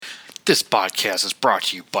This podcast is brought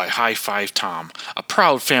to you by High5Tom, a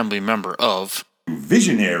proud family member of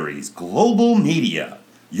Visionaries Global Media,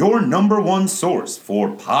 your number one source for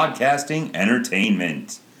podcasting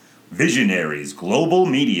entertainment. Visionaries Global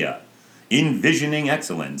Media, envisioning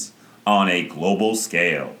excellence on a global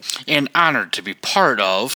scale. And honored to be part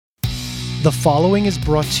of. The following is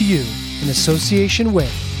brought to you in association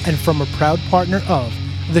with and from a proud partner of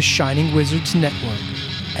the Shining Wizards Network.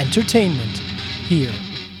 Entertainment here.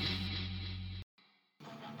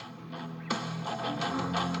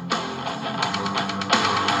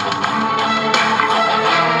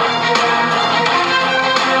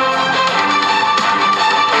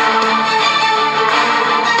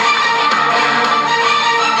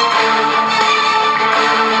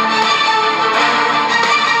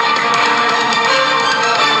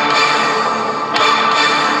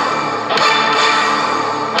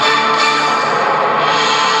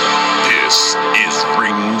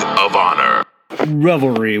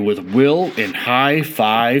 Revelry with Will and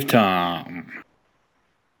High5Tom.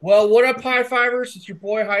 Well, what up, High-Fivers? It's your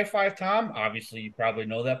boy, High5Tom. Obviously, you probably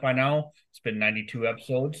know that by now. It's been 92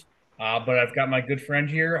 episodes. But I've got my good friend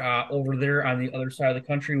here over there on the other side of the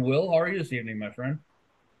country. Will, how are you this evening, my friend?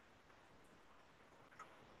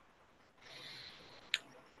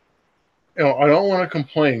 You know, I don't want to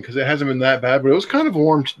complain because it hasn't been that bad, but it was kind of a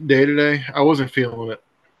warm day today. I wasn't feeling it.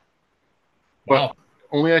 Wow. But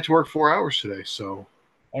only had to work 4 hours today, so.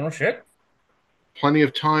 Oh, no shit. Plenty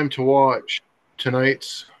of time to watch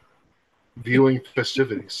tonight's viewing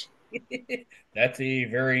festivities. That's a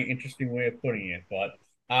very interesting way of putting it. But,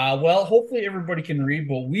 well, hopefully everybody can read,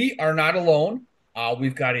 but we are not alone.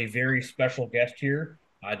 We've got a very special guest here.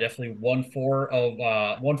 Definitely one-fourth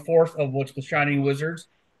of what's the Shining Wizards.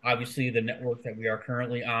 Obviously, the network that we are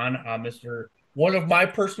currently on. One of my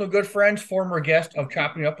personal good friends, former guest of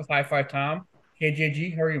Chopping Up with High5Tom.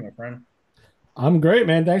 KJG, how are you, my friend? I'm great,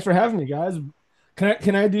 man. Thanks for having me, guys.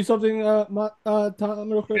 Can I do something, Tom,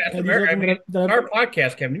 real quick? Yeah, our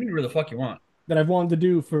podcast, Kevin. You can do whatever the fuck you want. That I've wanted to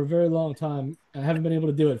do for a very long time. I haven't been able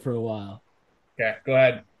to do it for a while. Okay, go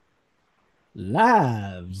ahead.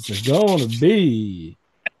 Lives are going to be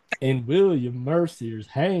in William Mercier's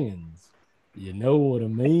hands. You know what I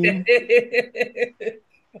mean?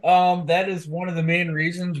 That is one of the main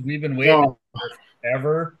reasons we've been waiting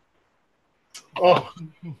forever. Oh,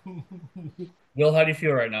 Will, how do you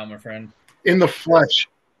feel right now, my friend? in the flesh.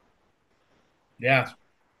 Yeah,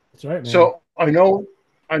 That's right, man. So I know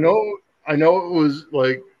it was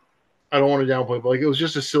like, I don't want to downplay, but like it was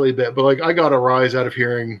just a silly bit, but like I got a rise out of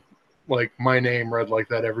hearing like my name read like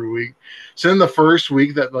that every week. So in the first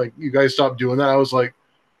week that like you guys stopped doing that, I was like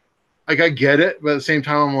I get it, but at the same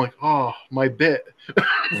time I'm like, oh, my bit.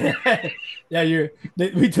 Yeah,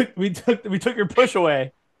 we took your push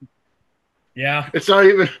away. yeah. It's not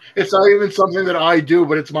even something that I do,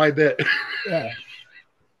 but it's my bit. Yeah.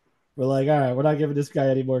 We're like, all right, we're not giving this guy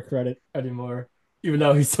any more credit anymore, even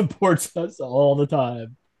though he supports us all the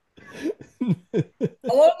time.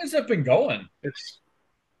 How long has that been going?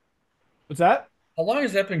 What's that? How long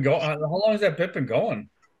has that been going? How long has that bit been going?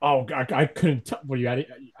 Oh, I couldn't tell.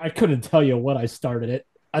 I couldn't tell you when I started it.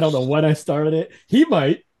 I don't know when I started it. He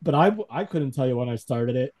might, but I couldn't tell you when I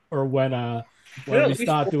started it or when we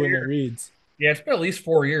stopped doing the reads. Yeah, it's been at least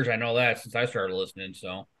 4 years. I know that since I started listening.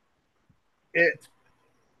 So,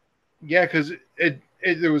 Because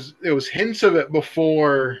there was hints of it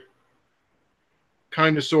before,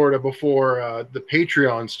 kind of sort of before the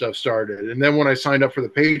Patreon stuff started, and then when I signed up for the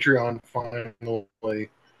Patreon finally,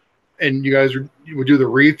 and you guys would do the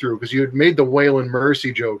read through because you had made the Waylon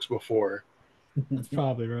Mercy jokes before. That's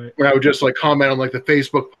probably right. Where I would just like comment on like the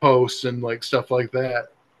Facebook posts and like stuff like that.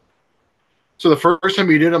 So the first time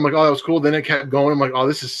you did, I'm like, oh, that was cool. Then it kept going. I'm like, oh,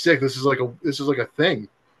 this is sick. This is like a thing.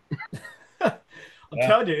 I'm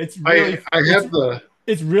telling you, it's really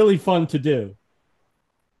it's really fun to do.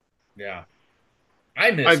 yeah.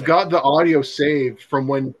 I've got the audio saved from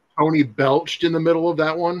when Tony belched in the middle of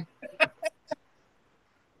that one.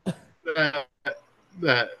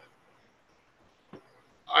 that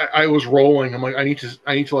I was rolling. I'm like, I need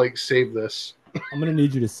to like save this. I'm gonna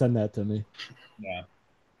need you to send that to me. Yeah.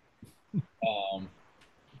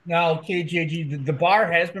 Now, KJG, the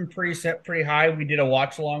bar has been set pretty high. We did a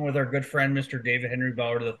watch along with our good friend, Mr. David Henry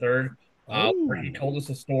Bauer III, where he told us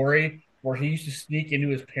a story where he used to sneak into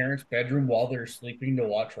his parents' bedroom while they were sleeping to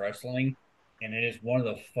watch wrestling. And it is one of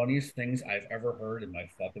the funniest things I've ever heard in my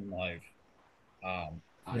fucking life.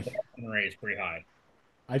 The rate is pretty high.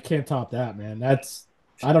 I can't top that, man.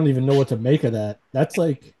 I don't even know what to make of that. That's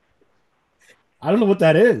like, I don't know what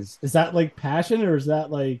that is. Is that like passion or is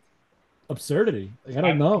that like absurdity? Like, I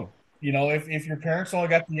don't know. if your parents only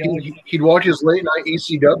got the He'd watch his late night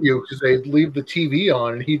ECW because they'd leave the TV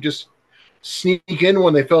on, and he'd just sneak in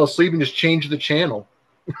when they fell asleep and just change the channel,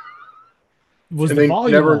 Was and the they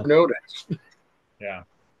volume never up? noticed. yeah,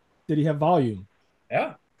 Did he have volume?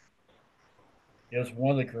 yeah. It was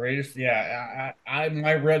one of the greatest. Yeah,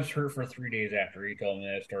 my ribs hurt for 3 days after he told me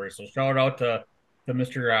that story. So shout out to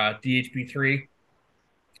Mr. DHP3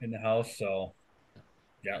 in the house. So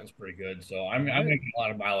yeah, it was pretty good. So I'm Right. making a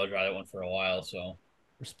lot of mileage out of that one for a while. So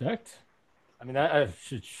Respect. I mean, I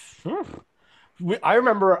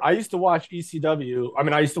remember I used to watch ECW. I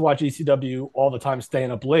mean, I used to watch ECW all the time,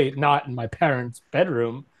 staying up late, not in my parents'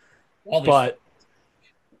 bedroom, all this, but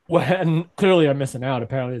when clearly I'm missing out.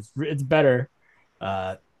 Apparently, it's better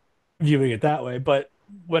uh, viewing it that way. But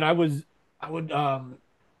when I would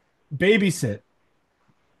babysit,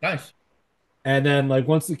 nice. and then like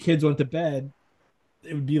once the kids went to bed,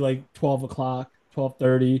 it would be like 12 o'clock,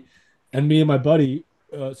 12:30, and me and my buddy.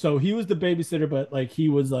 So he was the babysitter, but like he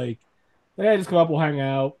was like, "Hey, just come up, we'll hang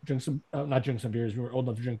out, drink some, not drink some beers. We were old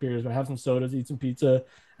enough to drink beers, but have some sodas, eat some pizza,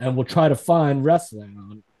 and we'll try to find wrestling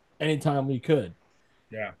on anytime we could."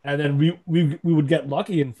 Yeah, And then we would get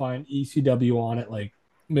lucky and find ECW on at like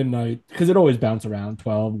midnight because it always bounced around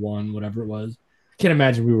 12, 1, whatever it was. Can't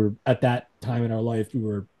imagine we were at that time in our life we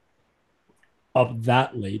were up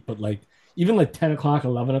that late, but like even like 10 o'clock,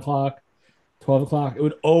 11 o'clock, 12 o'clock, it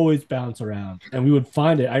would always bounce around and we would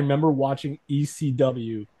find it. I remember watching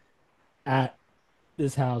ECW at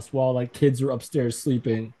this house while like kids were upstairs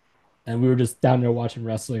sleeping and we were just down there watching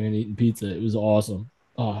wrestling and eating pizza. It was awesome.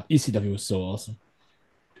 Oh, ECW was so awesome.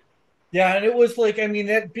 yeah, and it was like I mean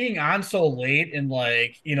that being on so late in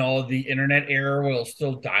like the internet era where it'll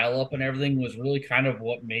still dial up and everything was really kind of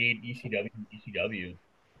what made ECW because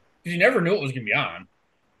you never knew it was gonna be on.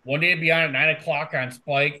 One day it'd be on at 9 o'clock on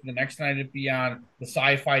Spike. The next night it'd be on the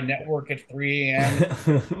Sci-Fi Network at 3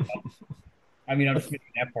 a.m. I mean, I'm just making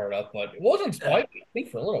that part up, but it wasn't Spike, I think,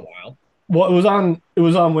 for a little while. Well, it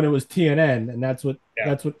was on when it was TNN, and Yeah,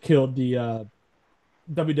 that's what killed the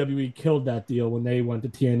WWE killed that deal when they went to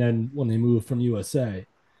TNN when they moved from USA.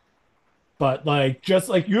 But like just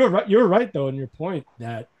like you're right though in your point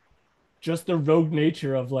that just the rogue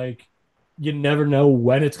nature of like you never know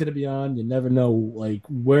when it's going to be on, you never know like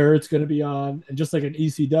where it's going to be on, and just like an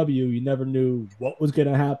ECW, you never knew what was going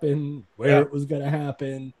to happen, where yeah, it was going to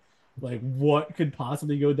happen, like what could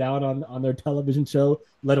possibly go down on their television show,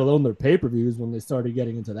 let alone their pay-per-views when they started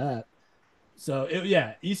getting into that. So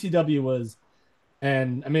yeah, ECW was,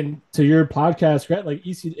 and I mean to your podcast, like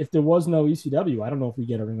if there was no ECW, I don't know if we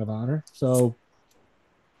get a Ring of Honor. So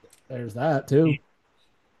there's that too.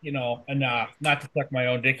 and not to suck my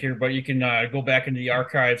own dick here, but you can go back into the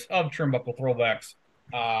archives of Turnbuckle Throwbacks,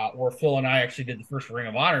 where Phil and I actually did the first Ring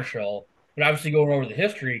of Honor show. But obviously going over the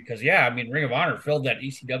history, because yeah, I mean Ring of Honor filled that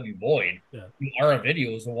ECW void. Yeah. Ara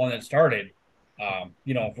Video was the one that started,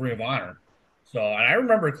 Ring of Honor. So, and I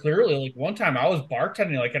remember clearly, like one time I was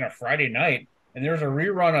bartending like on a Friday night, and there was a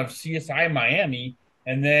rerun of CSI Miami,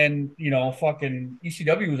 and then fucking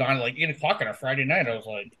ECW was on at like 8 o'clock on a Friday night.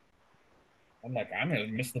 I'm like, I'm gonna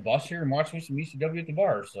miss the bus here and watch me some ECW at the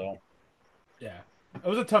bar. So Yeah, it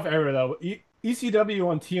was a tough era though. ECW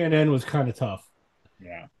on TNN was kind of tough,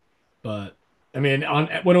 yeah, but I mean, on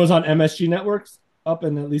when it was on MSG networks up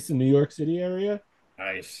in at least the New York City area,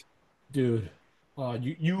 nice. dude,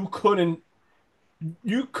 you couldn't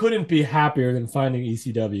be happier than finding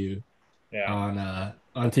ECW Yeah.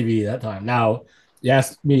 on TV that time. Now, you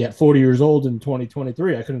asked me at 40 years old in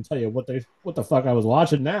 2023, I couldn't tell you what the fuck I was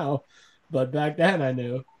watching now, but back then I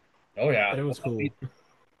knew, Oh yeah. and it was cool.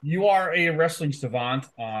 You are a wrestling savant.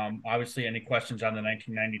 Obviously, any questions on the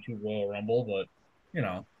 1992 Royal Rumble, but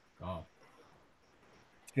Oh,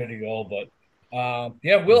 it's good to go. But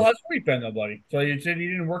yeah, Will, how's your week been, though, buddy? So you said you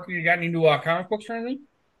didn't work. You got any new comic books or anything?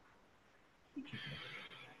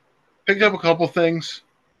 Picked up a couple things.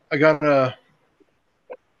 I got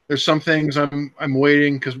There's some things I'm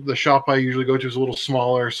waiting because the shop I usually go to is a little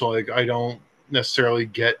smaller, so like I don't necessarily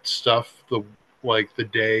get stuff the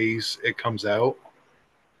days it comes out.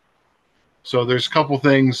 So there's a couple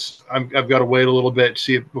things I've got to wait a little bit to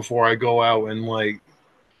see it before I go out and like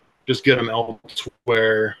just get them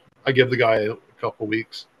elsewhere. I give the guy a couple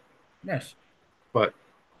weeks. Nice. But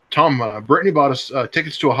Tom, Brittany bought us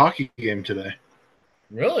tickets to a hockey game today.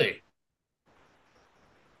 Really?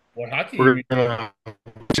 What hockey do you We're mean? gonna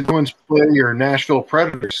play your Nashville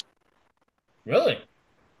Predators. Really?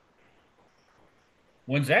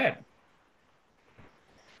 When's that?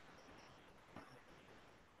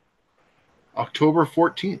 October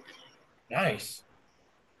 14th. Nice.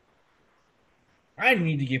 I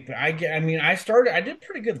need to get. I mean, I did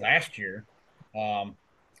pretty good last year. Um,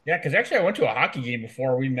 yeah, because actually I went to a hockey game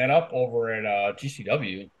before we met up over at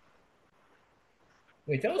GCW.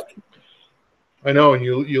 Wait, that was I know, and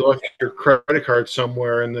you left your credit card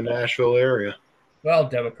somewhere in the Nashville area. well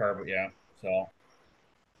debit card, but yeah. So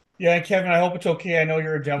yeah, Kevin, I hope it's okay. I know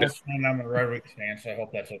you're a Yeah. Devils fan. I'm a Red Wings fan, so I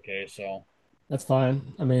hope that's okay. So That's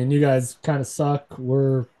fine. I mean, you guys kind of suck.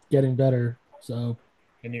 We're getting better. So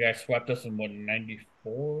and you guys swept us in what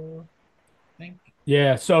 '94, I think.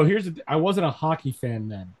 yeah. So I wasn't a hockey fan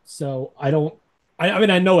then. So I don't, I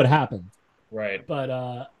mean, I know it happened, Right.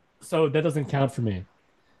 but, so that doesn't count for me.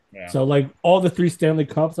 Yeah. So like all the 3 Stanley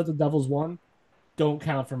Cups that the Devils won don't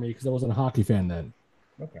count for me because I wasn't a hockey fan then.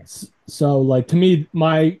 Okay. So like to me,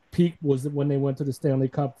 my peak was when they went to the Stanley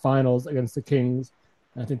Cup Finals against the Kings,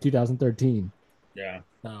 I think 2013. Yeah.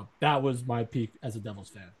 That was my peak as a Devils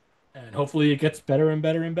fan, and hopefully it gets better and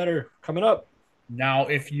better and better coming up. Now,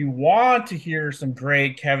 if you want to hear some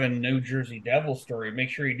great Kevin New Jersey Devil story, make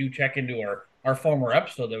sure you do check into our former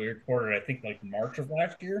episode that we recorded, I think like March of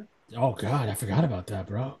last year. Oh God, I forgot about that,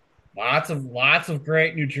 bro. Lots of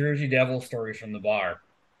great New Jersey Devil stories from the bar.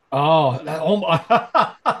 Oh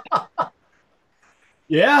my.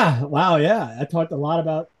 Yeah, wow, yeah. I talked a lot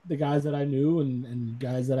about the guys that I knew and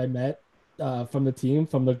guys that I met from the team,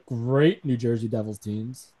 from the great New Jersey Devils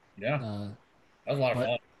teams. Yeah, Uh, that was a lot of but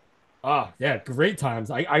fun. yeah, great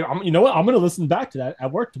times. I'm, you know what? I'm gonna listen back to that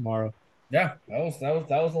at work tomorrow. Yeah, that was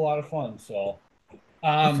a lot of fun. So,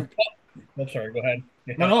 For, I'm sorry. Go ahead.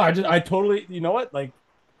 no, Yeah, no, I totally, you know what? Like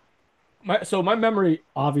my memory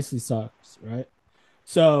obviously sucks, right?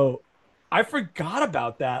 So I forgot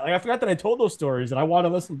about that. Like I forgot that I told those stories, and I want to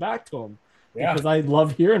listen back to them yeah, because I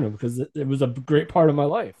love hearing them because it was a great part of my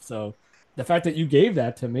life. So the fact that you gave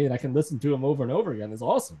that to me and I can listen to them over and over again is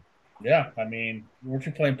awesome. yeah. I mean, weren't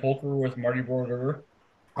you playing poker with Marty Brodeur?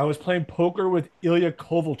 I was playing poker with Ilya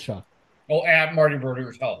Kovalchuk. Oh, at Marty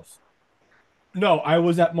Brodeur's house. No, I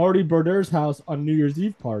was at Marty Berder's house on New Year's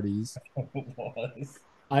Eve parties. It was.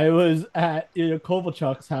 I was at Ilya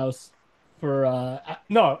Kovalchuk's house for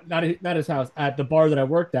no, not his house, at the bar that I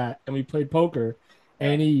worked at, and we played poker. Yeah,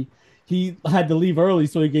 And he had to leave early,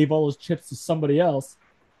 so he gave all his chips to somebody else.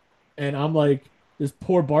 And I'm like this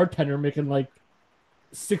poor bartender making like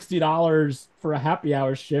 $60 for a happy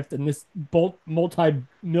hour shift, and this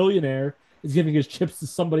multi-millionaire is giving his chips to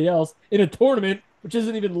somebody else in a tournament, which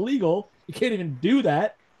isn't even legal. You can't even do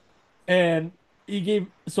that. And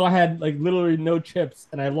so I had like literally no chips,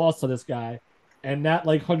 and I lost to this guy, and that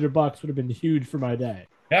like $100 would have been huge for my day.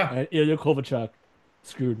 yeah, And Ilya Kovalchuk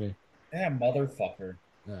screwed me. yeah, motherfucker.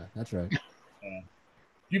 Yeah, that's right. Yeah.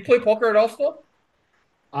 Do you play poker at all still?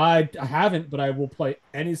 I haven't, but I will play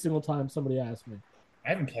any single time somebody asks me. I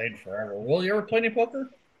haven't played forever. Will you ever play any poker?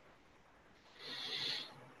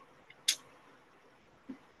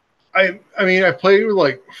 I mean, I played with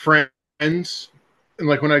like friends, and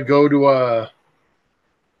like when I go to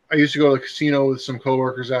I used to go to the casino with some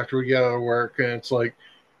coworkers after we get out of work, and it's like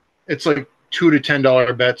 $2 to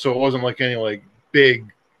 $10 bets, so it wasn't like any like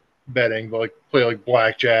big betting, but like play like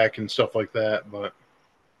blackjack and stuff like that. But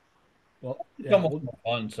Well, It's yeah. almost more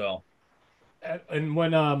fun. So And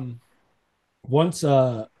once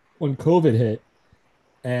when COVID hit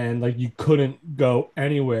and like you couldn't go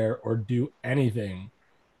anywhere or do anything,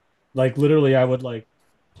 like literally I would like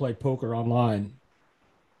play poker online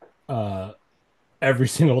uh every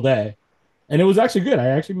single day. And it was actually good. I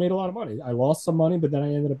actually made a lot of money. I lost some money, but then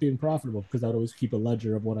I ended up being profitable because I would always keep a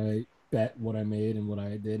ledger of what I bet, what I made, and what I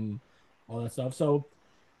did, and all that stuff. So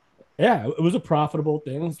yeah, it was a profitable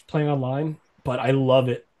thing playing online, but I love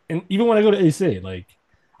it. And even when I go to AC, like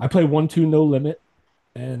I play 1-2 no limit,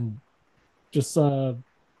 and just yeah,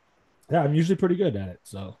 I'm usually pretty good at it,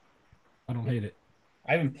 so I don't hate it.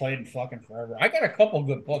 I haven't played in fucking forever. I got a couple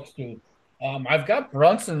good books too. I've got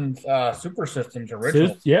Brunson's Super Systems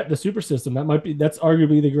original. Yeah, the Super System, that's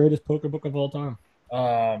arguably the greatest poker book of all time.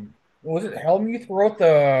 What was it Helmuth wrote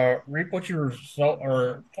the Reap What You So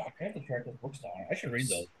or fuck? I have to track those books down. I should read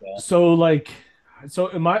those. So. So like, so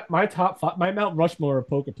in my top five, my Mount Rushmore of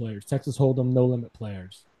poker players, Texas Hold'em no limit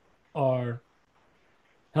players, are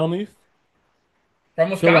Helmuth, From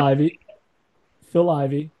Phil Wisconsin. Ivey, Phil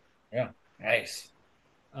Ivey, Yeah, nice.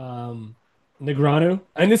 Negreanu,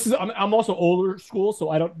 and this is I'm also older school, so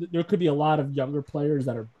I don't. There could be a lot of younger players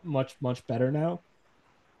that are much better now,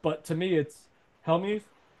 but to me, it's Helmuth,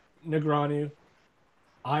 Negreanu,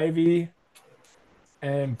 Ivy,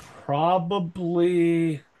 and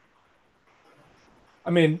probably, I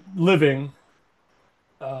mean, living.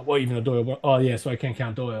 Well, even though Doyle. Oh yeah, so I can't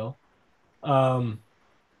count Doyle. Um,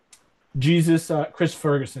 Jesus, Chris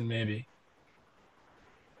Ferguson, maybe.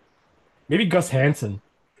 Maybe Gus Hansen.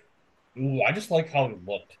 Ooh, I just like how he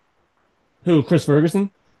looked. Who? Chris Ferguson?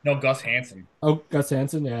 No, Gus Hansen. Oh, Gus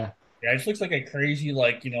Hansen. Yeah. Yeah, it just looks like a crazy,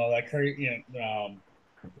 like, that crazy,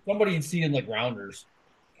 somebody you'd see in like rounders.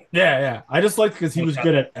 Yeah, yeah. I just liked because he was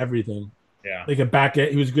good at everything. Yeah. Like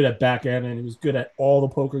he was good at backend and he was good at all the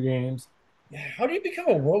poker games. Yeah. How do you become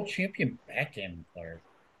a world champion backend player?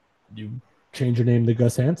 You change your name to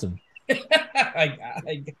Gus Hansen.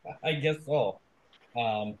 I guess so.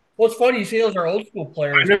 Well, it's funny you say those are old school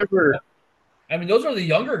players. I mean, those are the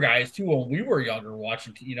younger guys too. When we were younger,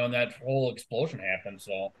 watching, and that whole explosion happened.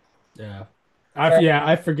 So yeah,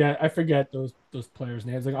 I forget those players'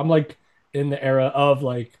 names. Like I'm like in the era of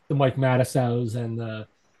like the Mike Matisows and the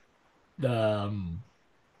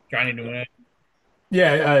Johnny Newman.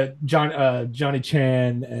 Yeah, Johnny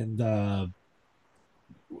Chan and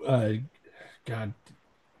God,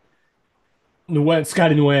 Nguyen,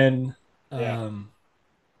 Scotty Nguyen, and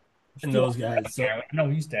those guys. So, I know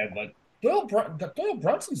he's dead, but Doyle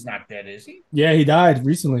Brunson's not dead, is he? Yeah, he died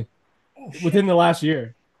recently, within the last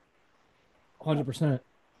year. 100%.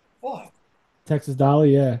 Fuck. Texas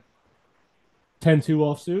Dolly, yeah. 10-2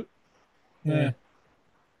 offsuit. Yeah.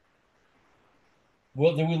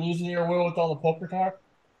 Well, did we lose in your will with all the poker talk?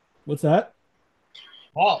 What's that?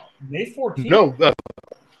 Oh, May 14th. No,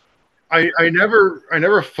 I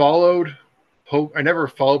never followed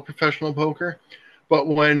professional poker, but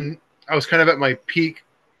when I was kind of at my peak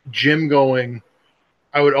gym going,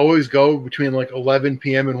 I would always go between like 11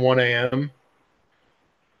 p.m. and 1 a.m.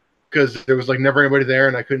 because there was like never anybody there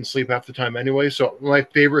and I couldn't sleep half the time anyway. So my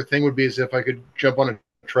favorite thing would be as if I could jump on a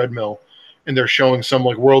treadmill and they're showing some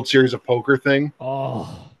like World Series of Poker thing.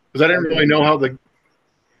 Oh, because I didn't really know how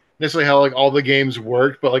necessarily how like all the games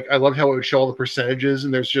worked, but like I loved how it would show all the percentages,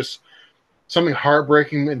 and there's just something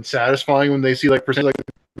heartbreaking and satisfying when they see like percent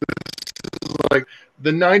like the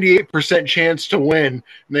 98% chance to win, and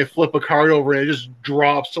they flip a card over and it just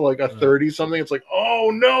drops to like a 30 something. It's like, oh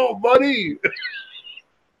no, buddy.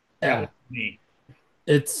 Yeah,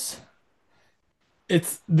 it's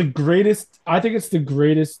the greatest. I think it's the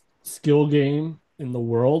greatest skill game in the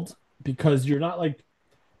world because you're not like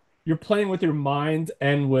you're playing with your mind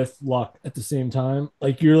and with luck at the same time.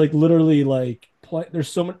 Like you're like literally like there's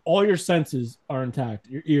so many. All your senses are intact.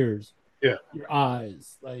 Your ears, yeah, your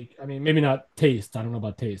eyes. Like I mean, maybe not taste. I don't know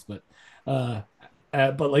about taste, but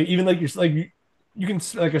like even like you're like you can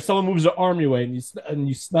like if someone moves their arm your way and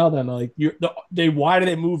you smell them like why do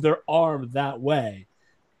they move their arm that way?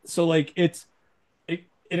 So like it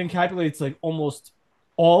encapsulates like almost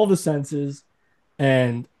all the senses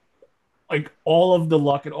and like all of the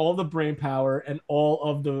luck and all the brain power and all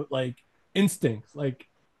of the like instincts. Like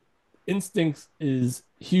instincts is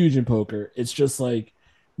huge in poker. It's just like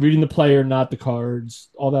reading the player, not the cards,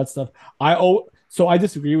 all that stuff. So I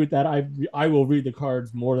disagree with that. I will read the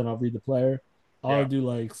cards more than I'll read the player. I'll do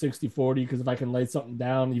like 60-40 because if I can lay something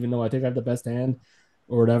down, even though I think I have the best hand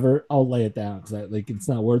or whatever, I'll lay it down because like it's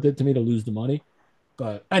not worth it to me to lose the money.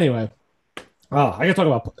 But anyway, I can talk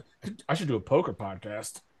about. I should do a poker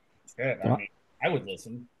podcast. Good. I mean, I would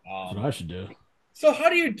listen. That's what I should do. So how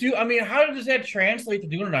do you do? I mean, how does that translate to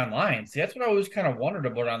doing it online? See, that's what I always kind of wondered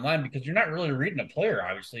about online because you're not really reading a player.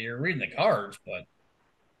 Obviously, you're reading the cards, but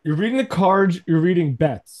you're reading the cards. You're reading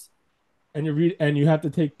bets, and you have to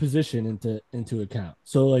take position into account.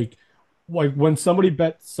 So like when somebody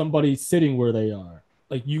bets somebody sitting where they are,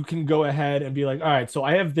 like you can go ahead and be like, all right, so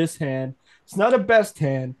I have this hand. It's not a best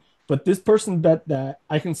hand, but this person bet that.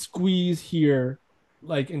 I can squeeze here,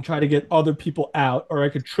 like, and try to get other people out, or I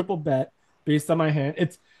could triple bet based on my hand.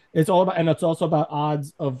 It's all about, and it's also about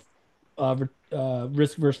odds of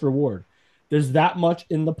risk versus reward. There's that much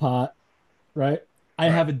in the pot, right? I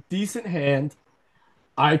have a decent hand.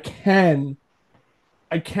 I can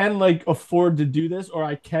like afford to do this, or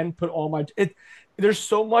I can put all my there's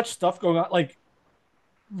so much stuff going on, like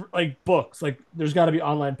books. Like there's got to be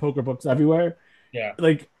online poker books everywhere. Yeah.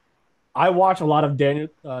 Like I watch a lot of Daniel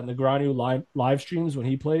Negreanu live streams when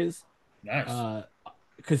he plays. Nice.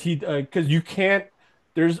 Because you can't.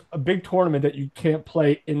 There's a big tournament that you can't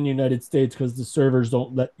play in the United States because the servers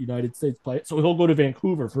don't let United States play it. So he'll go to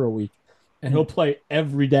Vancouver for a week, and he'll play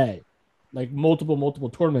every day, like multiple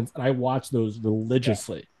tournaments. And I watch those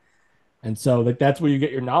religiously. Yeah. And so like that's where you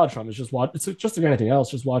get your knowledge from. It's just It's just like anything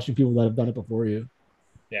else. Just watching people that have done it before you.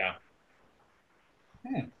 Yeah.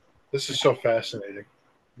 This is so fascinating.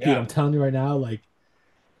 Dude, I'm telling you right now, like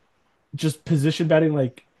just position betting,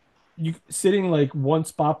 like you sitting like one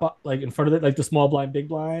spot like in front of it, like the small blind, big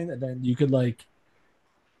blind, and then you could like,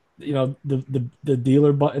 the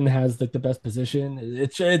dealer button has like the best position.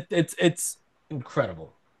 It's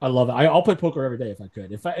incredible. I love it. I'll play poker every day if I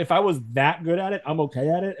could. If I was that good at it, I'm okay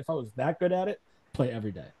at it. If I was that good at it, play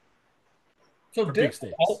every day. So For big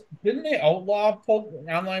stakes. didn't they outlaw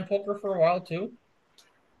online poker for a while too?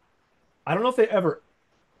 I don't know if they ever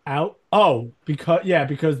out. Oh,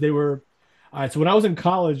 because they were. All right. So when I was in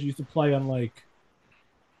college, I used to play on like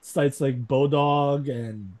sites like Bodog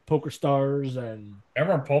and Poker Stars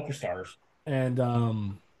Everyone Poker Stars. and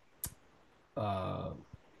uh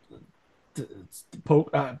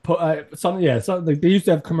something, yeah, something like they used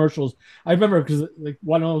to have commercials. I remember because like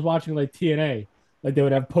when I was watching like TNA, like they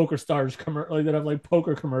would have Poker Stars like they'd have like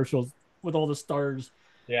poker commercials with all the stars.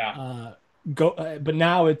 Yeah. But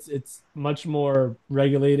now it's much more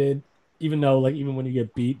regulated. Even though like even when you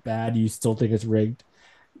get beat bad, you still think it's rigged.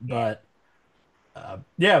 But but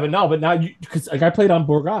now you because like I played on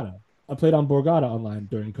Borgata. I played on Borgata online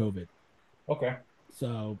during COVID. Okay.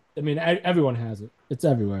 So I mean, everyone has it. It's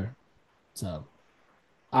everywhere. So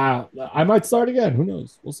I might start again. Who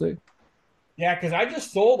knows? We'll see. Yeah, because I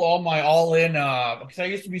just sold all my All In because I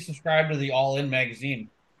used to be subscribed to the All In magazine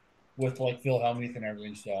with like Phil Hellmuth and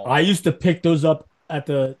everything. So I used to pick those up at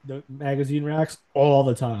the magazine racks all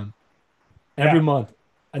the time, every month.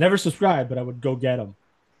 I never subscribed, but I would go get them.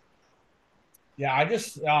 Yeah, I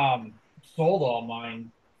just sold all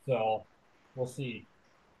mine, so we'll see.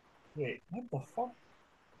 Wait, what the fuck?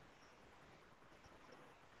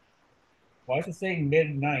 Why is it saying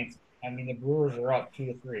mid-ninth? I mean, the Brewers are up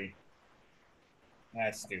 2-3.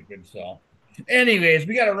 That's stupid. So, anyways,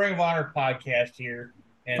 we got a Ring of Honor podcast here,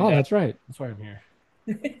 and that's right. That's why I'm here.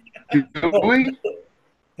 Do we?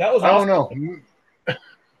 That was I awesome. don't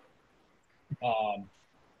know.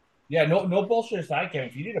 Yeah, no bullshit aside, Kevin.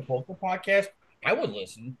 If you did a poker podcast, I would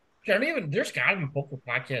listen. There's gotta be poker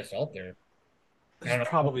podcasts out there. There's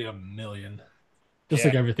probably a million. Just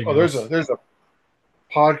like everything else. There's a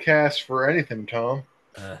podcast for anything, Tom.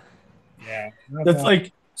 Yeah. That's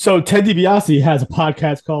like so Ted DiBiase has a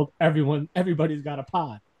podcast called Everybody's Got a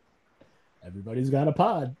Pod. Everybody's got a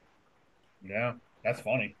pod. Yeah, that's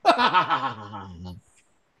funny.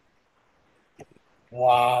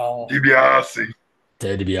 Wow. DiBiase.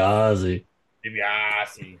 Ted DiBiase.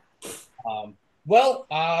 DiBiase. Well,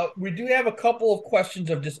 we do have a couple of questions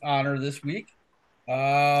of dishonor this week.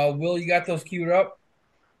 Will, you got those queued up?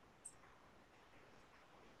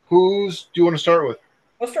 Whose do you want to start with?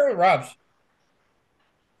 Let's start with Rob's.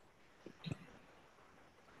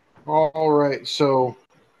 All right. So,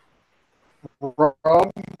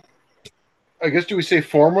 Rob, I guess do we say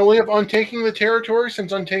formally of untaking the territory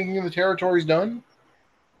since untaking the territory is done?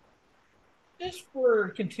 Just for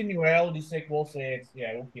continuality's sake, we'll say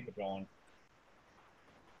we'll keep it going.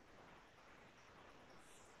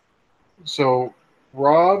 So,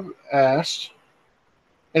 Rob asked,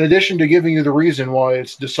 in addition to giving you the reason why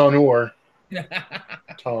it's dishonor,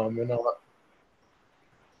 Tom,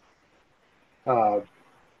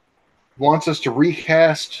 wants us to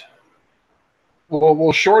recast. Well,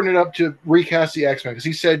 we'll shorten it up to recast the X-Men because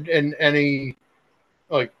he said in any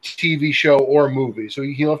like TV show or movie, so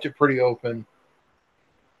he left it pretty open.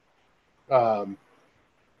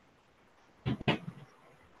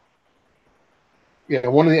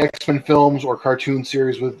 One of the X-Men films or cartoon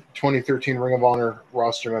series with 2013 Ring of Honor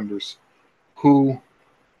roster members. Who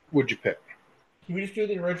would you pick? Can we just do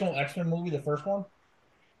the original X-Men movie, the first one?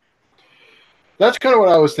 That's kind of what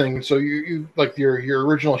I was thinking. So you like your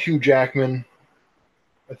original Hugh Jackman.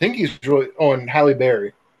 I think he's really and Halle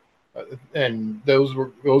Berry, and those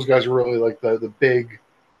guys were really like the big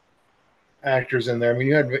actors in there. I mean,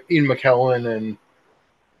 you had Ian McKellen and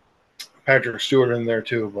Patrick Stewart in there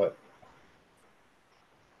too, but.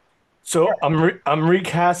 So I'm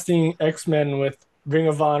recasting X-Men with Ring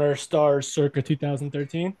of Honor stars circa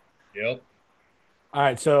 2013. Yep. All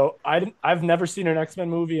right, so I've never seen an X-Men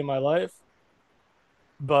movie in my life,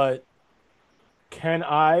 but can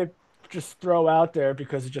I just throw out there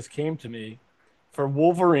because it just came to me for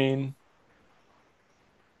Wolverine?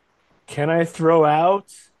 Can I throw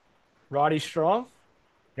out Roddy Strong?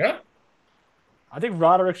 Yeah. I think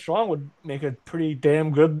Roderick Strong would make a pretty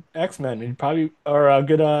damn good X-Men and probably or a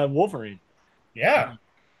good Wolverine. Yeah.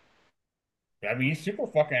 I mean, he's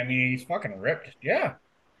he's fucking ripped. Yeah.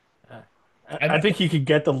 I think he could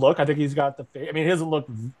get the look. I think he's got the face. I mean, he doesn't look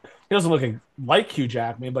like Hugh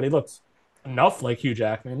Jackman, but he looks enough like Hugh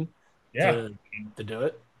Jackman to do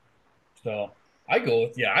it. So I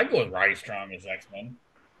go with Roddy Strong as X-Men.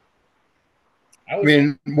 I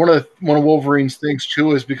mean, one of Wolverine's things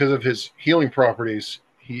too is because of his healing properties.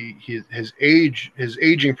 His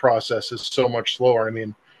aging process is so much slower. I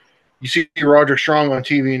mean, you see Roger Strong on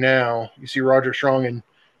TV now. You see Roger Strong in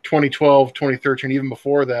 2012, 2013, even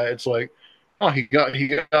before that. It's like Oh, he got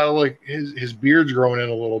like his beard's growing in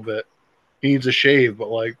a little bit. He needs a shave, but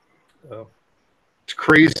like, it's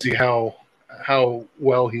crazy how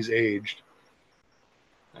well he's aged.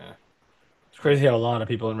 Yeah. It's crazy how a lot of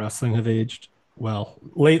people in wrestling have aged well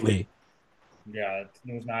lately. Yeah,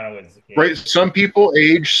 it was not always the case. Right? Some people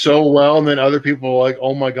age so well, and then other people are like,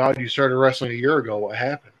 "Oh my God, you started wrestling a year ago. What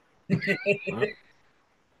happened?"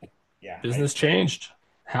 Yeah, business changed,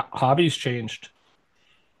 hobbies changed.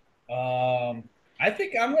 I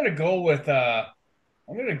think I'm gonna go with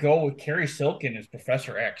Carrie Silkin as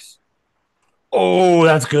Professor X. Oh,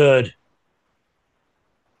 that's good.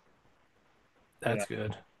 That's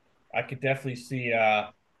good. I could definitely see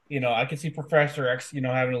I could see Professor X,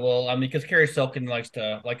 having a little. I mean, because Carrie Silkin likes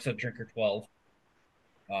to drink her 12.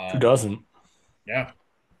 Who doesn't? Yeah.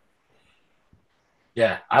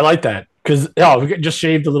 Yeah, I like that because we just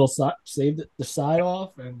shaved a little side, saved the side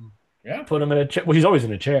off, and put him in a chair. Well, he's always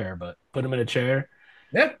in a chair, but put him in a chair.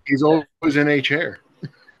 Yeah, he's always in a chair.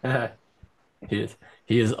 He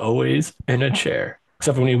is always in a chair,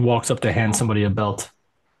 except when he walks up to hand somebody a belt.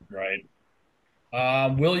 Right.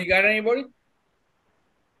 Will, you got anybody?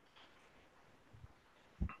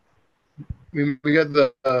 We got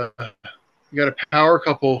a power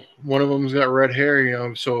couple. One of them's got red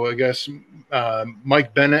hair, so I guess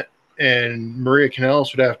Mike Bennett and Maria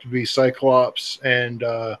Kanellis would have to be Cyclops and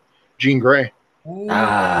Jean Grey. Ooh.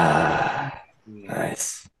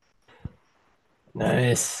 Nice.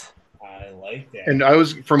 I like that. And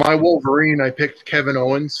for my Wolverine, I picked Kevin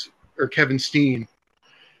Owens or Kevin Steen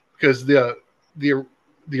because the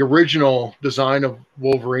original design of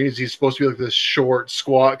Wolverine is he's supposed to be like this short,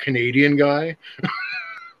 squat Canadian guy.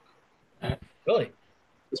 Really?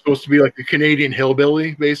 It's supposed to be like a Canadian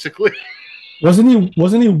hillbilly, basically. Wasn't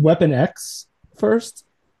he Weapon X first?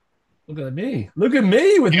 Look at me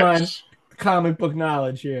with my comic book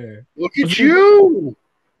knowledge here. Look at you.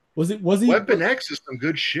 Was he Weapon X is some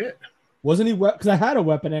good shit. Wasn't he? Because I had a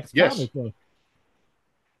Weapon X comic book.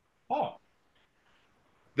 Oh.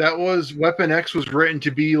 That was Weapon X was written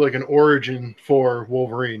to be like an origin for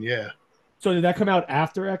Wolverine, yeah. So did that come out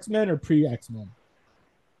after X-Men or pre-X-Men?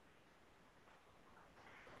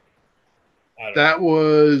 That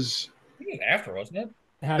was after, wasn't it?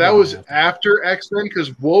 That was after X-Men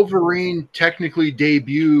because Wolverine technically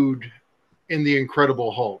debuted in the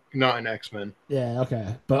Incredible Hulk, not in X-Men. Yeah,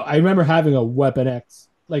 okay. But I remember having a Weapon X.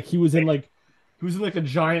 Like he was in like a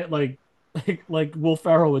giant like Will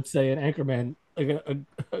Ferrell would say in Anchorman, like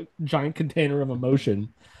a giant container of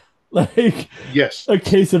emotion. Like yes, a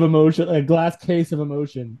case of emotion, a glass case of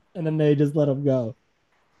emotion, and then they just let him go.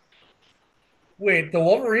 Wait, the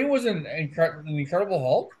Wolverine was in Incredible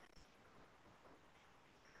Hulk?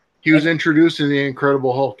 He was introduced in the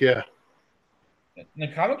Incredible Hulk, yeah. In the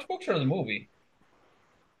comic books or the movie?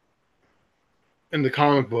 In the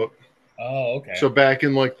comic book. Oh, okay. So back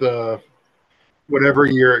in like the whatever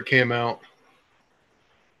year it came out.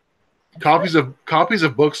 Copies of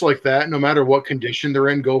books like that, no matter what condition they're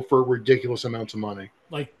in, go for ridiculous amounts of money.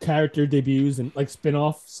 Like character debuts and like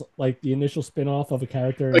spin-offs, like the initial spin-off of a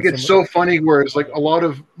character. Like it's so funny where it's like a lot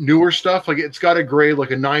of newer stuff, like it's got a grade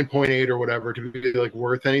like a 9.8 or whatever to be like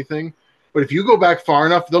worth anything. But if you go back far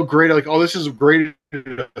enough, they'll grade it like, oh, this is graded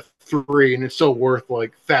a 3 and it's still worth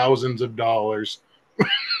like thousands of dollars.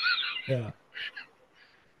 Yeah.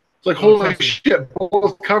 It's like, holy shit,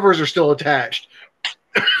 both covers are still attached.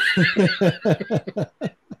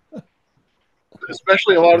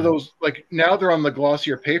 Especially a lot of those, like now they're on the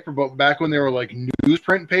glossier paper, but back when they were like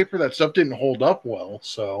newsprint paper, that stuff didn't hold up well.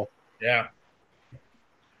 So yeah. I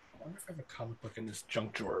wonder if I have a comic book in this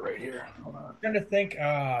junk drawer right here. Hold on. I'm trying to think.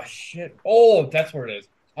 Shit. Oh, that's where it is.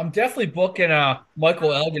 I'm definitely booking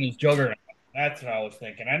Michael Elgin as Juggernaut. That's what I was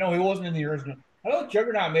thinking. I know he wasn't in the original. I don't think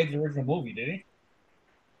Juggernaut made the original movie, did he?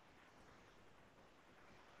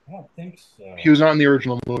 I don't think so. He was not in the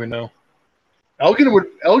original movie, no. Elgin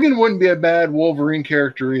wouldn't be a bad Wolverine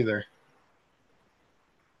character either.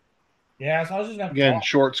 Yeah, so I was just gonna again,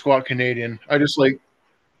 short, squat Canadian. I just think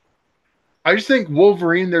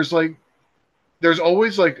Wolverine, there's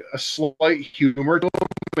always like a slight humor to him,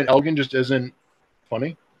 and Elgin just isn't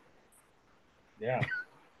funny. Yeah.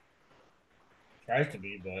 Tries to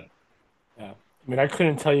be, but yeah. I mean, I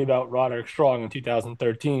couldn't tell you about Roderick Strong in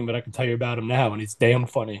 2013, but I can tell you about him now, and he's damn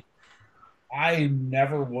funny. I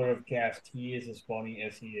never would have guessed he is as funny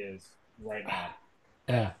as he is right now.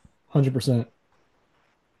 Yeah, 100%.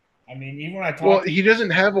 I mean, even when I talk, well, he doesn't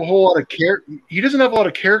have a whole lot of He doesn't have a lot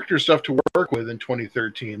of character stuff to work with in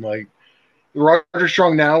 2013. Like Roger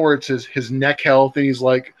Strong now, where it's his neck health, and he's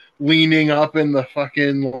like leaning up in the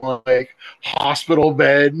fucking like hospital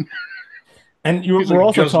bed. And we're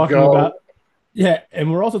also talking about Yeah,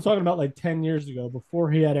 and we're also talking about like 10 years ago before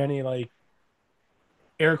he had any like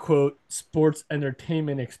air quote sports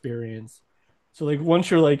entertainment experience. So like once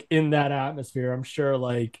you're like in that atmosphere, I'm sure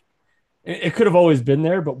like it could have always been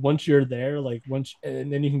there, but once you're there, like once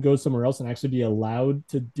and then you can go somewhere else and actually be allowed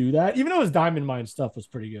to do that. Even though his Diamond Mine stuff was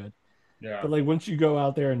pretty good, Yeah. but like once you go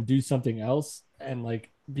out there and do something else and like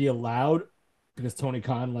be allowed, because Tony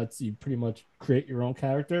Khan lets you pretty much create your own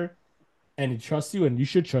character, and he trusts you, and you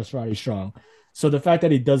should trust Roddy Strong. So the fact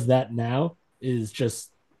that he does that now is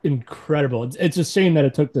just incredible. It's a shame that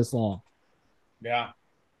it took this long. Yeah.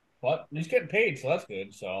 But he's getting paid, so that's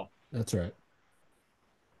good. So, That's right.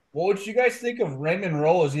 what would you guys think of Raymond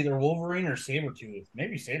Rowe as either Wolverine or Sabretooth?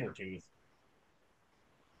 Maybe Sabretooth.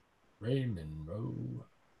 Raymond Rowe.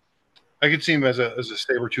 I could see him as a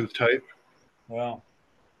saber tooth type. Well,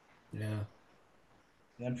 Yeah.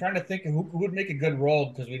 I'm trying to think of who would make a good role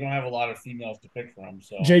because we don't have a lot of females to pick from.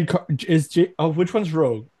 So, Jade Car- is Jade, oh, which one's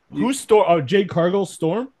Rogue? Who's Storm? Oh, Jade Cargill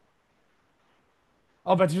Storm?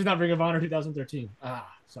 Oh, but she's not Ring of Honor 2013. Ah,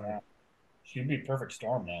 sorry. she'd be a perfect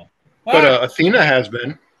Storm though. But Ah, Athena has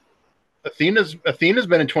been. Athena's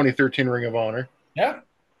been in 2013 Ring of Honor. yeah.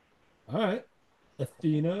 All right.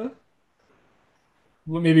 Athena.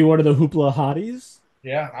 Well, maybe one of the Hoopla hotties.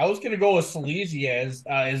 Yeah, I was gonna go with Salesi as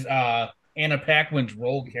Anna Paquin's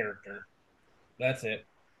rogue character. That's it.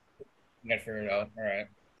 I gotta figure it out. All right.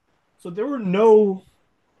 So there were no.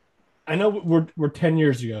 I know we're 10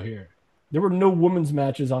 years ago here. There were no women's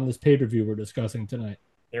matches on this pay per view we're discussing tonight.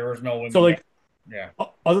 There was no women. So like, yeah.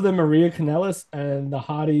 Other than Maria Kanellis and the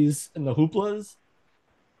hotties and the hooplas,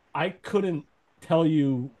 I couldn't tell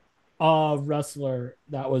you a wrestler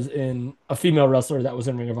that was in a female wrestler that was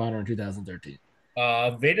in Ring of Honor in 2013.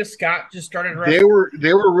 Veda Scott just started They wrestling. were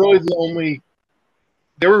really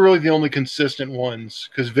the only consistent ones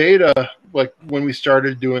because Veda, like when we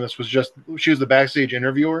started doing this, she was the backstage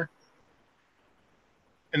interviewer,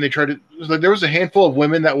 and they tried to. It was like there was a handful of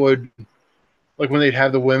women that would, like when they'd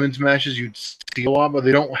have the women's matches, you'd see a lot, but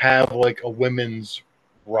they don't have like a women's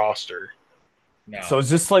roster. No. So it's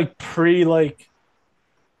just like pre like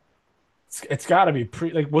it's got to be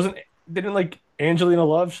pre like didn't like Angelina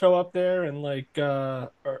Love show up there and like at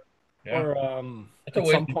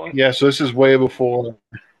some point. Yeah, so this is way before.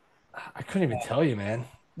 I couldn't even tell you, man.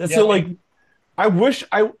 That's Yeah, so like I wish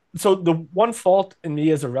I so the one fault in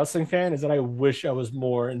me as a wrestling fan is that I wish I was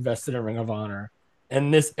more invested in Ring of Honor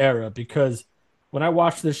in this era because when I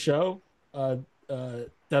watched this show,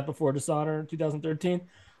 Death Before Dishonor in 2013,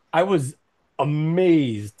 I was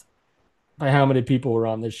amazed by how many people were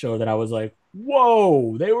on this show that I was like,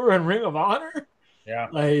 whoa, they were in Ring of Honor? Yeah.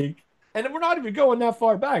 Like, and we're not even going that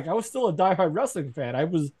far back. I was still a diehard wrestling fan. I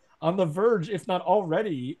was on the verge, if not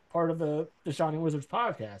already, part of the Shining Wizards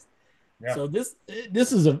podcast. Yeah. So this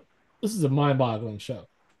is a mind-boggling show.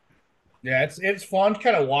 Yeah, it's fun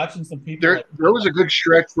kind of watching some people. There was a good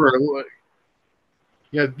stretch where,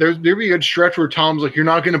 there'd be a good stretch where Tom's like, "You're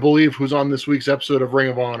not going to believe who's on this week's episode of Ring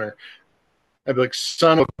of Honor." I'd be like,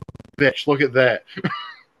 "Son of a bitch, look at that."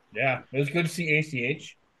 Yeah, it was good to see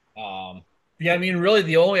ACH. Yeah, I mean, really,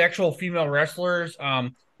 the only actual female wrestlers.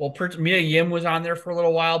 Mia Yim was on there for a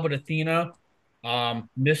little while, but Athena,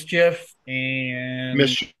 Mischief, and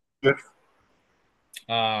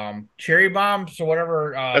Cherry Bomb. So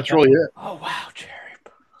whatever. That's really it. Oh wow, Cherry.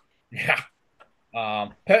 Yeah.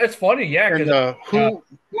 It's funny, yeah. And who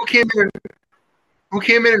came in? Who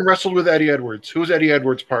came in and wrestled with Eddie Edwards? Who was Eddie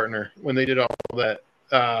Edwards' partner when they did all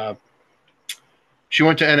that? She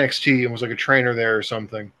went to NXT and was like a trainer there or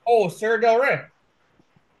something. Oh, Sarah Del Rey.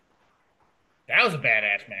 That was a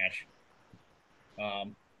badass match.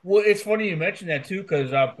 Well, it's funny you mentioned that too,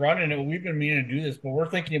 because Brandon, we've been meaning to do this, but we're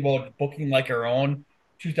thinking about booking like our own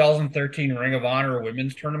 2013 Ring of Honor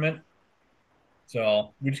women's tournament.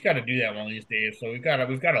 So we just got to do that one of these days. So we've got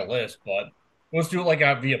a list, but let's do it like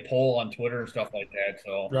via poll on Twitter and stuff like that.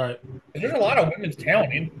 So Right, there's a lot of women's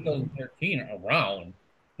talent in 2013 around,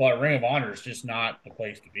 but Ring of Honor is just not the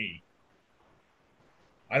place to be.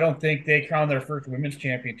 I don't think they crowned their first women's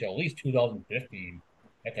champion until at least 2015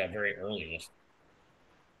 at that very earliest.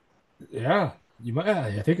 yeah, you might.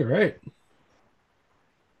 I think you're right.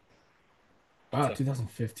 Wow,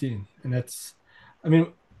 2015, and that's. I mean,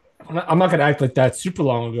 I'm not gonna act like that's super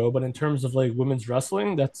long ago, but in terms of like women's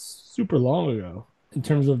wrestling, that's super long ago. In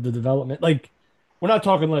terms of the development, like we're not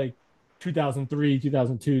talking like 2003,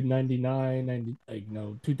 2002, 99, 90, like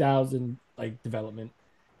no 2000 like development.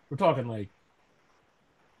 We're talking like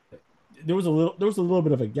there was a little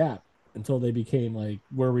bit of a gap until they became like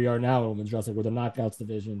where we are now in women's wrestling, where the Knockouts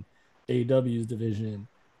division, AEW's division,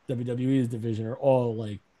 WWE's division are all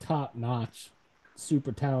like top notch,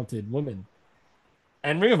 super talented women.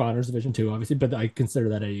 And Ring of Honor's Division 2, obviously, but I consider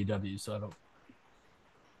that AEW, so I don't.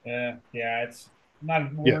 Yeah, it's not. Yeah.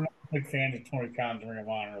 We're not big fans of Tony Khan's Ring of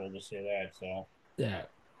Honor. We'll just say that. So Yeah.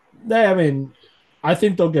 I mean, I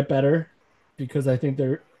think they'll get better because I think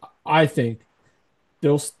they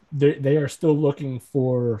are still looking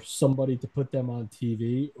for somebody to put them on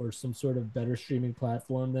TV or some sort of better streaming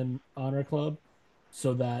platform than Honor Club,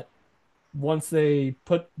 so that once they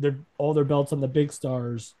put all their belts on the big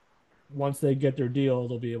stars, once they get their deal,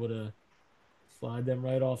 they'll be able to slide them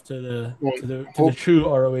right off to the Well, to the true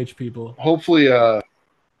ROH people. hopefully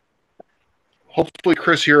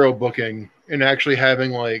Chris Hero booking and actually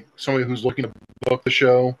having like somebody who's looking to book the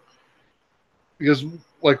show, because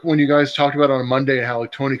like when you guys talked about on Monday how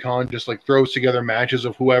like Tony Khan just like throws together matches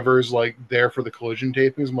of whoever's like there for the Collision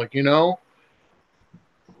tapings, I'm like,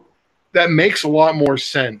 that makes a lot more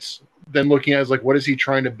sense than looking at as like what is he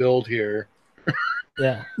trying to build here.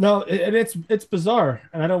 Yeah, no, and it's bizarre,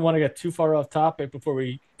 and I don't want to get too far off topic before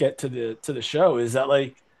we get to the show. Is that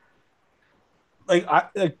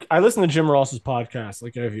I listen to Jim Ross's podcast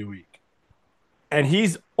like every week, and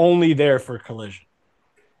he's only there for Collision.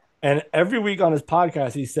 And every week on his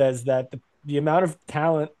podcast, he says that the amount of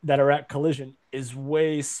talent that are at Collision is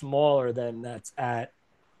way smaller than that's at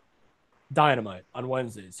Dynamite on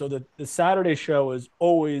Wednesdays. So the Saturday show is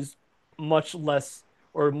always much less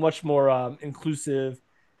or much more inclusive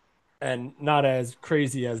and not as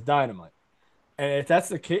crazy as Dynamite. And if that's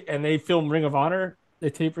the case, and they film Ring of Honor, they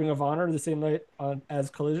tape Ring of Honor the same night as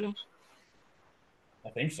Collision. I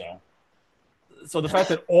think so. So the fact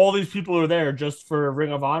that all these people are there just for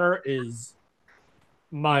Ring of Honor is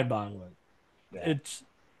mind-boggling. Yeah. It's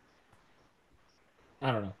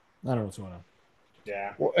I don't know what's going on.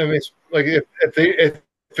 Yeah. Well, I mean, it's like if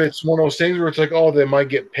it's one of those things where it's like, oh, they might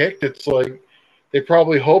get picked. It's like they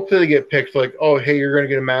probably hope that they get picked. Like, oh, hey, you're going to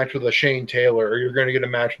get a match with a Shane Taylor, or you're going to get a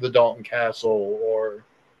match with a Dalton Castle, or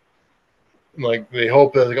like they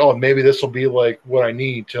hope that like, oh, maybe this will be like what I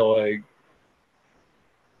need to like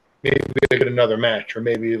maybe I get another match, or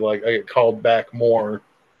maybe like I get called back more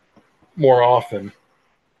often.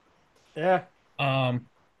 Yeah.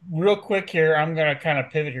 Real quick here, I'm gonna kind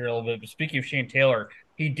of pivot here a little bit. But speaking of Shane Taylor,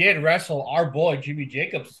 he did wrestle our boy Jimmy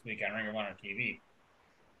Jacobs this week on Ring of Honor TV.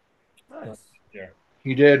 Nice. Yeah.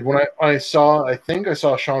 He did. When I think I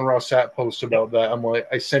saw Sean Rossat post about that. I'm like,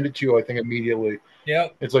 I sent it to you, I think, immediately.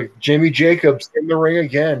 Yep. It's like Jimmy Jacobs in the ring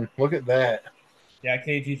again. Look at that. Yeah,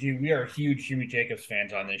 KTG, we are huge Jimmy Jacobs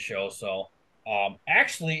fans on this show. So,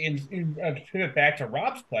 actually, to pivot back to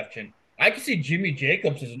Rob's question, I can see Jimmy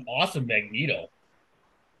Jacobs as an awesome Magneto.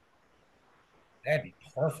 That'd be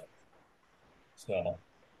perfect. So,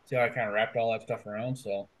 see how I kind of wrapped all that stuff around.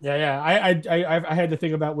 So, Yeah. I had to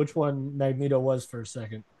think about which one Magneto was for a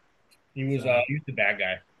second. he was the bad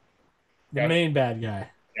guy. The main bad guy.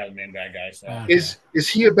 Yeah, the main bad guy. So, Okay. Is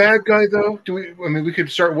he a bad guy though? We could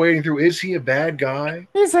start wading through. Is he a bad guy?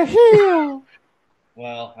 He's a heel.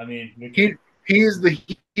 well, I mean, He is the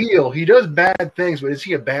heel. He does bad things, but is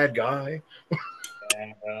he a bad guy?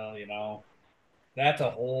 yeah, well, that's a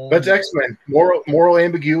whole. That's X-Men. Moral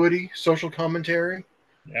ambiguity, social commentary,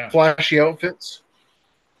 Yeah. flashy outfits.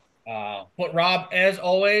 But Rob, as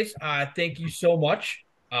always, thank you so much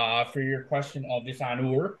for your question of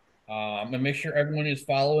Dishonor. I'm gonna make sure everyone is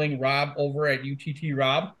following Rob over at UTT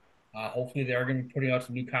Rob. Hopefully, they are going to be putting out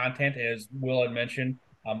some new content, as Will had mentioned,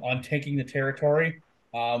 on taking the territory.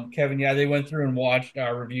 Kevin, yeah, they went through and watched,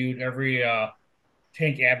 reviewed every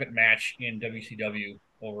Tank Abbott match in WCW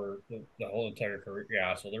over the whole entire career.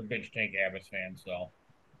 Yeah, so they're big Tank Abbott fans. So,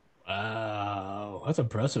 Wow, that's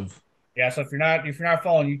impressive. yeah, so if you're not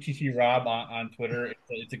following UTT Rob on Twitter,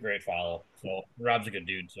 it's a great follow. So Rob's a good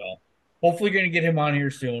dude. So hopefully you're gonna get him on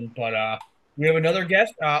here soon. But we have another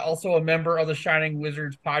guest, also a member of the Shining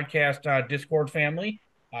Wizards podcast Discord family,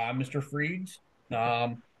 Mr. Freeds.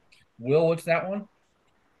 Will, what's that one?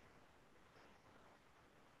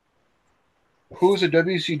 Who's a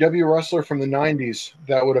WCW wrestler from the 90s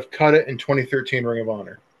that would have cut it in 2013 Ring of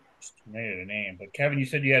Honor? Just made it a name. But Kevin, you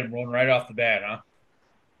said you had one right off the bat, huh?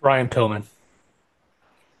 Brian Pillman.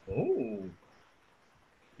 Oh,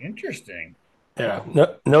 interesting. Yeah,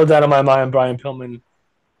 no doubt in my mind, Brian Pillman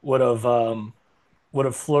would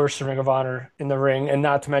have flourished in Ring of Honor in the ring, and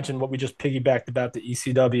not to mention what we just piggybacked about the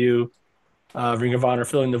ECW Ring of Honor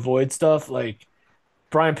filling the void stuff. Like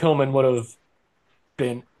Brian Pillman would have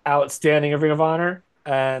been outstanding at Ring of Honor,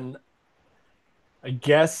 and I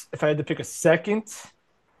guess if I had to pick a second,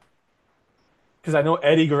 because I know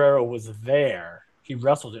Eddie Guerrero was there, he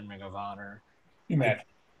wrestled in Ring of Honor.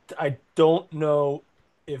 I don't know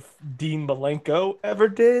if Dean Malenko ever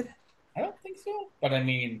did. I don't think so, but I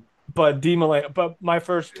mean, but Dean Malenko. But my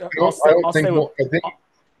first, I I'll don't, I don't stay think. with. I think.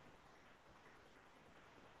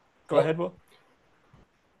 Go ahead, Will.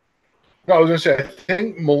 No, I was gonna say.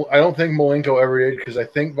 I don't think Malenko ever did, because I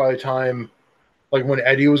think by the time, like when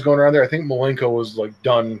Eddie was going around there, I think Malenko was like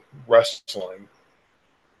done wrestling,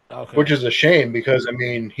 Okay. which is a shame, because I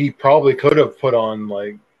mean he probably could have put on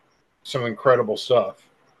like some incredible stuff.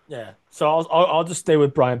 Yeah. So I'll just stay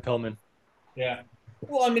with Brian Pillman. Yeah.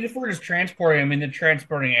 Well, I mean, if we're just transporting, I mean, they're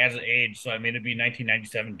transporting as an age, so I mean, it'd be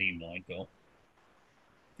 1997 Dean Malenko,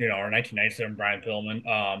 or 1997 Brian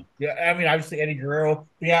Pillman. Yeah, I mean, obviously Eddie Guerrero.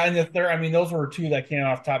 Yeah, and the third, I mean, those were two that came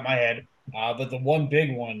off the top of my head. But the one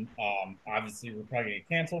big one, obviously, we're probably gonna get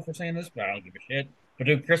canceled for saying this, but I don't give a shit. But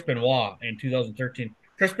dude, Chris Benoit in 2013,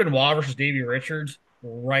 Chris Benoit versus Davey Richards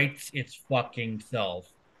writes its fucking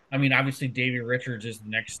self. I mean, obviously, Davey Richards is the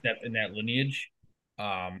next step in that lineage,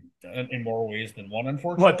 in more ways than one, What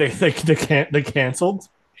unfortunately. they canceled?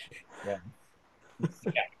 Yeah.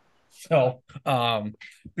 Yeah. So, but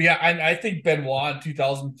yeah, I think Benoit in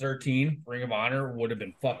 2013 Ring of Honor would have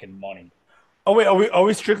been fucking money. Oh wait, are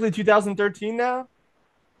we strictly 2013 now?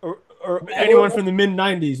 Or anyone Well, from the mid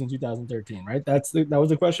 90s in 2013, right? That was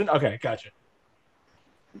the question. Okay, gotcha.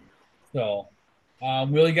 so,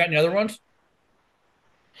 Will, you got any other ones?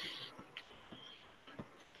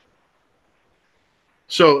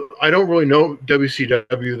 So I don't really know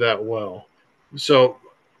WCW that well. So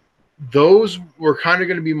those were kind of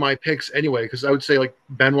going to be my picks anyway, because I would say like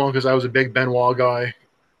Benoit, because I was a big Benoit guy,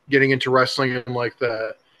 getting into wrestling in like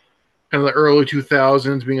the kind of the early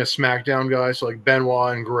 2000s, being a SmackDown guy. So like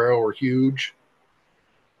Benoit and Guerrero were huge,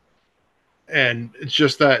 and it's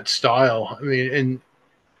just that style. I mean, and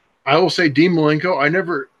I will say Dean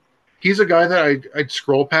Malenko. He's a guy that I'd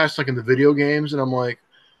scroll past like in the video games, and I'm like,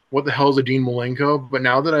 what the hell is a Dean Malenko? But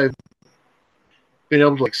now that I've been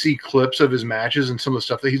able to like see clips of his matches and some of the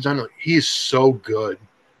stuff that he's done, like, he is so good.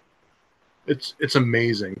 It's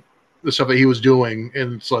amazing the stuff that he was doing,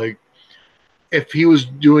 and it's like if he was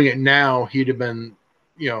doing it now, he'd have been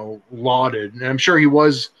lauded, and I'm sure he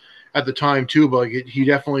was at the time too. But like he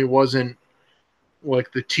definitely wasn't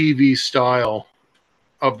like the TV style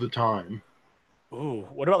of the time. Ooh,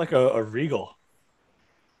 what about like a Regal?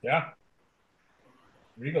 Yeah,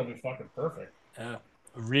 Regal would be fucking perfect. Yeah,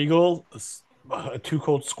 Regal, a Too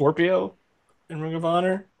Cold Scorpio in Ring of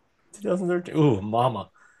Honor, 2013. Ooh, mama.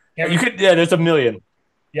 You Kevin, could, yeah. There's a million.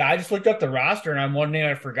 yeah, I just looked up the roster and on one name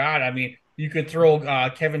I forgot. I mean, you could throw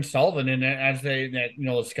Kevin Sullivan in as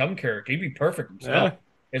the scum character. He'd be perfect in scum. Yeah,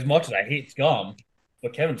 As much as I hate scum,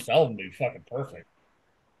 but Kevin Sullivan would be fucking perfect.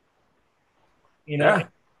 You know, yeah.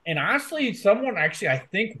 and honestly, someone actually I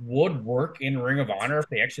think would work in Ring of Honor if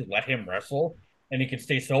they actually let him wrestle and he could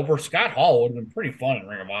stay sober. Scott Hall would have been pretty fun in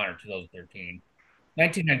Ring of Honor 2013.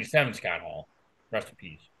 1997 Scott Hall. Rest in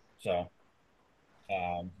peace. So,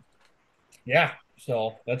 um, yeah.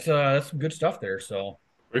 So that's some good stuff there. So,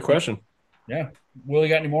 Great question. yeah. Will, you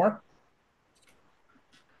got any more?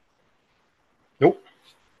 Nope.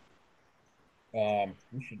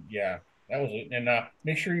 We should, yeah, that was it. And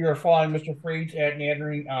make sure you are following Mr. Freeds at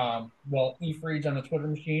Nattering, E Freeds on the Twitter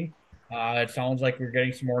machine. It sounds like we're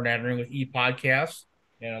getting some more Nattering with E podcasts,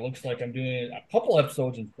 and it looks like I'm doing a couple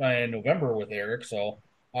episodes in November with Eric. So,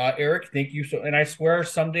 Eric, thank you. So, and I swear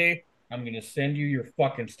someday I'm gonna send you your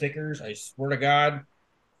fucking stickers. I swear to God.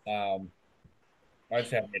 I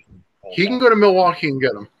just have to He can go to Milwaukee and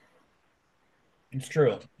get them. It's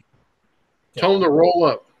true. Tell him to roll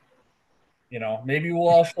up. Maybe we'll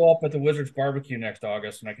all show up at the Wizards barbecue next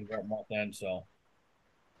August and I can drop them off then. So,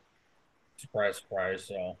 surprise, surprise.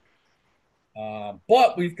 So,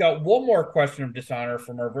 but we've got one more question of dishonor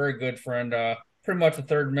from our very good friend, pretty much the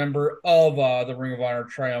third member of the Ring of Honor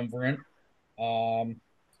Triumvirate. Will,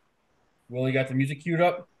 you got the music queued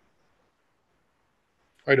up?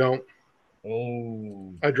 I don't.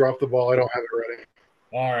 Oh, I dropped the ball. I don't have it ready.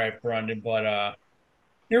 all right, Brendan. But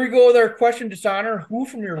here we go with our question dishonor. Who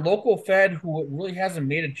from your local Fed who really hasn't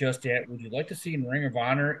made it just yet would you like to see in Ring of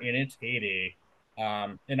Honor in its heyday?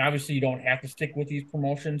 And obviously you don't have to stick with these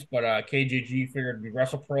promotions, but KJG figured to be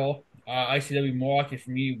WrestlePro. ICW Milwaukee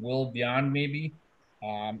for me, Will Beyond maybe.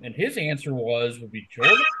 And his answer would be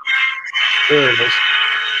Jordan. There it is.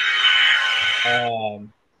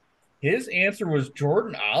 His answer was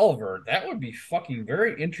Jordan Oliver. That would be fucking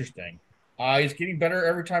very interesting. He's getting better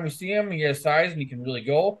every time we see him. He has size and he can really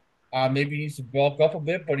go. Maybe he needs to bulk up a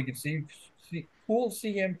bit, but he can cool to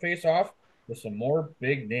see him face off with some more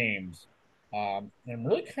big names. And I'm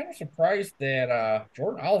really kind of surprised that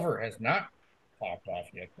Jordan Oliver has not popped off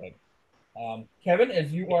yet. But Kevin,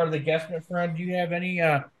 as you are the guest, my friend, do you have any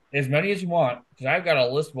as many as you want? Because I've got a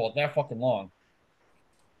list about that fucking long.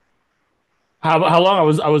 How long?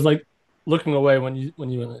 I was like looking away when you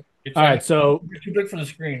went. It's All right, so you're too big for the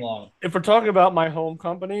screen long. if we're talking about my home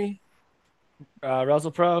company,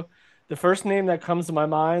 WrestlePro, the first name that comes to my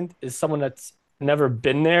mind is someone that's never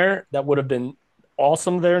been there that would have been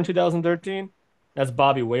awesome there in 2013. That's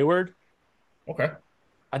Bobby Wayward. Okay.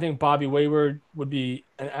 I think Bobby Wayward would be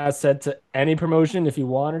an asset to any promotion if he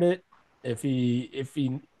wanted it.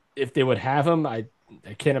 If they would have him, I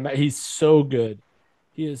can't imagine. He's so good.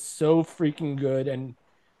 He is so freaking good and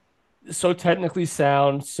so technically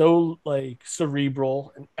sound, so like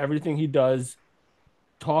cerebral and everything he does,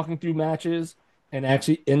 talking through matches and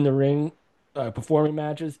actually in the ring, performing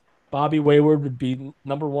matches. Bobby Wayward would be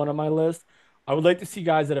number one on my list. I would like to see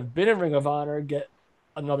guys that have been in Ring of Honor get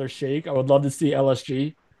another shake. I would love to see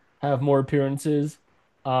LSG have more appearances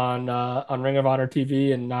on Ring of Honor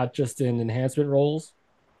TV and not just in enhancement roles.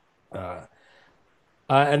 Uh,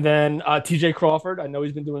 and then TJ Crawford, I know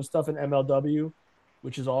he's been doing stuff in MLW,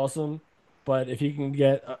 which is awesome. But if he can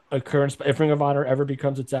get a current, if Ring of Honor ever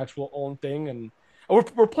becomes its actual own thing, and we're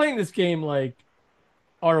playing this game like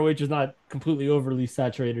ROH is not completely overly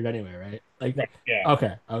saturated anyway, right? Like, Right. Yeah.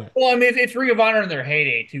 okay. Well, I mean, it's Ring of Honor in their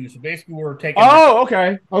heyday too. So basically, we're taking. Oh,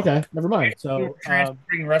 okay. Never mind. We're So,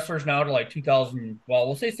 transferring wrestlers now to like 2000. Well,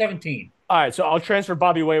 we'll say 17. all right. So I'll transfer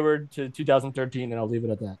Bobby Wayward to 2013, and I'll leave it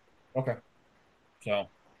at that. Okay. So,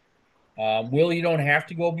 Will, you don't have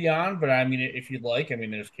to go beyond, but I mean, if you'd like, I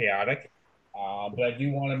mean, it's chaotic. But I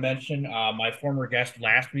do want to mention my former guest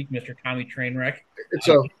last week, Mr. Tommy Trainwreck,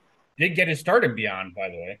 So did get his start in Beyond, by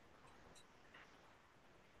the way.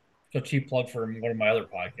 So cheap plug for one of my other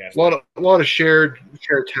podcasts. a lot of shared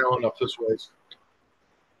talent up this way.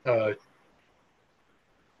 I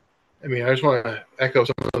mean, I just want to echo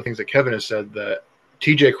some of the things that Kevin has said. That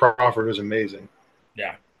TJ Crawford is amazing.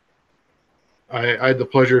 Yeah. I had the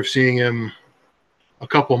pleasure of seeing him a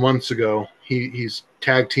couple months ago. He's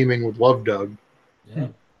tag teaming with Love Doug. Yeah.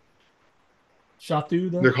 Shot through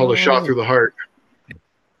the They're called a shot through the heart.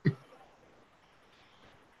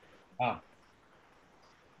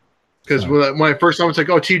 Because when I first saw him, it's like,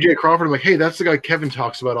 oh, TJ Crawford. I'm like, hey, that's the guy Kevin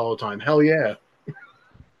talks about all the time. Hell yeah.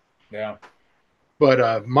 Yeah.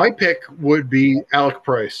 But my pick would be Alec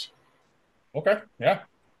Price, Okay. Yeah.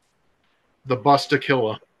 the Busta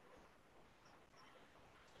Killer.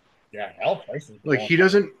 Yeah. Hell, prices. Like, he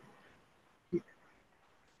doesn't.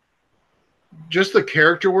 Just the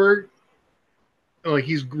character work. Like,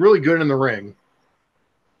 he's really good in the ring.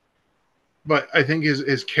 But I think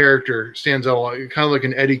his character stands out a lot. Kind of like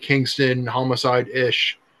an Eddie Kingston,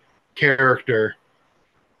 homicide-ish character.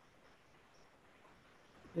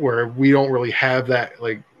 Where we don't really have that.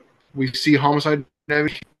 Like, we see homicide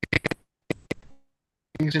Eddie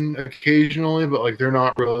Kingston occasionally, but, like, they're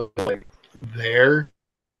not really, like, there.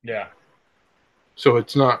 Yeah. So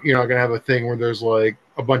it's not, you're not going to have a thing where there's, like,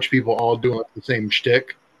 a bunch of people all doing like, the same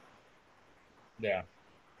shtick. Yeah.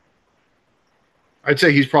 I'd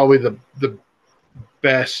say he's probably the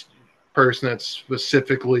best person that's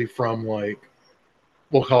specifically from, like,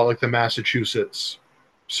 we'll call it like the Massachusetts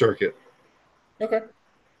circuit. Okay.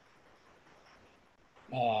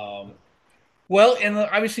 Well, and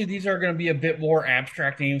obviously these are going to be a bit more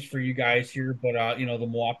abstract names for you guys here, but the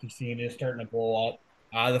Milwaukee scene is starting to blow up.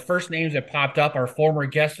 The first names that popped up are former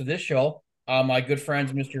guests of this show. My good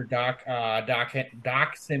friends, Mr.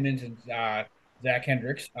 Doc Simmons and Zach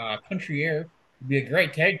Hendricks. Country Air would be a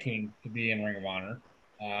great tag team to be in Ring of Honor.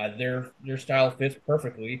 Their style fits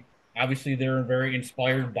perfectly. Obviously, they're very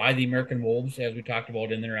inspired by the American Wolves, as we talked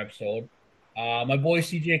about in their episode. My boy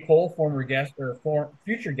CJ Cole, former guest or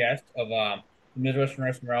future guest of the Midwestern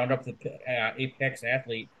Wrestling Roundup, the Apex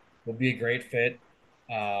athlete, will be a great fit.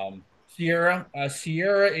 Sierra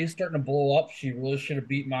is starting to blow up. She really should have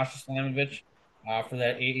beat Masha Slamovich for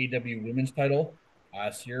that AAW Women's title.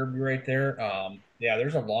 Sierra will be right there. Yeah,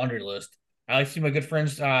 there's a laundry list. I see my good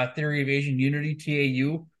friends, Theory of Asian Unity,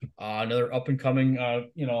 TAU, another up and coming,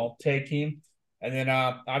 tag team. And then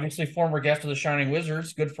obviously former guest of the Shining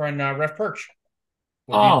Wizards, good friend Ref Perch.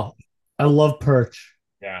 I love Perch.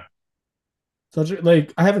 Yeah. So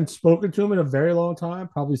like I haven't spoken to him in a very long time,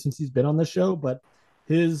 probably since he's been on the show, but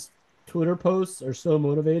his Twitter posts are so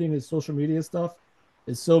motivating. His social media stuff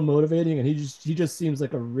is so motivating, and he just seems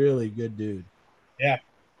like a really good dude. Yeah.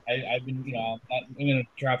 I've been, I'm going to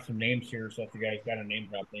drop some names here, so if you guys got a name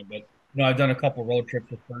drop thing, but I've done a couple road trips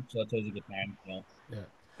with Perch, so that's always a good time. Yeah.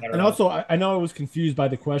 And also, I know I was confused by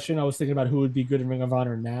the question. I was thinking about who would be good in Ring of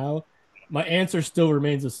Honor now. My answer still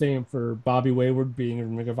remains the same for Bobby Wayward being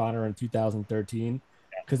in Ring of Honor in 2013,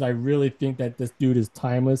 because I really think that this dude is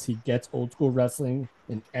timeless. He gets old school wrestling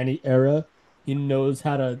in any era. He knows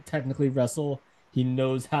how to technically wrestle He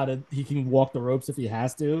knows he can walk the ropes if he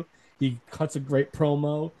has to. He cuts a great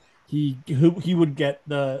promo. He would get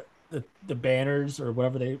the banners or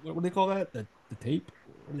whatever what do they call that? The tape?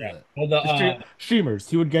 What is that? Well, The streamers.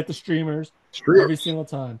 He would get the streamers every single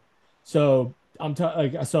time. So I'm sorry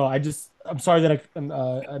that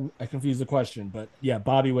I confused the question, but yeah,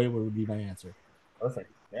 Bobby Wayward would be my answer.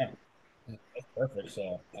 Perfect. Yeah, that's perfect.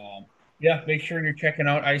 So, yeah, make sure you're checking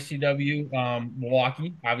out ICW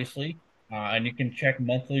Milwaukee, obviously, and you can check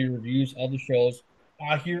monthly reviews of the shows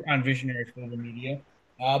here on Visionaries Global Media.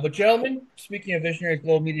 But gentlemen, speaking of Visionaries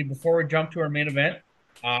Global Media, before we jump to our main event,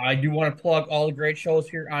 I do want to plug all the great shows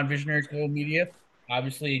here on Visionaries Global Media.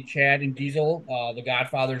 Obviously, Chad and Diesel, the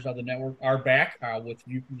godfathers of the network, are back with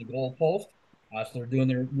View from the Goal Post. So they're doing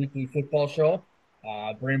their weekly football show.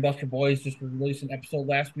 Brainbuster Boys just released an episode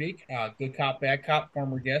last week. Good Cop, Bad Cop,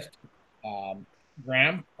 former guest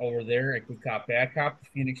Graham over there at Good Cop, Bad Cop, the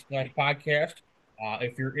Phoenix Splash podcast.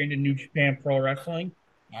 If you're into New Japan Pro Wrestling,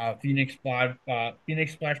 Phoenix Splash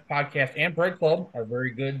podcast and Bread Club are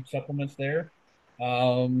very good supplements there. Who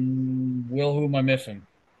am I missing?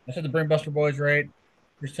 I said the Brainbuster Boys, right?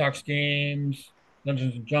 Chris Talks Games,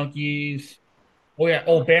 Dungeons and Junkies. Oh, yeah.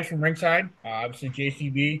 Oh, Band from Ringside. Obviously,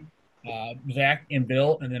 JCB, Zach, and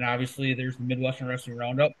Bill. And then, obviously, there's the Midwestern Wrestling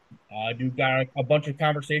Roundup. I do got a bunch of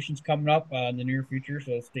conversations coming up in the near future,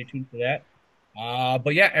 so stay tuned for that.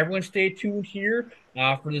 But, yeah, everyone stay tuned here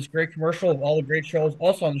for this great commercial of all the great shows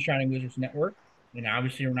also on the Shining Wizards Network. And,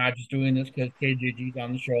 obviously, we're not just doing this because KJG's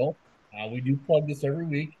on the show. We do plug this every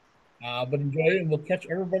week. But enjoy it, and we'll catch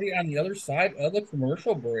everybody on the other side of the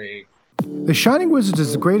commercial break. The Shining Wizards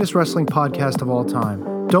is the greatest wrestling podcast of all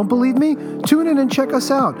time. Don't believe me? Tune in and check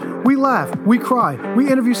us out. We laugh, we cry, we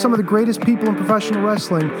interview some of the greatest people in professional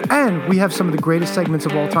wrestling, and we have some of the greatest segments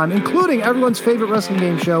of all time, including everyone's favorite wrestling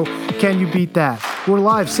game show, Can You Beat That? We're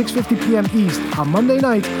live 6:50 p.m. East on Monday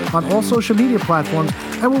nights on all social media platforms,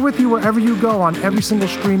 and we're with you wherever you go on every single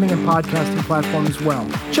streaming and podcasting platform as well.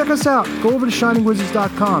 Check us out. Go over to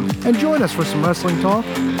shiningwizards.com and join us for some wrestling talk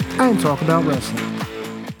and talk about wrestling.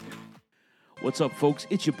 What's up, folks?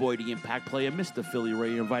 It's your boy, the Impact Player, Mr. Philly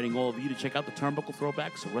Ray, inviting all of you to check out the Turnbuckle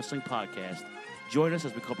Throwbacks Wrestling Podcast. Join us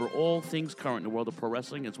as we cover all things current in the world of pro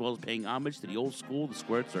wrestling, as well as paying homage to the old school, the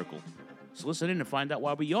Squared Circle. So listen in and find out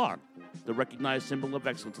why we are the recognized symbol of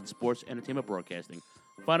excellence in sports entertainment broadcasting.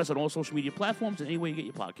 Find us on all social media platforms and anywhere you get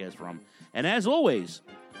your podcast from. And as always,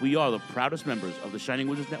 we are the proudest members of the Shining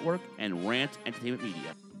Wizards Network and Rant Entertainment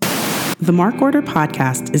Media. The Mark Order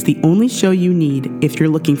Podcast is the only show you need if you're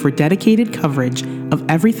looking for dedicated coverage of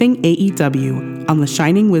everything AEW on the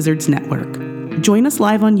Shining Wizards Network. Join us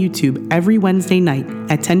live on YouTube every Wednesday night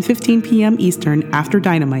at 10:15 p.m. Eastern after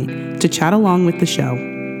Dynamite to chat along with the show.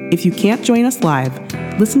 If you can't join us live,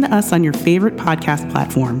 listen to us on your favorite podcast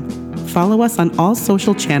platform. Follow us on all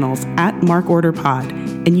social channels at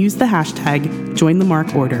MarkOrderPod and use the hashtag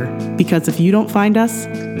 #JoinTheMarkOrder, because if you don't find us,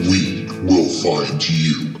 we will find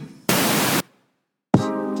you.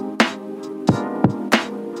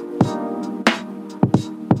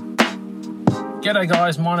 G'day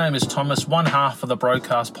guys, my name is Thomas, one half of the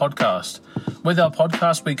Broadcast Podcast. With our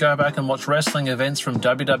podcast, we go back and watch wrestling events from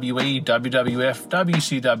WWE, WWF,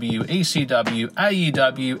 WCW, ECW,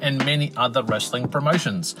 AEW, and many other wrestling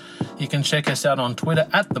promotions. You can check us out on Twitter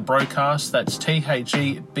at The Broadcast, that's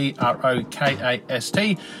TheBrokast,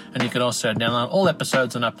 and you can also download all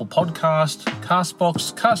episodes on Apple Podcast,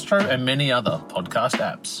 Castbox, Castro, and many other podcast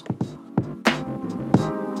apps.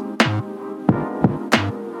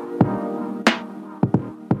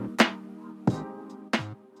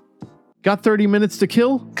 Got 30 minutes to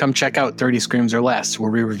kill? Come check out 30 Screams or Less,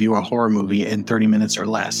 where we review a horror movie in 30 minutes or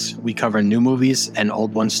less. We cover new movies and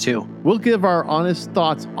old ones too. We'll give our honest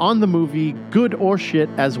thoughts on the movie, good or shit,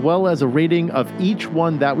 as well as a rating of each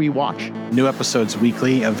one that we watch. New episodes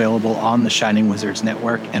weekly, available on the Shining Wizards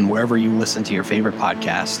Network and wherever you listen to your favorite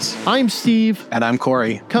podcasts. I'm Steve. And I'm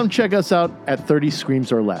Corey. Come check us out at 30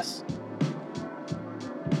 Screams or Less.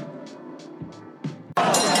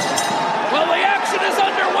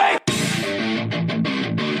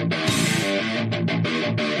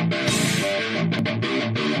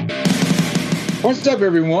 What's up,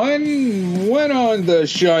 everyone? When on the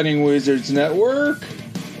Shining Wizards Network,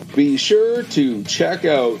 be sure to check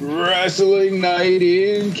out Wrestling Night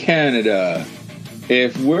in Canada.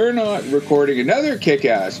 If we're not recording another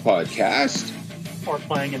kick-ass podcast, or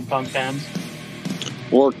playing in punk bands,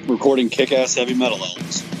 or recording kick-ass heavy metal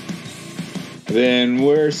albums, then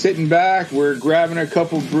we're sitting back, we're grabbing a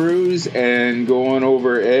couple brews, and going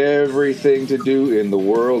over everything to do in the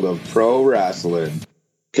world of pro wrestling.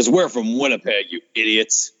 Because we're from Winnipeg, you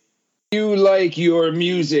idiots. You like your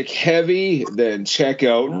music heavy? Then check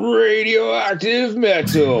out Radioactive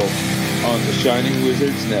Metal on the Shining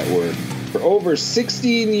Wizards Network. For over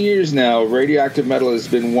 16 years now, Radioactive Metal has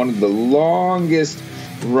been one of the longest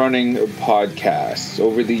running podcasts.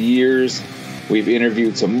 Over the years, we've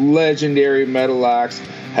interviewed some legendary metal acts,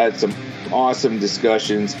 had some awesome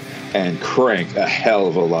discussions, and cranked a hell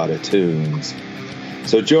of a lot of tunes.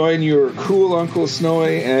 So join your cool Uncle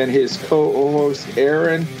Snowy and his co-host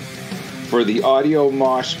Aaron for the audio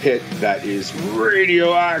mosh pit that is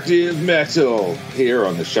Radioactive Metal here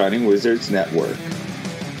on the Shining Wizards Network.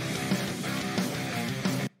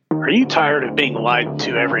 Are you tired of being lied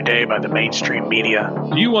to every day by the mainstream media?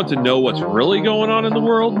 Do you want to know what's really going on in the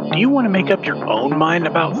world? Do you want to make up your own mind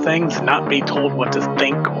about things and not be told what to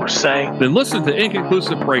think or say? Then listen to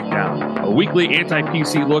Inconclusive Breakdown, a weekly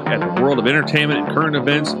anti-PC look at the world of entertainment and current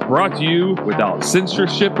events, brought to you without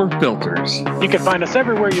censorship or filters. You can find us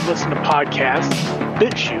everywhere you listen to podcasts,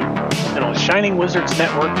 BitChute, and on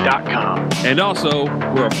ShiningWizardsNetwork.com. And also,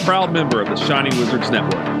 we're a proud member of the Shining Wizards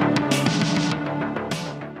Network.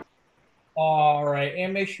 All right,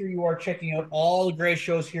 and make sure you are checking out all the great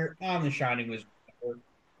shows here on the Shining Wizards Network.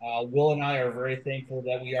 Will and I are very thankful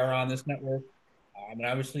that we are on this network. And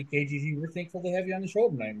obviously, KGG, we're thankful to have you on the show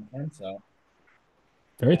tonight, my friend. So,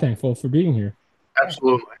 very thankful for being here.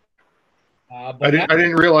 Absolutely. I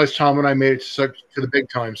didn't realize Tom and I made it to the big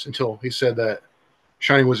times until he said that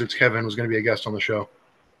Shining Wizards Kevin was going to be a guest on the show.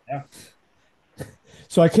 Yeah.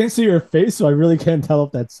 So I can't see your face, so I really can't tell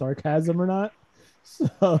if that's sarcasm or not.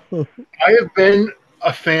 So I have been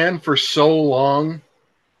a fan for so long,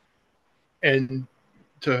 and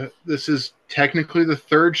this is technically the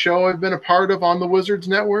third show I've been a part of on the Wizards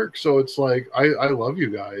Network. So it's like I love you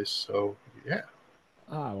guys. So yeah.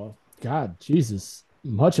 Well, God, Jesus,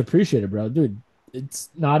 much appreciated, bro, dude. It's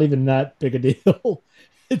not even that big a deal.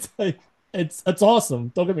 It's like it's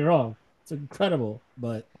awesome. Don't get me wrong, it's incredible,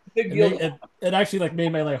 but it actually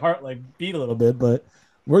made my heart beat a little bit. But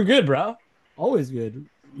we're good, bro. Always good.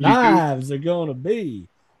 Lives are going to be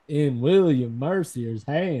in William Mercier's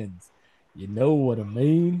hands. You know what I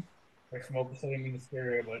mean? I smoke so I didn't mean to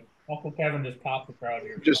scare you, but Uncle Kevin just popped the crowd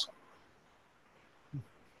here.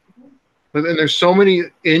 And there's so many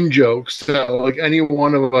in jokes that any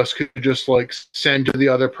one of us could just send to the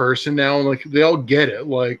other person now, and they all get it.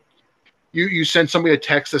 You send somebody a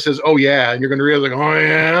text that says, "Oh yeah," and you're gonna realize "Oh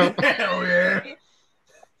yeah." Oh yeah.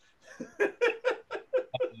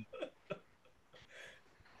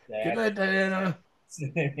 Good night, Diana.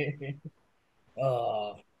 You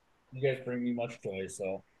guys bring me much joy,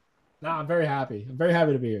 so. I'm very happy. I'm very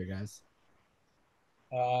happy to be here, guys.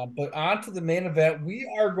 But on to the main event. We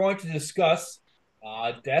are going to discuss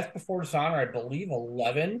Death Before Dishonor, I believe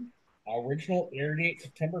 11. Original air date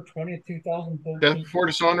September 20th, 2013. Death Before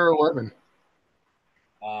Dishonor 11.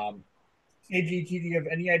 KGT, do you have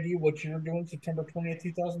any idea what you're doing September 20th,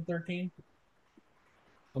 2013?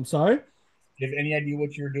 I'm sorry? Do you have any idea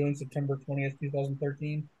what you were doing September 20th,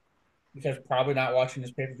 2013? Because probably not watching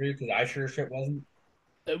this pay-per-view, because I sure shit wasn't.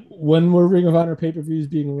 When were Ring of Honor pay-per-views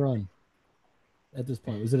being run at this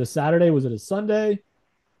point? Was it a Saturday? Was it a Sunday?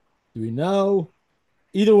 Do we know?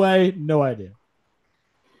 Either way, no idea.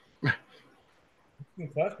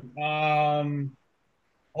 Good question.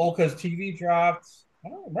 Because TV dropped. I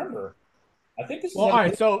don't remember. I think this is. Well, all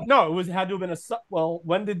right. So no, it had to have been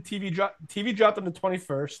when did TV drop? TV dropped on the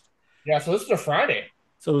 21st. Yeah, so this is a Friday.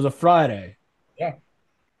 So it was a Friday. Yeah.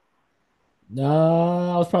 No,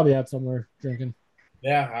 I was probably out somewhere drinking.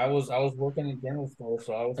 Yeah, I was working in a general store,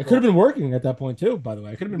 so I could have been working at that point too. By the way,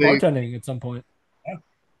 I could have been bartending at some point. Yeah.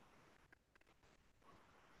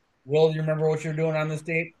 Will, do you remember what you're doing on this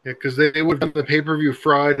date? Yeah, because they would have done the pay-per-view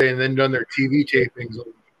Friday and then done their TV tapings.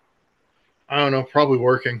 I don't know, probably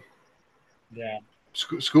working. Yeah.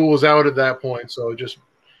 School was out at that point, so just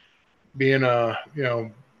being a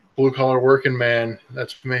blue-collar working man,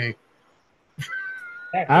 that's me.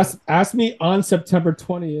 Ask me on September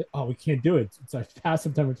 20th. Oh, we can't do it. It's past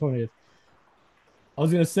September 20th. I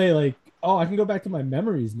was gonna say I can go back to my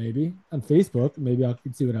memories maybe on Facebook. Maybe I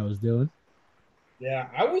can see what I was doing. Yeah,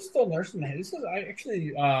 I was still nursing. This is I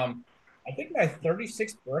think my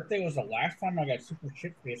 36th birthday was the last time I got super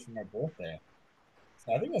shit faced for my birthday.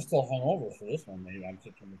 So I think I was still hungover for this one. Maybe on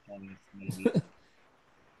September 20th. Maybe.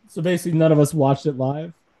 So basically, none of us watched it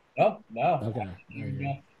live. No. Okay.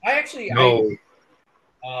 I actually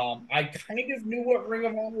I kind of knew what Ring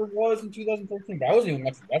of Honor was in 2013, but I wasn't even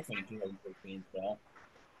watching wrestling in 2013, so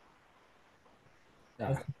I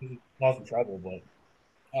was in trouble.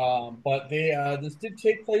 But they this did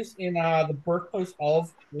take place in the birthplace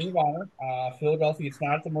of Ring of Honor, Philadelphia. It's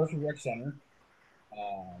not at the Murphy Rec Center.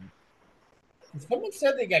 Someone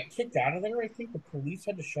said they got kicked out of there. I think the police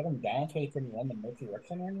had to shut them down so they couldn't run the Mercy Rec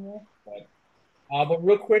Center anymore. But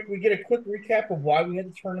real quick, we get a quick recap of why we had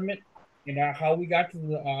the tournament and how we got to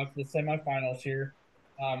the semifinals here.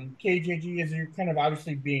 KJG, as you're kind of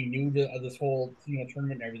obviously being new to this whole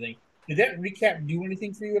tournament and everything, did that recap do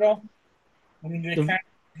anything for you at all? I mean, did it kind of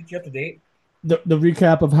get you up to date? The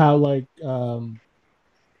recap of how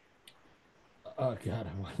oh god,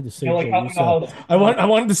 I wanted to say Jey Uso. I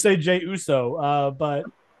wanted to say Jey Uso, but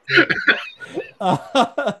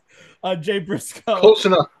Jay Briscoe. Close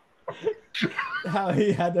enough. How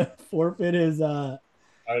he had to forfeit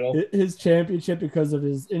his championship because of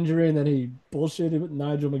his injury, and then he bullshitted with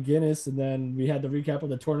Nigel McGuinness, and then we had the recap of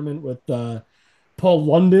the tournament with Paul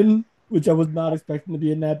London, which I was not expecting to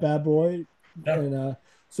be in that bad boy. Yeah. And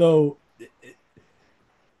so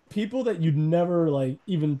people that you'd never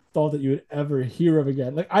even thought that you would ever hear of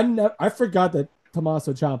again. I forgot that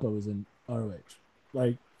Tommaso Ciampa was in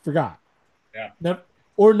ROH. Forgot. Yeah.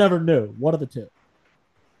 Never knew. One of the two.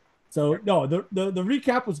 So no, the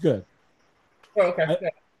recap was good. Oh, okay.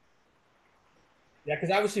 Yeah,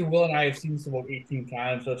 because obviously Will and I have seen this about 18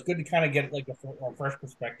 times, so it's good to kind of get a fresh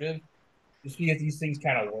perspective to see if these things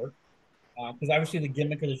kind of work. Because obviously the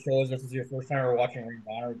gimmick of the show is this is your first time ever watching Ring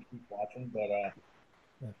of Honor, keep watching. But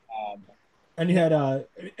and you had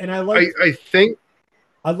and I like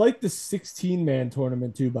the 16-man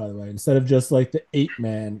tournament too, by the way, instead of just the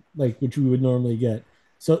 8-man which we would normally get.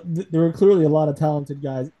 So there were clearly a lot of talented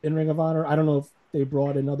guys in Ring of Honor. I don't know if they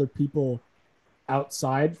brought in other people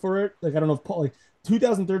outside for it. I don't know if Paul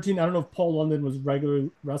 2013. I don't know if Paul London was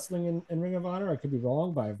regularly wrestling in Ring of Honor. I could be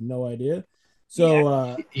wrong, but I have no idea.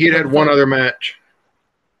 So he had one other match.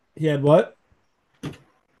 He had what?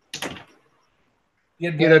 He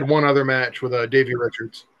had one other match with Davey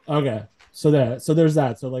Richards. Okay, so there's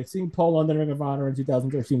that. So seeing Paul London Ring of Honor in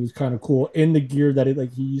 2013 was kind of cool in the gear that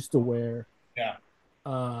he used to wear. Yeah.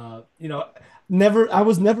 I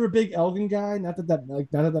was never a big Elgin guy. Not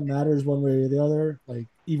that matters one way or the other.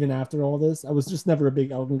 Even after all this, I was just never a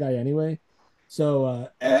big Elgin guy anyway. So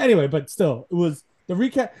anyway, but still, it was the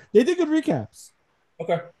recap. They did good recaps.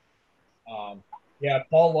 Okay. Yeah,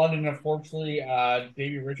 Paul London, unfortunately,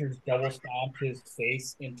 Davey Richards double stomped his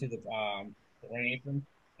face into the ring apron,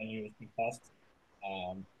 and he was concussed.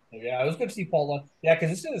 Yeah, it was good to see Paul London. Yeah, because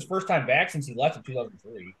this is his first time back since he left in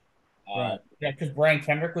 2003. Right. Yeah, because Brian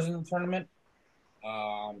Kendrick was in the tournament.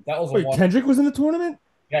 That was Kendrick was in the tournament?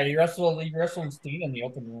 Yeah, he wrestled Steen in the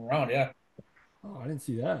opening round. Yeah. Oh, I didn't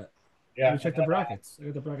see that. Yeah. Let me check the brackets. I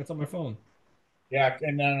got the brackets on my phone. Yeah,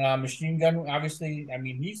 and then Machine Gun, obviously,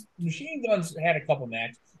 Machine Gun's had a couple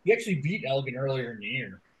matches. He actually beat Elgin earlier in the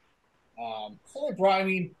year. So they brought,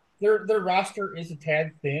 their roster is a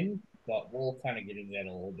tad thin, but we'll kind of get into that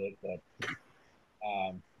a little bit.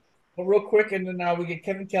 But real quick, and then we get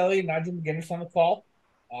Kevin Kelly and Nigel McGuinness on the call.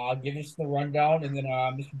 Give us the rundown, and then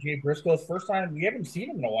Mr. Jay Briscoe's first time. We haven't seen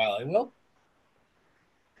him in a while, eh, Will?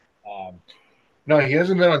 No, he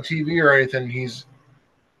hasn't been on TV or anything. He's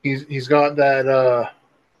got that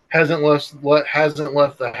hasn't left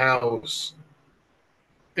the house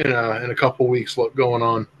in a couple weeks. Look going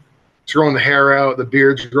on. He's growing the hair out. The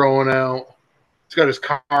beard's growing out. He's got his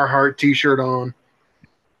Carhartt T-shirt on.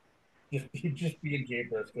 Just being Jay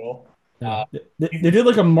Briscoe. Yeah. They did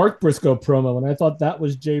a Mark Briscoe promo, and I thought that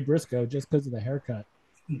was Jay Briscoe just because of the haircut.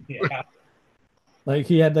 Yeah.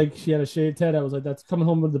 He had a shaved head. I was like, that's coming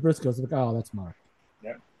home with the Briscoes. Oh, that's Mark.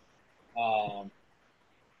 Yep.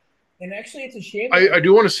 And actually, it's a shame. I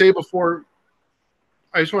do want to say before.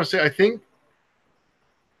 I just want to say I think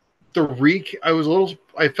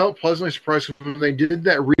I felt pleasantly surprised when they did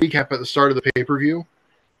that recap at the start of the pay-per-view.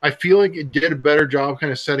 I feel like it did a better job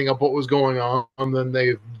kind of setting up what was going on than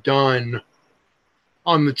they've done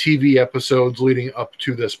on the TV episodes leading up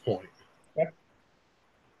to this point. Because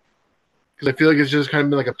I feel like it's just kind of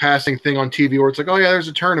been a passing thing on TV where it's oh yeah, there's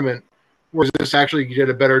a tournament. Whereas this actually did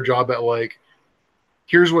a better job at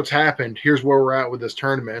here's what's happened. Here's where we're at with this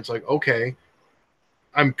tournament. It's okay,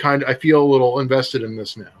 I feel a little invested in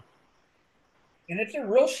this now. And it's a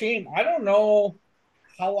real shame. I don't know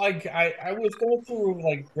how I was going through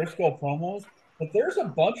Briscoe promos, but there's a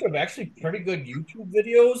bunch of actually pretty good YouTube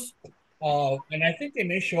videos. And I think they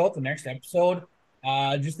may show up the next episode.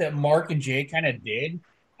 Just that Mark and Jay kind of did.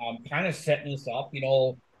 Kind of setting this up.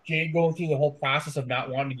 Jay going through the whole process of not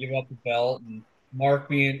wanting to give up the belt, and Mark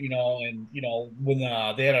being, when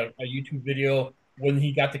they had a YouTube video when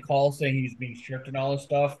he got the call saying he was being stripped and all this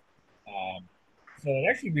stuff. So it'd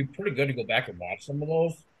actually be pretty good to go back and watch some of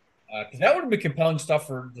those. Because that would have been compelling stuff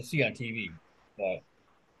to see on TV. But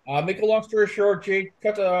make a long story short, Jay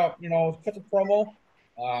cut the promo.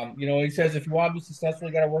 He says if you want to be successful,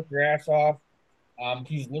 you got to work your ass off.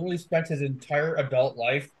 He's literally spent his entire adult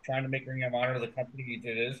life trying to make Ring of Honor the company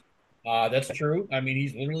it is. That's true. I mean,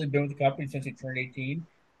 he's literally been with the company since he turned 18.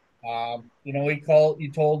 He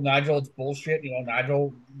told Nigel it's bullshit.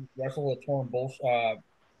 Nigel wrestled a torn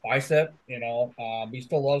bicep. He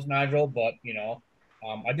still loves Nigel, but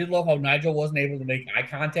I did love how Nigel wasn't able to make eye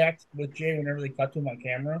contact with Jay whenever they cut to him on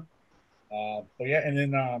camera. But yeah, and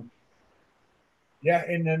then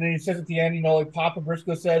and then he says at the end, like Papa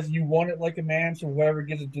Briscoe says, you won it like a man, so whoever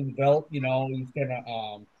gives it to the belt, he's gonna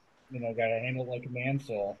gotta handle it like a man.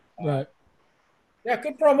 So Right. yeah,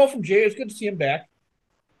 good promo from Jay. It's good to see him back.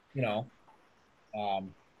 You know.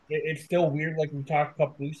 It's still weird, like we talked a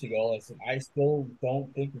couple weeks ago. I still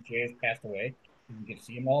don't think that Jay has passed away. You can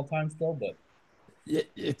see him all the time still, but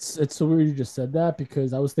It's so weird you just said that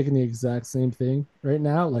because I was thinking the exact same thing right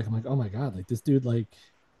now. Like I'm like, oh my god, like this dude, like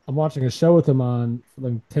I'm watching a show with him on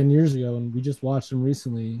like 10 years ago, and we just watched him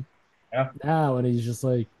recently now, and he's just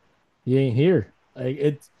like, he ain't here. Like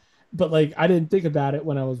it's, but like I didn't think about it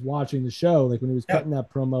when I was watching the show, like when he was cutting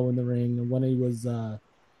that promo in the ring, and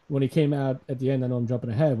when he came out at the end. I know I'm jumping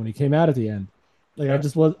ahead. When he came out at the end, like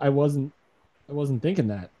I wasn't thinking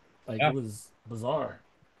that. Like it was bizarre.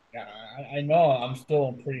 yeah, I know I'm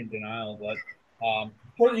still pretty in denial, but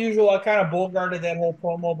per usual, I kind of bullguarded that whole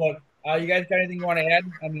promo. But you guys got anything you want to add?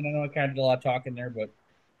 I mean, I know I kind of did a lot of talking there, but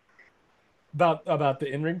About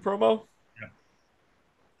the in ring promo.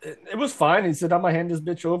 It was fine. He said, "I'm gonna hand this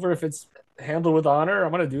bitch over if it's handled with honor. I'm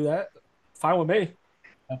gonna do that. Fine with me."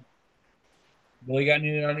 Well, you got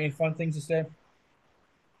any fun things to say?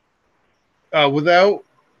 Without,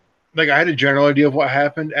 like, I had a general idea of what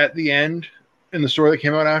happened at the end in the story that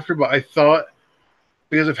came out after, but I thought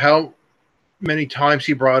because of how many times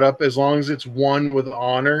he brought up, as long as it's won with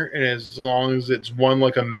honor and as long as it's won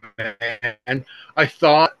like a man, I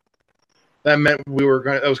thought that meant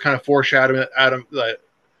that was kind of foreshadowing that Adam,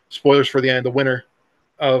 spoilers for the end, the winner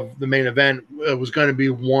of the main event was going to be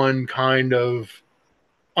one kind of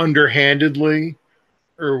underhandedly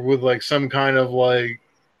or with like some kind of like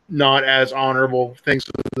not as honorable things.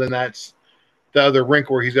 So then that's the other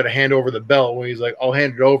wrinkle where he's got to hand over the belt when he's like, I'll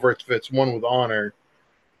hand it over if it's won with honor.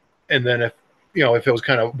 And then if it was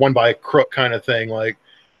kind of won by a crook kind of thing, like,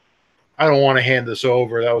 I don't want to hand this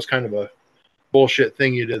over. That was kind of a bullshit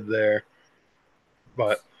thing you did there.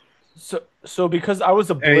 But so because I was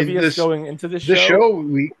oblivious going into this show.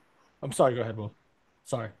 I'm sorry. Go ahead, Will.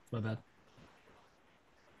 Sorry, my bad.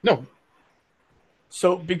 No.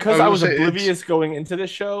 So because I was oblivious going into this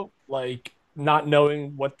show, like not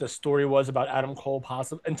knowing what the story was about Adam Cole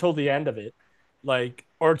possibly until the end of it, like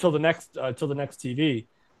or till the next TV,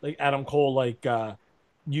 like Adam Cole like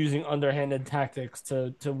using underhanded tactics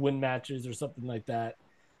to win matches or something like that.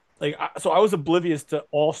 Like so I was oblivious to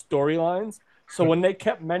all storylines. So when they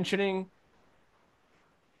kept mentioning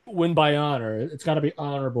win by honor, it's got to be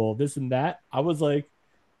honorable, this and that, I was like,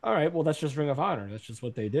 all right, well, that's just Ring of Honor. That's just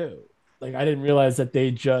what they do. Like, I didn't realize that they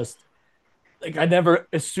just, like, I never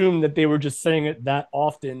assumed that they were just saying it that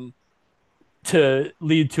often to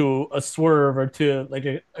lead to a swerve or to, like,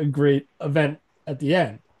 a great event at the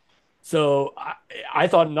end. So I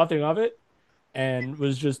thought nothing of it and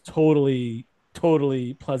was just totally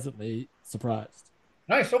pleasantly surprised.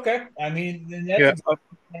 Nice. Okay. I mean,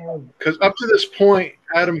 because up to this point,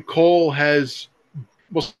 Adam Cole has,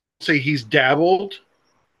 we'll say, he's dabbled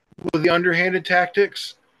with the underhanded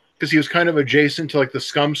tactics because he was kind of adjacent to like the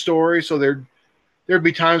Scum story. So there'd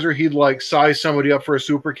be times where he'd like size somebody up for a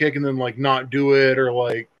super kick and then like not do it, or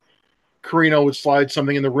like Carino would slide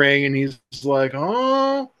something in the ring and he's like,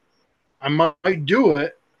 oh, I might do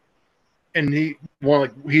it. And he'd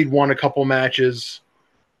won a couple matches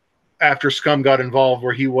after Scum got involved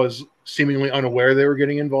where he was seemingly unaware they were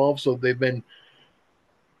getting involved. So the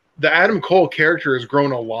Adam Cole character has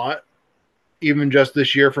grown a lot, even just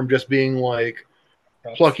this year, from just being like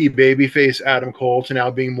plucky babyface Adam Cole to now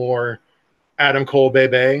being more Adam Cole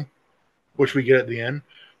Bebe, which we get at the end.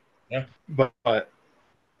 Yeah. But so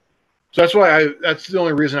that's why that's the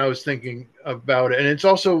only reason I was thinking about it. And it's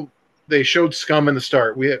also, they showed Scum in the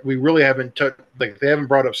start. We really haven't they haven't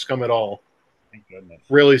brought up Scum at all. Thank goodness.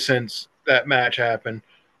 Really, since that match happened.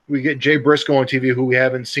 We get Jay Briscoe on TV, who we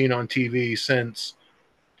haven't seen on TV since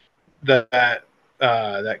that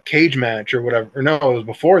cage match or whatever. Or no, it was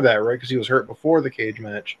before that, right? Because he was hurt before the cage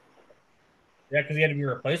match. Yeah, because he had to be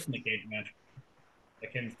replaced in the cage match.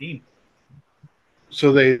 Like Ken's team.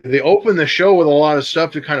 So they open the show with a lot of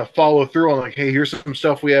stuff to kind of follow through on, like, hey, here's some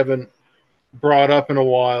stuff we haven't brought up in a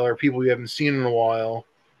while, or people we haven't seen in a while.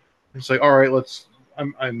 It's like, all right,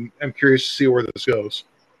 I'm curious to see where this goes.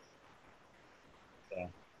 So,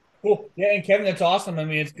 Cool. Yeah, and Kevin, that's awesome. I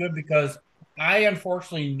mean, it's good because I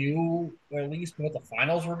unfortunately knew at least what the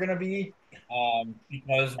finals were going to be.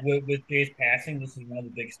 Because with Jay's passing, this is one of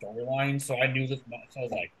the big storylines. So I knew this much. So I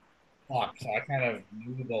was like, fuck. So I kind of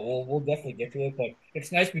knew, but we'll definitely get to it. But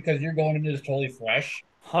it's nice because you're going into this totally fresh.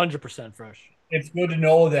 100% fresh. It's good to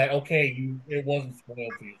know that it wasn't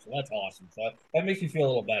spoiled for you. So that's awesome. So that makes me feel a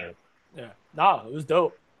little better. Yeah. Nah, it was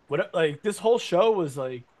dope. What like this whole show was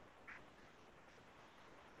like.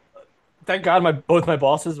 Thank God both my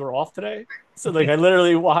bosses were off today. So like I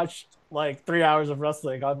literally watched like 3 hours of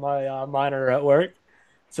wrestling on my monitor at work.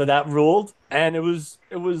 So that ruled, and it was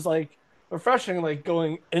like refreshing, like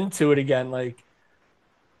going into it again. Like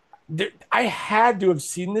I had to have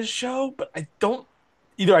seen this show, but I don't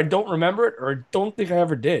remember it or I don't think I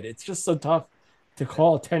ever did. It's just so tough to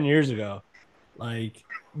call 10 years ago. Like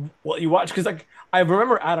what you watch because like I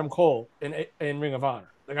remember Adam Cole in Ring of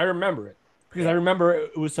Honor. Like I remember it because I remember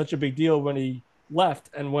it was such a big deal when he left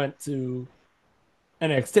and went to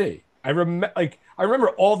NXT. I remember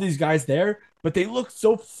all these guys there, but they look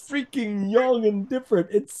so freaking young and different.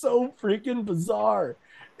 It's so freaking bizarre.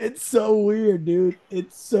 It's so weird, dude.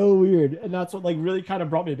 It's so weird. And that's what like really kind of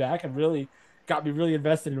brought me back and really got me really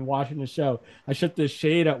invested in watching the show. I shut the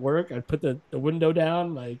shade at work. I put the window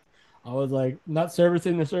down. Like I was like not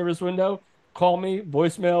servicing the service window. Call me,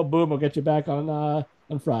 voicemail, boom, I'll get you back on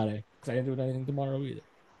Friday. Because I ain't doing anything tomorrow either.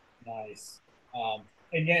 Nice.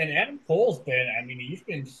 And yeah, and Adam Cole's been, I mean, he's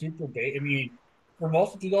been super big. I mean, for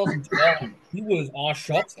most of 2012, he was all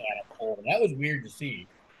shucks Adam Cole, and that was weird to see.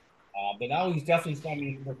 But now he's definitely, I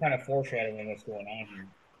mean, we're kind of foreshadowing what's going on here.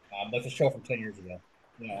 That's a show from 10 years ago,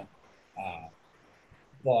 you know. Uh,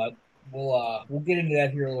 but we'll get into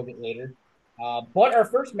that here a little bit later. But our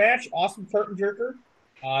first match, awesome curtain jerker.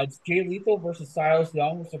 It's Jay Lethal versus Silas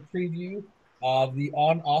Young with a preview of the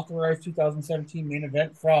unauthorized 2017 main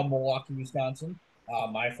event from Milwaukee, Wisconsin.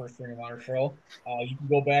 My first Ring of Honor show. You can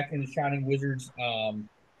go back in the Shining Wizards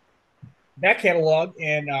back catalog,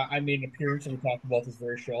 and I made an appearance and we talked about this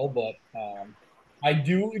very show. But I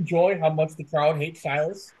do enjoy how much the crowd hates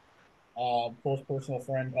Silas, close personal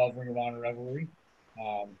friend of Ring of Honor Revelry.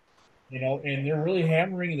 Um, and they're really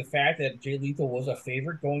hammering the fact that Jay Lethal was a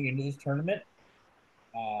favorite going into this tournament.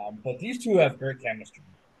 But these two have great chemistry.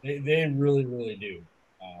 They really, really do.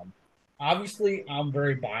 Obviously, I'm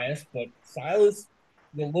very biased, but Silas,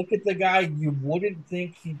 you look at the guy, you wouldn't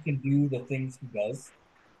think he can do the things he does.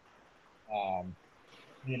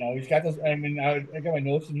 He's got those. I mean, I got my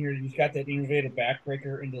notes in here. He's got that innovative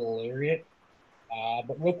backbreaker into the lariat.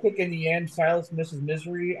 But real quick, in the end, Silas misses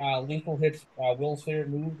misery. Lethal hits Will's favorite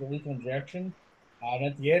move, the lethal injection. And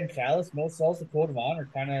at the end, Silas sells the code of honor,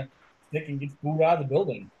 kind of stick and gets booed out of the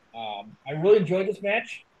building. I really enjoyed this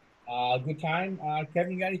match. Good time.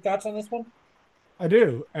 Kevin, you got any thoughts on this one? I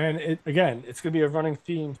do, and it's going to be a running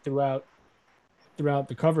theme throughout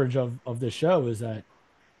the coverage of this show. Is that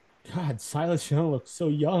God, Silas Young looks so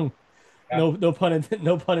young. Yeah. No pun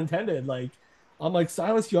intended. Like I'm like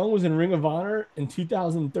Silas Young was in Ring of Honor in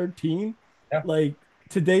 2013. Yeah. Like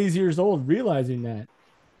today's years old, realizing that.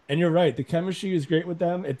 And you're right, the chemistry is great with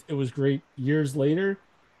them. It was great years later.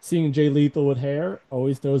 Seeing Jay Lethal with hair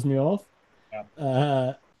always throws me off.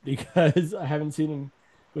 Yeah. Because I haven't seen him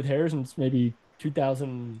with hair since maybe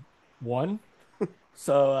 2001.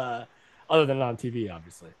 So other than on TV,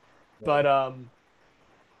 obviously. Right. But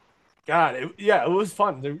God, it was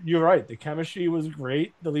fun. You're right. The chemistry was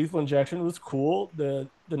great. The lethal injection was cool. The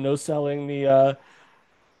no selling the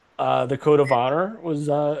code of honor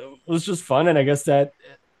was just fun, and I guess that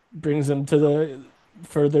brings him to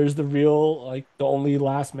furthers the real like the only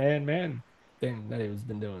last man thing that he's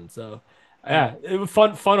been doing. So yeah, it was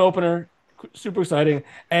fun opener, super exciting,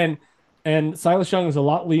 and Silas Young is a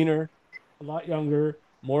lot leaner, a lot younger,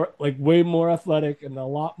 more like way more athletic and a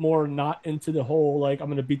lot more not into the whole like I'm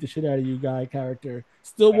gonna beat the shit out of you guy character.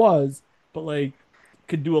 Still was, but like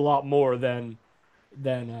could do a lot more than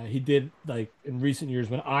he did like in recent years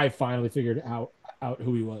when I finally figured out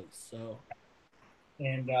who he was. So,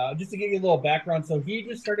 and just to give you a little background, so he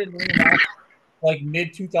just started learning out like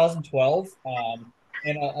mid 2012,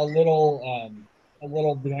 and a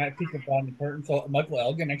little behind peek behind the curtain. So Michael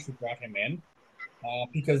Elgin actually brought him in.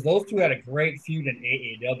 Because those two had a great feud in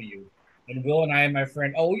AAW. And Will and I and my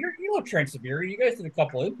friend, you know Trent Severi. You guys did a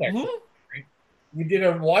couple Impact. Mm-hmm. Right? We did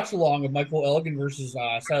a watch along of Michael Elgin versus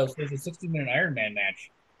Silas. It was a 60-minute Iron Man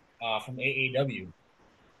match from AAW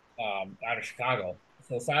out of Chicago.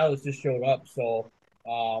 So Silas just showed up. So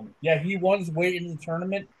he won his way into the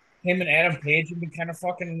tournament. Him and Adam Page have been kind of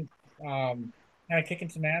fucking kind of kicking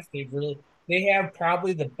some ass. They have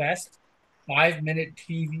probably the best 5-minute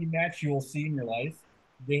TV match you will see in your life.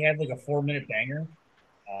 they had like a 4-minute banger.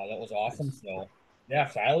 That was awesome. So yeah,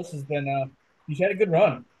 Silas has been he's had a good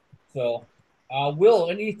run. So Will,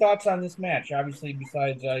 any thoughts on this match? Obviously,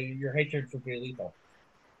 besides your hatred for Jay Lethal.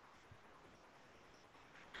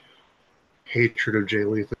 Hatred of Jay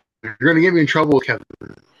Lethal. You're going to get me in trouble with Kevin.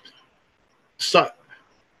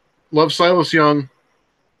 Love Silas Young.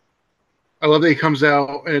 I love that he comes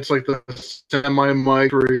out and it's like the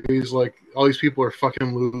semi-mic where he's like, all these people are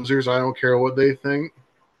fucking losers. I don't care what they think.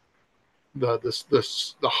 The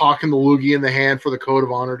hawk and the loogie in the hand for the code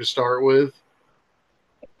of honor to start with.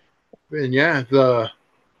 And yeah, the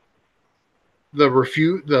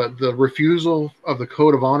refusal of the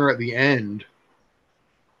code of honor at the end,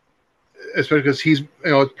 especially because he's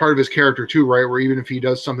it's part of his character too, right? Where even if he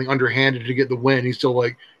does something underhanded to get the win, he's still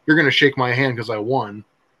like, you're going to shake my hand because I won.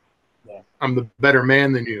 Yeah. I'm the better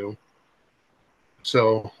man than you.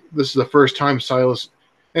 So this is the first time Silas,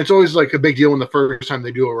 and it's always like a big deal when the first time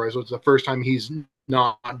they do it, right? So it's the first time he's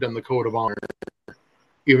not done the code of honor,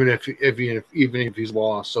 even if he's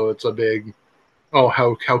lost. So it's a big, oh,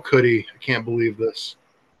 how could he? I can't believe this.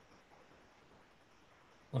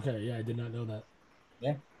 Okay, yeah, I did not know that.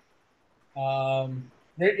 Yeah.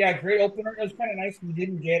 Great opener. It was kind of nice. We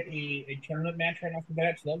didn't get a tournament match right off the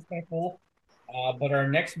bat, so that was kind of cool. But our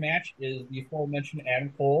next match is the aforementioned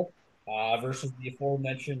Adam Cole versus the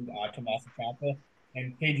aforementioned Tommaso Ciampa.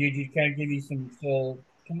 And KG, kind of give you some. So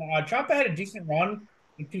Ciampa had a decent run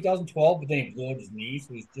in 2012, but then he blew out his knee,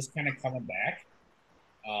 so he's just kind of coming back.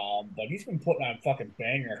 But he's been putting on fucking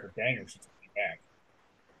banger after banger since he came back.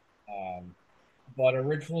 But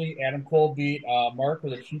originally, Adam Cole beat Mark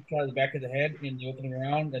with a cheap shot to the back of the head in the opening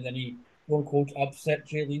round, and then he quote unquote upset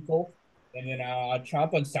Jay Lethal. And then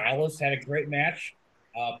Ciampa and Silas had a great match.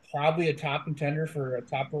 Probably a top contender for a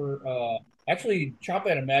topper. Actually, Ciampa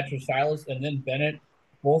had a match with Silas and then Bennett.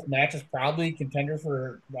 Both matches probably contender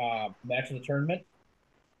for match of the tournament.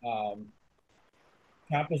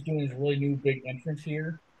 Ciampa's doing his really new big entrance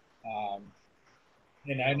here.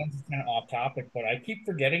 And I know this is kind of off topic, but I keep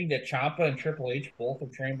forgetting that Ciampa and Triple H both are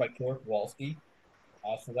trained by Killer Kowalski.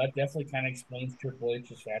 So that definitely kind of explains Triple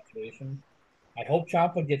H's saturation. I hope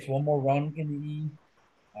Ciampa gets one more run in the E.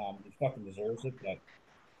 He fucking deserves it. But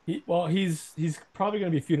he's probably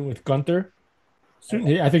going to be feuding with Gunther. Soon,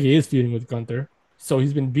 Okay. I think he is feuding with Gunther. So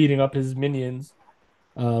he's been beating up his minions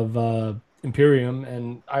of Imperium,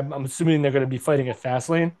 and I'm assuming they're going to be fighting at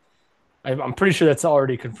Fastlane. I'm pretty sure that's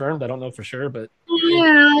already confirmed. I don't know for sure, but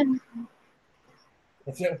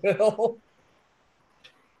What's it, Will?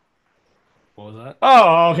 What was that?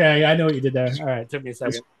 Oh, okay. I know what you did there. All right, took me a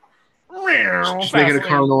second. Just making a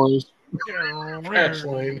car noise.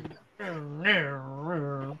 Fastlane.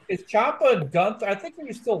 Is Ciampa and Gunther? I think it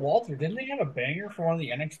was still Walter. Didn't they have a banger for one of the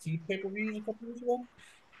NXT pay-per-views a couple years ago?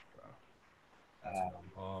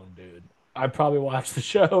 Dude. I probably watched the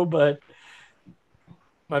show, but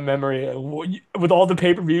my memory with all the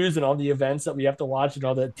pay-per-views and all the events that we have to watch and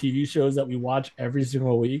all the TV shows that we watch every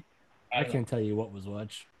single week, I can't tell you what was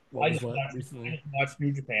watched. I just watched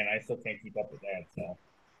New Japan. I still can't keep up with that. So,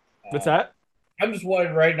 what's that? I'm just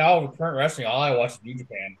worried right now with current wrestling. All I watch is New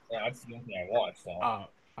Japan. That's the only thing I watch. So,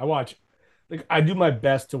 I watch, like, I do my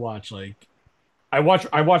best to watch. Like, I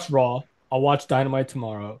watch Raw. I'll watch Dynamite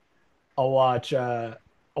tomorrow. I'll watch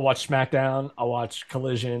SmackDown. I'll watch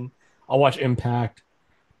Collision. I'll watch Impact.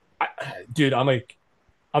 Dude, I'm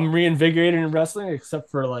reinvigorated in wrestling, except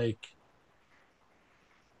for like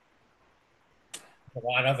a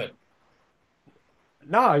lot of it.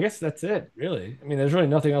 No, I guess that's it. Really, I mean, there's really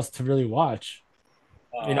nothing else to really watch.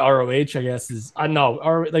 I mean, ROH, I guess, is I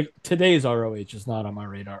know like today's ROH is not on my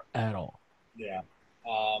radar at all. Yeah.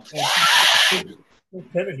 We'll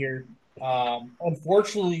pivot here.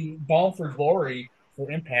 Unfortunately, Bound for Glory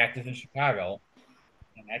for Impact is in Chicago,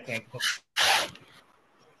 and I think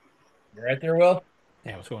you're right there, Will.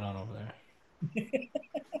 Yeah, what's going on over there?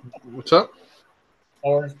 What's up?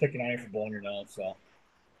 Oh, we're just picking on you for blowing your nose. So,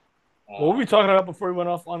 what were we talking about before we went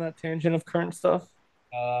off on that tangent of current stuff?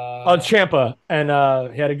 Ciampa, and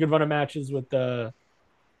he had a good run of matches with oh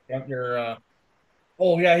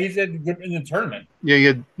yeah, he's in the tournament. Yeah, he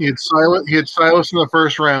had Silas in the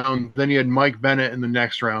first round, then he had Mike Bennett in the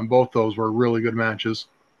next round. Both those were really good matches.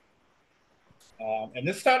 And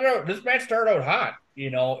this match started out hot.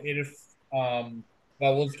 Well,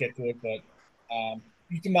 we'll just get to it, but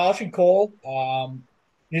he's demolishing Cole.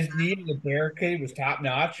 His knee to the barricade was top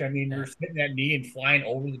notch. I mean, you're hitting that knee and flying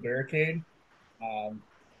over the barricade. You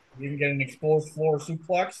even get an exposed floor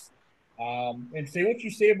suplex. And say what you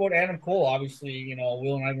say about Adam Cole. Obviously,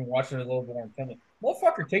 Will and I have been watching it a little bit more intently.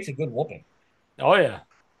 Motherfucker takes a good whooping. Oh yeah.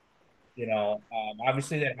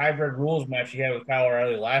 Obviously that hybrid rules match he had with Kyle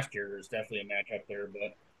O'Reilly last year is definitely a match up there.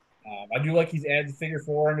 But I do like he's added the figure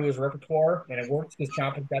four into his repertoire, and it works because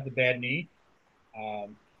Ciampa's got the bad knee.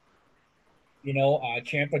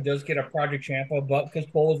 Ciampa does get a Project Ciampa, but because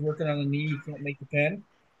Cole is working on the knee, he can't make the pin.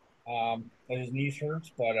 His knees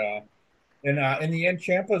hurts, but in the end,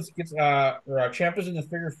 Ciampa's in the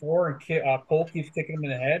figure four, and Cole keeps kicking him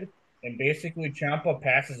in the head, and basically Ciampa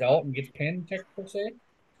passes out and gets pinned, per se.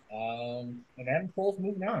 And Adam Cole's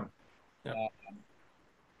moving on.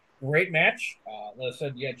 Great match. Like I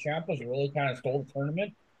said, yeah, Ciampa's really kind of stole the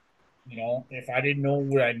tournament. If I didn't know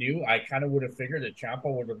what I knew, I kind of would have figured that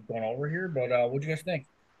Ciampa would have gone over here. But what'd you guys think?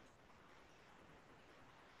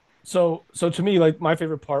 So to me, like my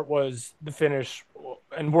favorite part was the finish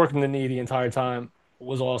and working the knee the entire time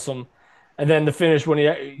was awesome. And then the finish when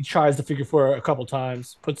he tries to figure four a couple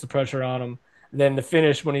times, puts the pressure on him. And then the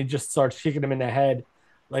finish when he just starts kicking him in the head,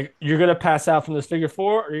 like you're gonna pass out from this figure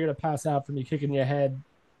four, or you're gonna pass out from me kicking your head,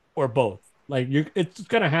 or both. Like it's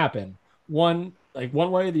gonna happen one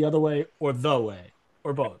way, the other way, or the way,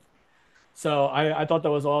 or both. So I thought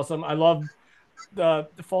that was awesome. I love the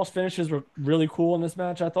false finishes were really cool in this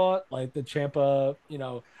match. I thought like the Ciampa,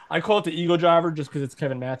 I call it the ego driver just because it's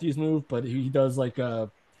Kevin Matthews' move, but he does like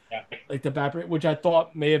like the back, which I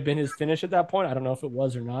thought may have been his finish at that point. I don't know if it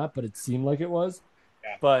was or not, but it seemed like it was.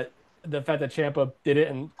 But the fact that Ciampa did it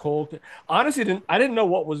and Cole, honestly, I didn't know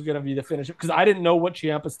what was going to be the finish because I didn't know what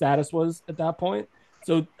Ciampa's status was at that point.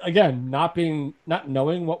 So again, not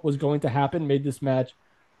knowing what was going to happen made this match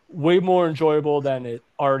way more enjoyable than it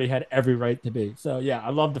already had every right to be. So yeah, I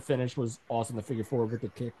love the finish was awesome. The figure four with the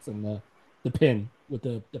kicks and the pin with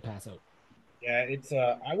the pass out. Yeah, it's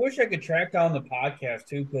I wish I could track down the podcast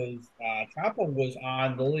too, because Ciampa was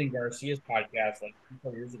on Lillian Garcia's podcast like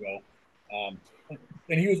 4 years ago.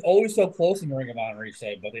 And he was always so close in the Ring of Honor, he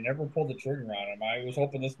said, but they never pulled the trigger on him. I was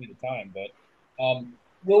hoping this would be the time, but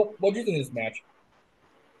what do you think of this match?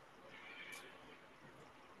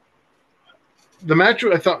 The match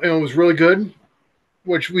I thought was really good,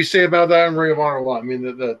 which we say about that in Ring of Honor a lot. I mean,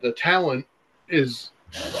 the talent is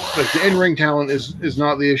like the in-ring talent is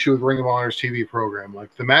not the issue with Ring of Honor's TV program.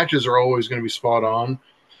 Like the matches are always going to be spot on.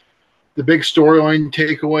 The big storyline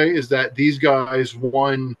takeaway is that these guys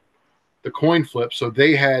won the coin flip, so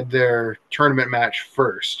they had their tournament match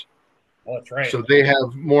first. Oh, that's right. So they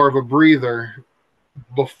have more of a breather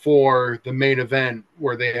before the main event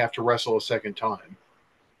where they have to wrestle a second time.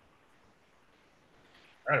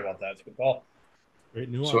 Right about that. It's a good call. Great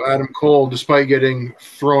nuance. So Adam Cole, despite getting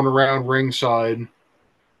thrown around ringside,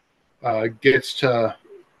 gets to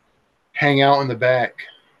hang out in the back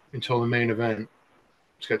until the main event.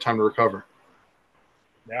 He's got time to recover.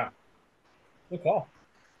 Yeah. Good call.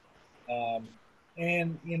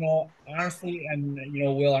 And honestly, and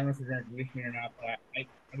Will, I don't know if you're going to agree with me or not, but I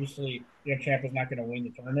obviously, Ciampa's not going to win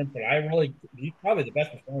the tournament, but he's probably the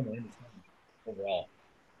best performer in the tournament overall.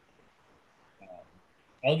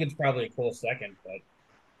 Elgin's probably a close second,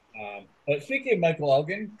 but speaking of Michael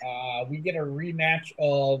Elgin, we get a rematch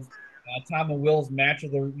of Tom and Will's match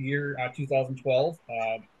of the year 2012.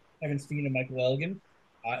 Kevin Steen and Michael Elgin.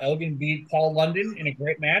 Elgin beat Paul London in a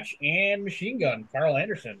great match, and Machine Gun Carl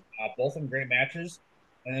Anderson, both in great matches.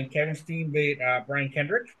 And then Kevin Steen beat Brian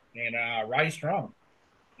Kendrick and Roddy Strong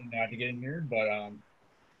to get in here. But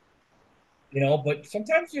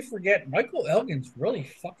sometimes you forget Michael Elgin's really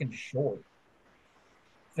fucking short.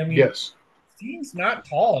 I mean, yes. Steen's not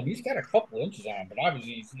tall, and he's got a couple inches on him, but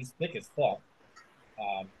obviously he's thick as fuck.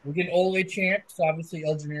 We're getting Ole champs. Obviously,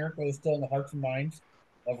 El Generico is still in the hearts and minds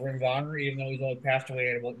of Ring of Honor, even though he's only passed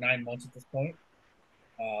away at about 9 months at this point.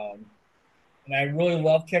 And I really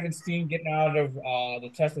love Kevin Steen getting out of the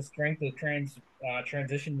test of strength, the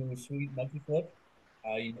transition to a sweet monkey flip.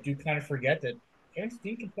 You do kind of forget that Kevin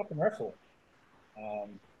Steen can fucking wrestle.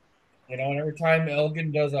 And every time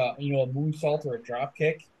Elgin does a moonsault or a drop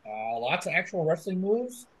kick, lots of actual wrestling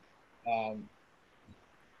moves.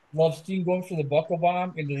 Love Steen going for the buckle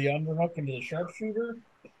bomb into the underhook into the sharpshooter.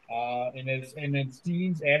 And then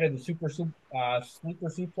Steen's added the sleeper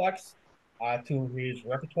suplex to his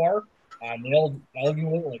repertoire. Nailed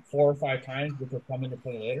Elgin with it like 4 or 5 times, which will come into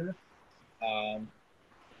play later.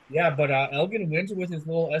 But Elgin wins with his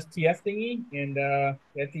little STF thingy, and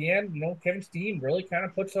at the end, Kevin Steen really kind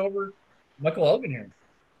of puts over Michael Elgin here.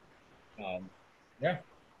 Yeah.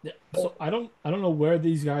 So I don't know where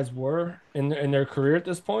these guys were in their career at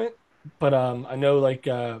this point, but I know like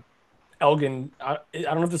Elgin. I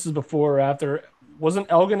don't know if this is before or after.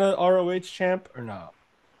 Wasn't Elgin a ROH champ or no?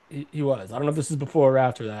 He was. I don't know if this is before or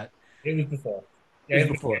after that. It was before. Yeah, it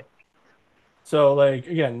was before. So like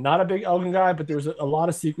again, not a big Elgin guy, but there was a lot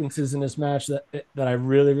of sequences in this match that I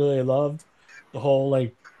really really loved. The whole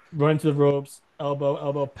like run to the ropes,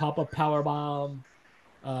 elbow, pop up power bomb,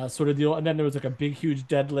 sort of deal, and then there was like a big huge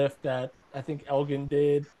deadlift that I think Elgin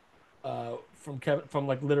did from Kevin from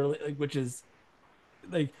like literally like, which is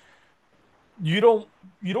like you don't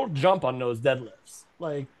you don't jump on those deadlifts.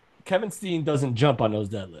 Like Kevin Steen doesn't jump on those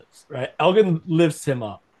deadlifts, right? Elgin lifts him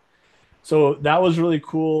up. So that was really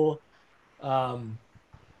cool. Um,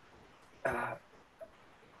 I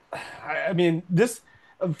mean, this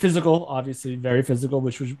physical, obviously very physical,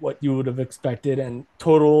 which was what you would have expected, and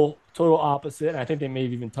total opposite. And I think they may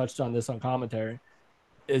have even touched on this on commentary.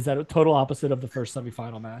 Is that a total opposite of the first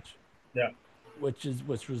semifinal match? Yeah, which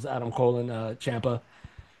was Adam Cole and Ciampa.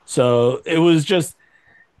 So it was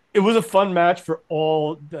a fun match for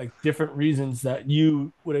all like different reasons that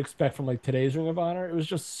you would expect from like today's Ring of Honor. It was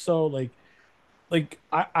just so like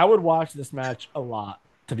I would watch this match a lot,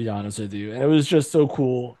 to be honest with you, and it was just so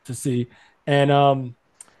cool to see. And oh,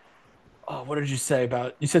 what did you say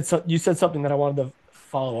about you said something that I wanted to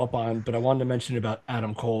follow up on, but I wanted to mention about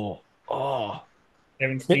Adam Cole. Oh,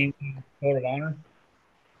 Kevin Steen, Code of Honor.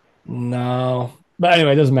 No, but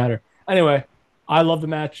anyway, it doesn't matter. Anyway, I love the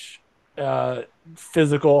match. Uh,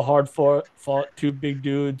 Physical, hard fought, two big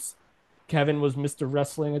dudes. Kevin was Mr.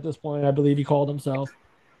 Wrestling at this point, I believe he called himself.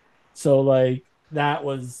 So like that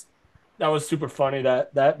was super funny.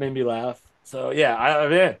 That made me laugh. So yeah, I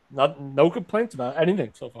mean, no complaints about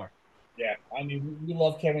anything so far. Yeah, I mean, we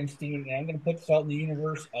love Kevin Steen, and I'm going to put this out in the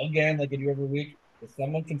universe again, like I do every week. If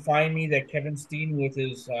someone can find me that Kevin Steen with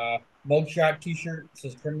his mugshot T-shirt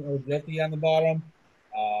says "criminal or guilty" on the bottom,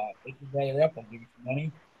 hit your brother up. I'll give you some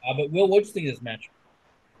money. But Will, what do you think of this match?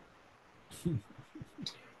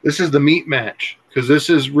 This is the meat match because this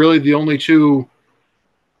is really the only two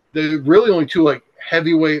like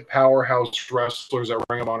heavyweight powerhouse wrestlers that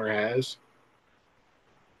Ring of Honor has.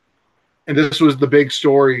 And this was the big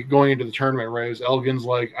story going into the tournament, right? It was Elgin's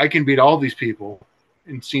like, I can beat all these people.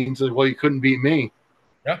 And Steen's like, well, you couldn't beat me.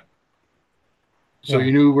 Yeah. So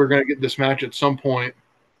you knew we were going to get this match at some point.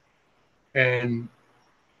 And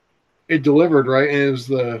it delivered, right? And it was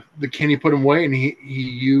the can he put him away? And he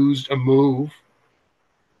used a move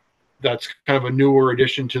that's kind of a newer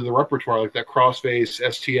addition to the repertoire, like that crossface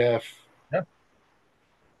STF. Yeah.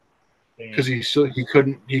 Because he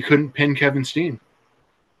couldn't pin Kevin Steen.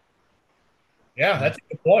 Yeah, that's a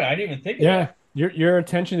good point. I didn't even think of that. Your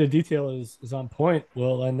attention to detail is on point,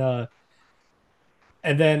 Will. And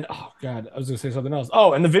then oh god, I was gonna say something else.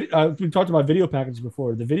 Oh, and the video we talked about video packages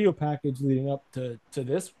before. The video package leading up to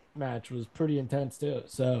this match was pretty intense too.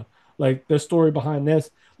 So like the story behind this,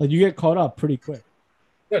 like you get caught up pretty quick.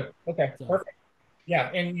 Good. Okay. So. Perfect. Yeah,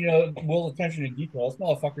 and Will's attention to detail. This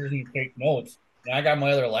motherfucker doesn't even take notes. And I got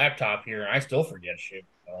my other laptop here, and I still forget shit.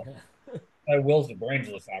 So. Will's the brains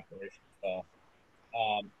of this operation. So.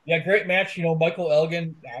 Yeah, great match. Michael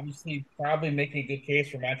Elgin, obviously probably making a good case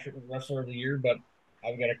for match wrestler of the year, but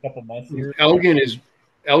I've got a couple months here. Elgin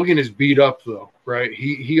is beat up though, right?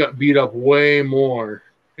 He got beat up way more,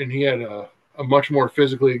 and he had a much more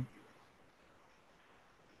physically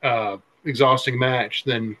exhausting match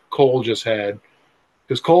than Cole just had,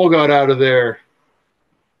 because Cole got out of there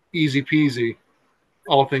easy peasy,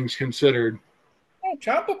 all things considered. Oh,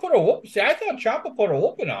 Ciampa put a whoop. See, I thought Ciampa put a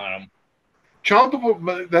whooping on him.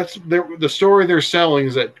 Ciampa, that's the story they're selling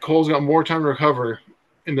is that Cole's got more time to recover,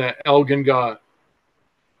 and that Elgin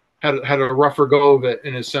had a rougher go of it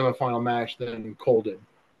in his semifinal match than Cole did.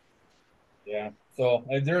 Yeah, so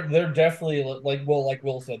they're definitely like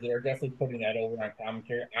Will said, they're definitely putting that over on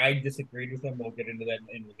commentary. I disagreed with them. We'll get into that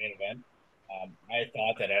in the main event. I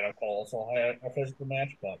thought that Adam Cole also had a physical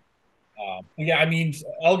match, but yeah, I mean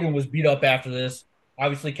Elgin was beat up after this.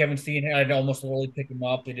 Obviously, Kevin Steen had almost literally pick him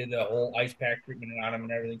up. They did the whole ice pack treatment on him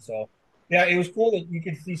and everything. So, yeah, it was cool that you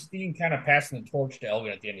could see Steen kind of passing the torch to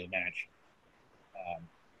Elgin at the end of the match.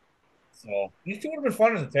 So these two would have been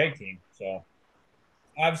fun as a tag team. So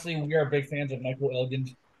obviously, we are big fans of Michael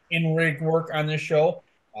Elgin's in-ring work on this show.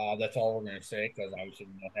 That's all we're going to say because obviously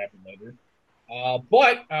we know what happened later.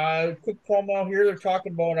 But quick promo here. They're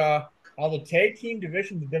talking about how the tag team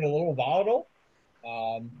divisions have been a little volatile.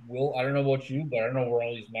 Will, I don't know about you, but I don't know where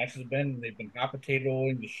all these matches have been. They've been hot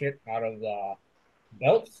potatoing the shit out of the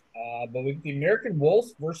belts. But we get the American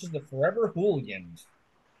Wolves versus the Forever Hooligans.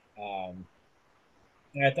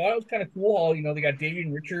 And I thought it was kind of cool how, they got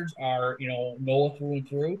Davian Richards are, Noah through and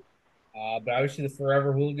through. But obviously the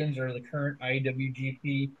Forever Hooligans are the current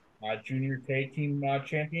IWGP Junior Tag Team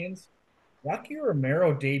champions. Rocky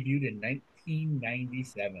Romero debuted in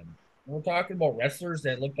 1997. We're talking about wrestlers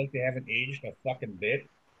that look like they haven't aged a fucking bit.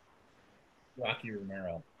 Rocky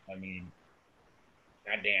Romero. I mean,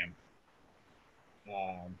 goddamn.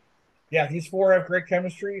 Yeah, these four have great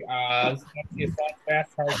chemistry. This is actually a fun,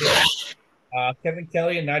 fast, hard hit. Kevin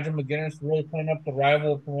Kelly and Nigel McGuinness really playing up the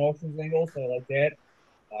rival promotions angle, so I like that.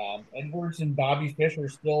 Edwards and Bobby Fish are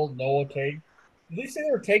still Noah tag. Did they say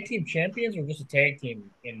they were tag team champions or just a tag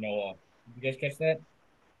team in Noah? Did you guys catch that?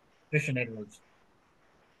 Fish and Edwards.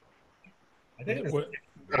 I think it was.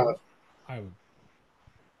 I would.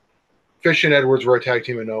 Fish and Edwards were a tag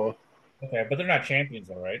team in Noah. Okay, but they're not champions,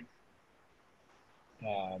 though, right?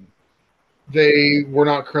 They were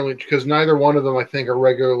not currently, because neither one of them, I think, are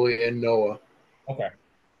regularly in Noah. Okay.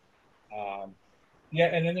 Yeah,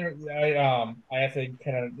 and then I have to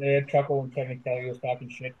kind of they had chuckle when Kevin Kelly was talking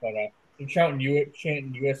shit, but they're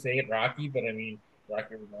chanting USA at Rocky, but I mean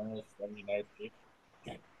Rocky Romero is from the United States.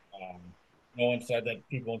 No one said that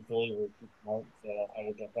people in Philly were too smart, so I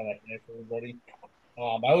will jump on that next for everybody.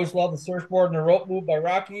 I always love the surfboard and the rope move by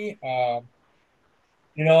Rocky.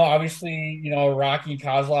 Obviously, Rocky and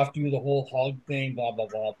Kozlov do the whole hug thing, blah blah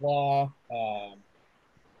blah blah.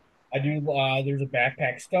 I do. There's a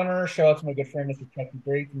backpack stunner. Shout out to my good friend Mr. Chucky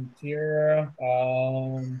Drake and Sierra.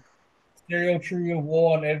 Stereo trio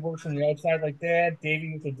Wool and Edwards from the outside like that.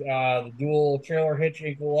 Davey with the dual trailer hitch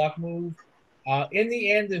ankle lock move. In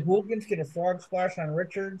the end, the hooligans get a frog splash on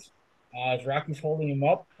Richards as Rocky's holding him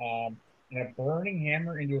up. And a burning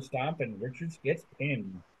hammer into a stomp, and Richards gets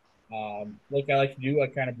pinned. Like I like to do, I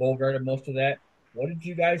kind of bogarted most of that. What did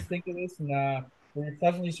you guys think of this? And were you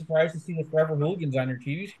pleasantly surprised to see the Forever Hooligans on your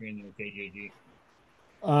TV screen there,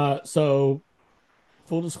 KJG? So,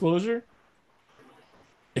 full disclosure,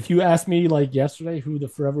 if you asked me like yesterday who the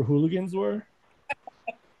Forever Hooligans were,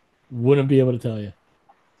 wouldn't be able to tell you.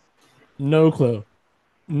 No clue.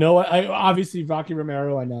 No, I obviously Rocky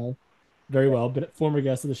Romero I know very well, but former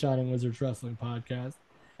guest of the Shining Wizards Wrestling podcast.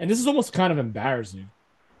 And this is almost kind of embarrassing,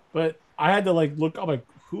 but I had to look up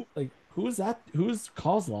who is that? Who's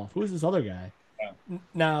Kozlov? Who is this other guy? Yeah.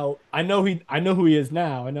 Now I know who he is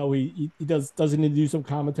now. I know he doesn't he do some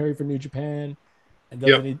commentary for New Japan, and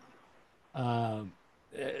doesn't he?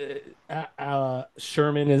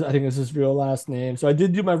 Sherman I think is his real last name. So I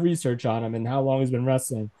did do my research on him and how long he's been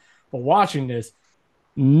wrestling. But watching this,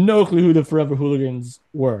 no clue who the Forever Hooligans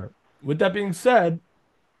were. With that being said,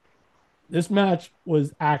 this match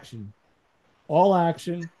was action. All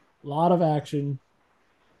action, a lot of action.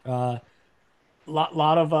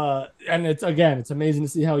 Lot of and it's amazing to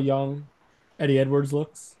see how young Eddie Edwards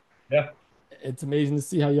looks. Yeah. It's amazing to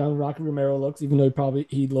see how young Rocky Romero looks, even though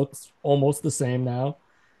he looks almost the same now.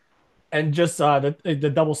 And just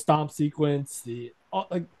the double stomp sequence, the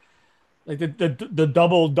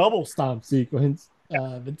double stomp sequence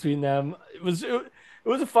between them. It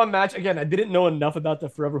was a fun match. Again, I didn't know enough about the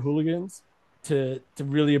Forever Hooligans to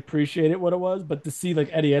really appreciate it what it was, but to see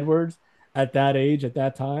Eddie Edwards at that age, at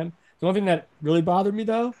that time. The only thing that really bothered me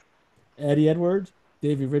though, Eddie Edwards,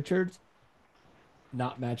 Davey Richards,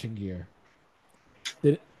 not matching gear.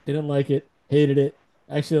 Didn't like it, hated it.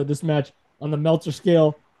 Actually, this match on the Meltzer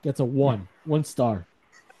scale gets a 1 star.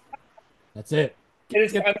 That's it.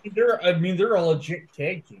 They're a legit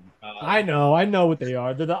tag team. I know what they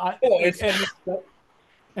are.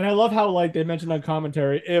 And I love how they mentioned on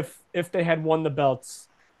commentary if they had won the belts,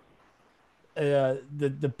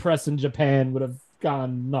 the press in Japan would have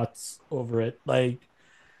gone nuts over it.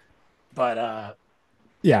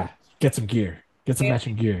 Yeah, get some gear, get some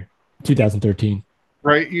matching gear. 2013.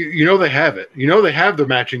 Right, you know they have it. You know they have the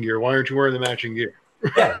matching gear. Why aren't you wearing the matching gear?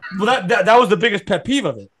 Yeah, well that was the biggest pet peeve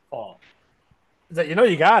of it. Is that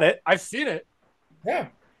you got it? I've seen it. Yeah,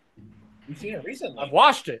 you've seen it recently. I've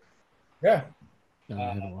watched it. Yeah, no,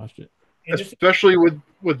 I haven't watched it. Especially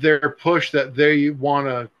with their push that they want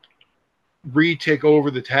to retake over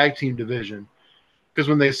the tag team division, because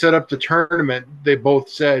when they set up the tournament, they both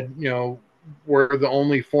said, we're the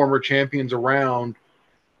only former champions around,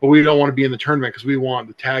 but we don't want to be in the tournament because we want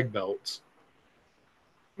the tag belts.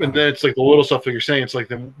 And then it's the little stuff that you're saying. It's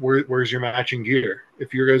then where's your matching gear?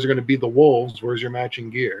 If you guys are going to be the Wolves, where's your matching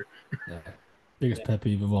gear? Yeah. Biggest pet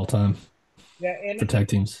peeve of all time. Yeah, and for tag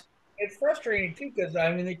teams. It's frustrating too because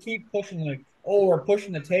they keep pushing we're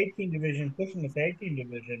pushing the tag team division,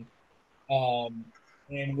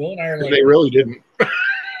 and Will and I are they really didn't.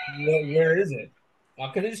 Where is it?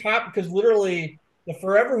 Because it's hot because literally the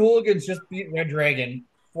Forever Hooligans just beat Red Dragon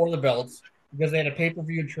for the belts because they had a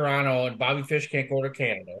pay-per-view in Toronto and Bobby Fish can't go to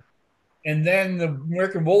Canada. And then the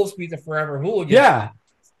American Wolves beat the Forever Hooligans. Yeah.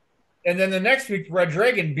 And then the next week, Red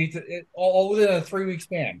Dragon beat it all within a 3-week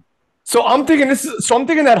span. So I'm thinking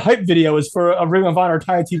that hype video is for a Ring of Honor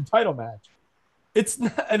tag team title match. It's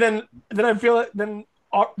not, and then I feel it. Then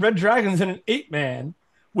Red Dragons in an 8-man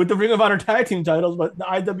with the Ring of Honor tag team titles, but the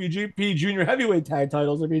IWGP Junior Heavyweight tag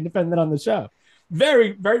titles are being defended on the show.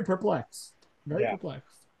 Very, very perplexed. Very perplexed.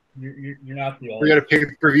 You're not the only. We got a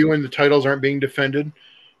pay-per-view and the titles aren't being defended.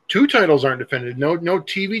 2 titles aren't defended. No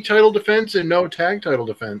TV title defense and no tag title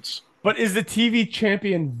defense. But is the TV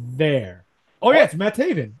champion there? Oh, yeah, it's Matt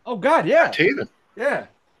Taven. Oh, God, yeah. Matt Taven. Yeah.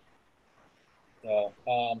 So,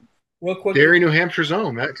 real quick. Derry, New Hampshire's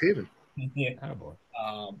own, Matt Taven. Yeah.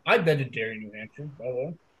 I've been to Derry, New Hampshire, by the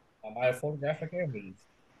way. I have photographic evidence.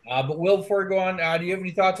 But Will, before we go on, do you have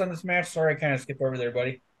any thoughts on this match? Sorry, I kind of skipped over there,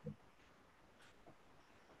 buddy.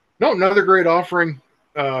 No, another great offering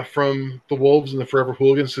from the Wolves and the Forever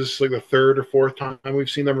Hooligans. This is like the 3rd or 4th time we've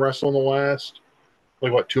seen them wrestle in the last,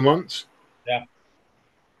 2 months? Yeah.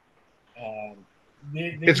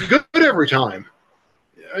 It's good every time.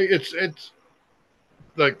 It's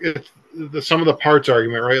like it's the sum of the parts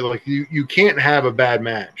argument, right? Like you can't have a bad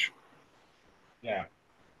match. Yeah.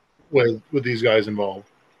 With these guys involved.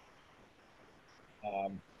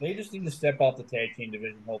 They just need to step out the tag team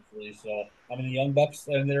division, hopefully. So, the Young Bucks,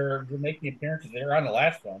 and they're making appearances. They were on the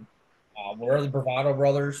last one. Where are the Bravado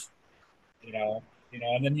Brothers? And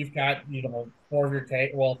then you've got 3 of your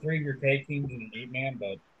tag teams in an 8-man,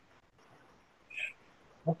 but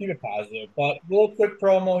I'll keep it positive. But a little quick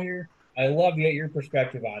promo here. I love to get your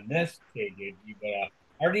perspective on this, KJG. But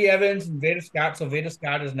RD Evans and Veda Scott. So Veda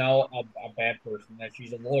Scott is now a bad person. That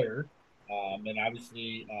she's a lawyer, and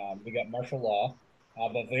obviously we got martial law.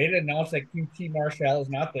 But Veda announced that QT Marshall is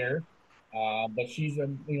not there. But she's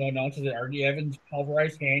announces that RD Evans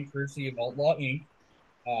pulverized hand courtesy of Outlaw Inc.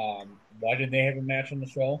 Why didn't they have a match on the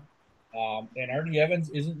show? And RD Evans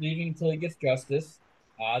isn't leaving until he gets justice.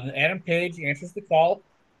 Then Adam Page answers the call.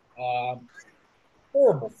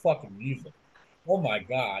 Horrible fucking music. Oh my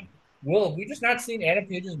God. Will, have we just not seen Adam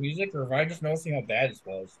Page's music, or have I just noticing how bad this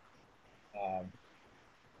was?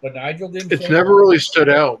 But Nigel didn't. It's never really stood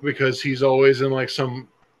out because he's always in some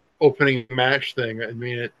opening match thing.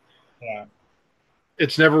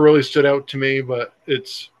 It's never really stood out to me, but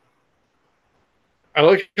I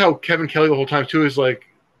like how Kevin Kelly the whole time too is like,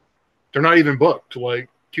 they're not even booked. Like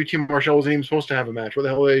QT Marshall wasn't even supposed to have a match. What the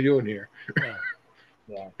hell are they doing here?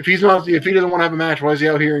 Yeah. If he doesn't want to have a match, why is he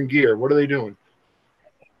out here in gear? What are they doing?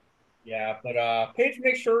 Yeah, but Page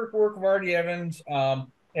makes short work of RD Evans.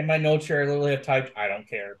 In my notes here, I literally have typed, I don't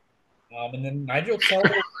care. And then Nigel tells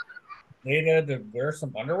Veda to wear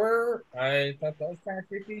some underwear. I thought that was kind of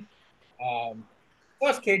creepy.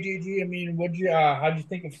 Plus, KJG, how'd you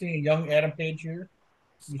think of seeing young Adam Page here?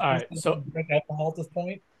 All right, so drink alcohol at this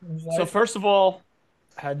point. So first of all,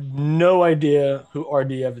 had no idea who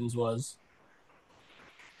RD Evans was.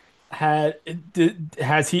 Was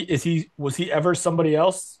he ever somebody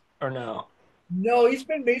else or no? No, he's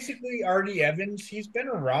been basically RD Evans. He's been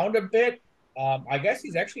around a bit. I guess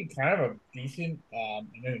he's actually kind of a decent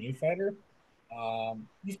new fighter.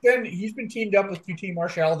 He's been teamed up with QT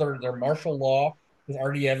Marshall, their martial law, because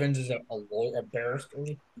RD Evans is a lawyer, a barrister.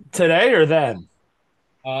 Today or then?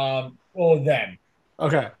 Then.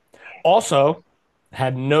 Okay. Also,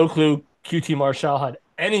 had no clue QT Marshall had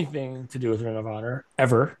anything to do with Ring of Honor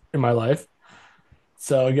ever in my life.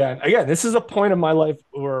 So again, this is a point in my life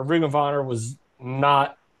where Ring of Honor was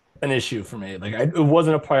not an issue for me. It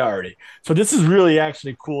wasn't a priority. So this is really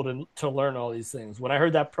actually cool to learn all these things. When I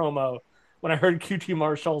heard that promo, when I heard QT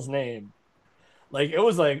Marshall's name, it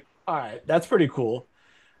was like, all right, that's pretty cool.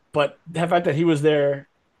 But the fact that he was there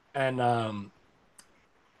and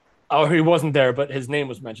he wasn't there, but his name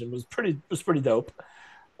was mentioned was pretty dope.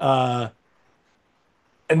 And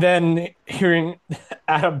then hearing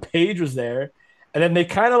Adam Page was there, and then they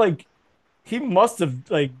kind of he must have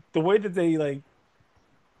the way that they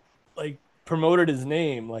promoted his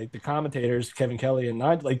name, the commentators Kevin Kelly and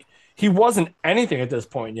not he wasn't anything at this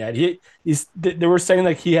point yet. They were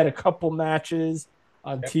saying he had a couple matches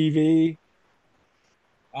on TV.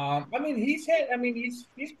 He's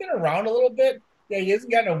been around a little bit. Yeah, he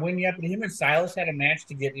hasn't gotten a win yet, but him and Silas had a match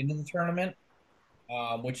to get into the tournament,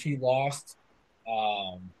 which he lost.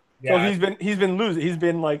 So he's been losing. He's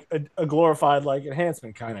been a glorified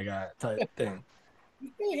enhancement kind of guy type thing.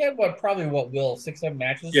 He's really had Will 6-7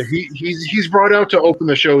 matches. Yeah, he's brought out to open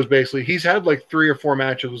the shows. Basically, he's had 3 or 4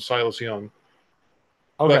 matches with Silas Young.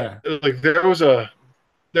 Okay, but, there was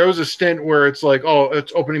a stint where it's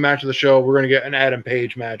it's opening match of the show. We're going to get an Adam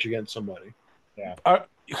Page match against somebody. Yeah.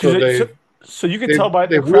 So you can tell by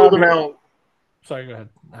they've wheeled him out. Sorry, go ahead.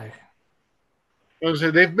 I was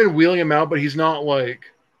gonna say they've been wheeling him out, but he's not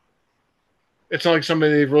it's not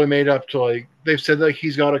somebody they've really made up to they've said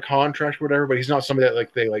he's got a contract or whatever, but he's not somebody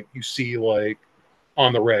that you see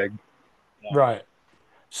on the reg. Right.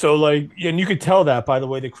 So like, and you could tell that by the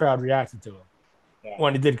way the crowd reacted to him Yeah.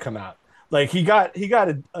 when it did come out. Like he got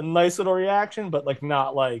a nice little reaction, but like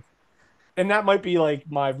not like, and that might be like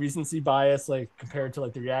my recency bias, like compared to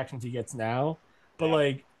like the reactions he gets now. But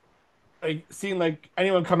like seeing like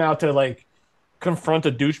anyone come out to like confront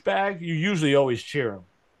a douchebag, you usually always cheer him.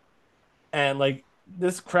 And like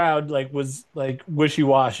this crowd like was like wishy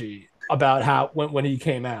washy about how when he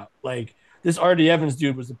came out. Like this R.D. Evans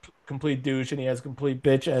dude was a complete douche, and he has a complete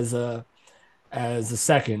bitch as a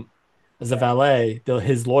second, as a valet,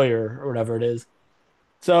 his lawyer or whatever it is.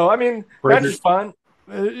 So I mean, match is fun.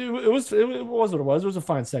 It was what it was. It was a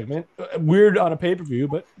fine segment. Weird on a pay per view,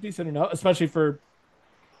 but decent enough, especially for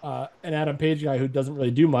an Adam Page guy who doesn't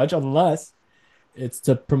really do much unless it's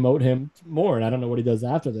to promote him more. And I don't know what he does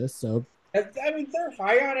after this. So I mean, they're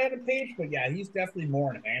high on Adam Page, but yeah, he's definitely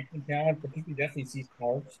more enhancement talent. But you can definitely see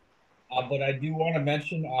sparks. But I do want to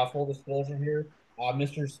mention, full disclosure here,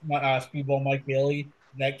 Mr. Speedball Mike Bailey,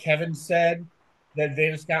 that Kevin said that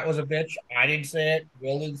Veda Scott was a bitch. I didn't say it.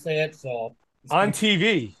 Will didn't say it. So on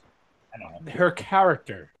TV, I know her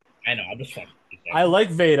character. I know. I'm just trying. I like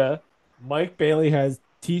Veda. Mike Bailey has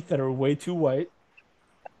teeth that are way too white,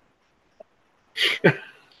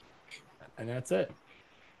 and that's it.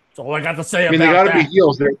 That's all I got to say. I mean, about they got to that. be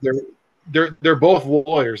heels. They're both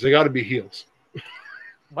lawyers. They got to be heels.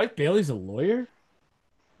 Mike Bailey's a lawyer?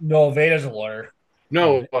 No, Veda's a lawyer.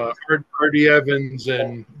 No, R.D. Evans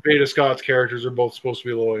and Veda Scott's characters are both supposed to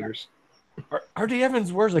be lawyers. R.D.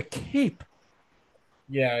 Evans wears a cape.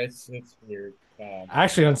 Yeah, it's weird.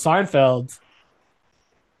 Actually, on Seinfeld,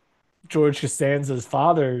 George Costanza's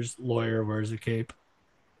father's lawyer wears a cape.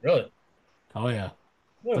 Really? Oh yeah.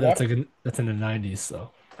 Yeah, But that's in the 90s.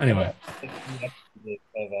 So anyway.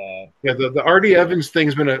 Yeah, the R.D. Evans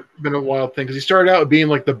thing's been a wild thing because he started out being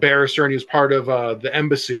like the barrister and he was part of the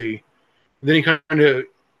embassy. And then he kind of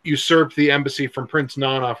usurped the embassy from Prince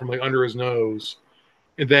Nana from like under his nose.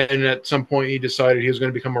 And then at some point he decided he was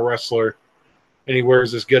going to become a wrestler. And he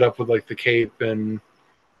wears this get up with like the cape and.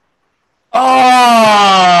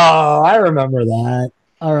 Oh, I remember that.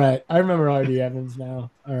 All right. I remember R.D. Evans now.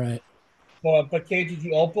 All right. But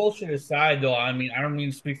KGT, all bullshit aside, though, I mean, I don't mean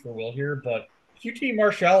to speak for Will here, but QT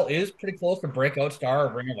Marshall is pretty close to breakout star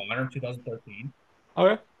of Ring of Honor in 2013.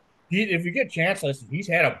 Okay. If you get a chance, listen, he's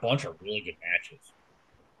had a bunch of really good matches.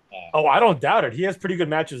 I don't doubt it. He has pretty good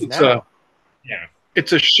matches now. Yeah.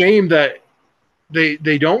 It's a shame that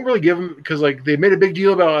they don't really give him because like they made a big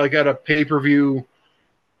deal about like at a pay-per-view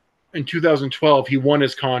in 2012 he won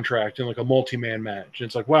his contract in like a multi-man match. And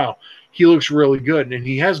it's like, wow, he looks really good and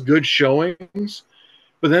he has good showings.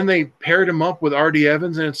 But then they paired him up with R.D.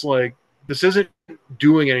 Evans and it's like this isn't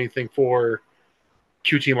doing anything for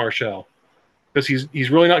QT Marshall because he's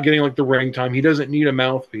really not getting like the ring time. He doesn't need a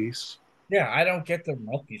mouthpiece. Yeah, I don't get the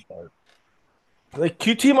mouthpiece part. Like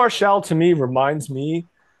QT Marshall to me reminds me,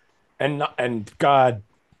 and God,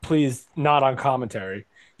 please not on commentary.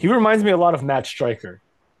 He reminds me a lot of Matt Striker.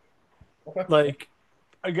 Okay. Like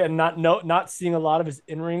again, not seeing a lot of his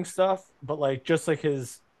in-ring stuff, but like just like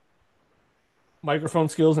his microphone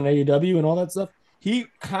skills in AEW and all that stuff. He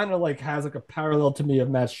kind of like has like a parallel to me of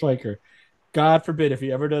Matt Striker. God forbid if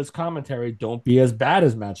he ever does commentary, don't be as bad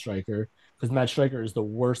as Matt Striker because Matt Striker is the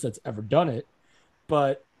worst that's ever done it.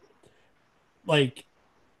 But like,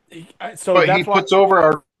 so but that's he puts over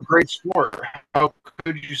our great sport. How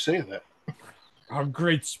could you say that? Our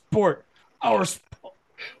great sport,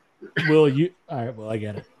 Will you? All right. Well, I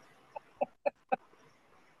get it.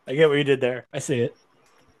 I get what you did there. I see it.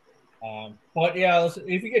 But yeah, listen,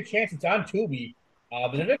 if you get a chance, it's on Tubi.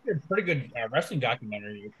 But there's actually a pretty good wrestling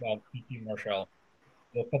documentary about QT Marshall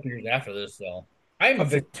a couple years after this. So I'm a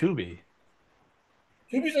big Tubi.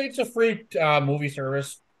 Tubi's like it's a free movie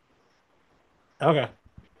service. Okay.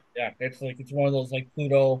 Yeah, it's one of those like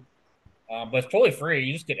Pluto, but it's totally free.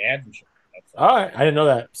 You just get ads and shit. All right, I didn't know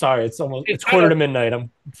that. Sorry, it's quarter to midnight. I'm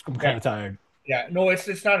kind of tired. Yeah, no,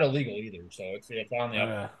 it's not illegal either. So it's on the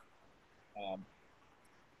up.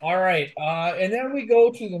 All right, and then we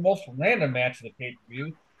go to the most random match of the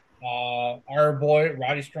pay-per-view. Our boy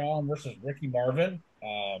Roddy Strong versus Ricky Marvin.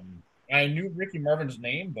 I knew Ricky Marvin's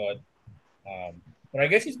name, but I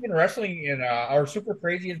guess he's been wrestling in our Super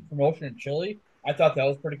Crazy promotion in Chile. I thought that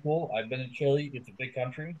was pretty cool. I've been in Chile. It's a big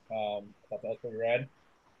country. I thought that was pretty rad.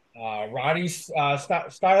 Roddy's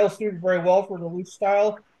style suited very well for the loose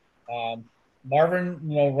style. Marvin,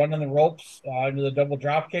 running the ropes into the double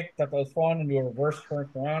drop kick. Thought that was fun. Into a reverse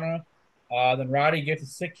Hurricanrana. Then Roddy gets a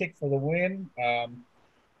sick kick for the win.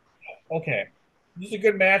 Okay. This is a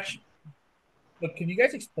good match. But can you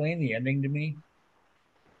guys explain the ending to me?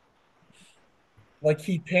 Like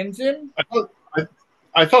he pins him?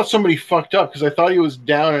 I thought somebody fucked up because I thought he was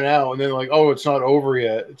down and out, and then like, oh, it's not over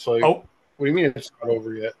yet. It's like, Oh, what do you mean it's not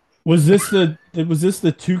over yet? was this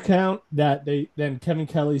the 2 count that then Kevin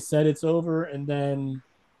Kelly said it's over, and then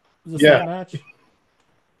it was a second match?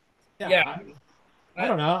 Yeah. I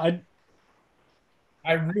don't know.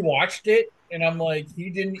 I rewatched it and I'm like, he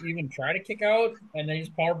didn't even try to kick out, and then he's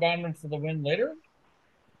powerbombed him for the win later,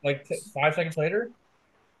 like 5 seconds later.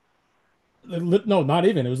 No, not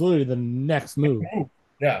even. It was literally the next move.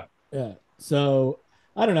 Yeah. So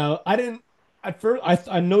I don't know. I didn't. At first,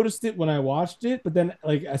 I noticed it when I watched it, but then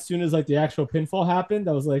like as soon as like the actual pinfall happened,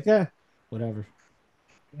 I was like, whatever.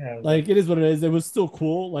 Yeah. Like it is what it is. It was still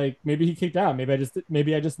cool. Like maybe he kicked out. Maybe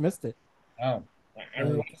I just missed it. Oh, I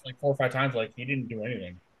rewatched like 4 or 5 times. Like he didn't do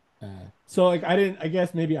anything. So like I didn't. I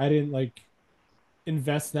guess maybe I didn't like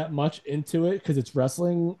invest that much into it because it's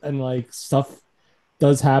wrestling and like stuff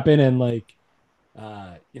does happen and like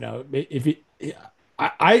if he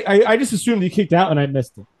I just assumed he kicked out and I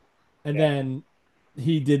missed it, and then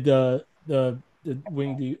he did the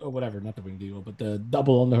wing deal or whatever, not the wing deal, but the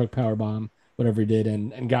double underhook power bomb, whatever he did,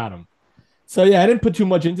 and got him. So yeah, I didn't put too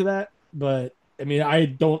much into that, but I mean I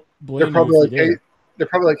don't blame They're you if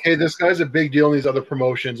probably like, hey, this guy's a big deal in these other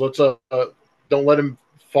promotions. Let's don't let him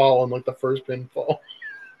fall on like the first pinfall.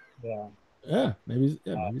 Yeah, maybe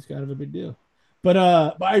he's kind of a big deal. But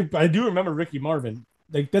I do remember Ricky Marvin.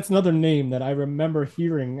 Like that's another name that I remember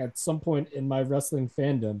hearing at some point in my wrestling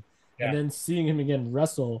fandom, and then seeing him again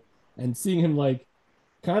wrestle and seeing him like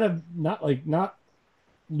kind of not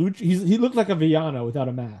lucha. He looked like a Villano without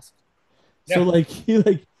a mask. So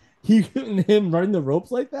he hitting him running the ropes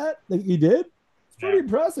like that, like he did. It's pretty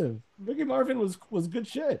impressive. Ricky Marvin was good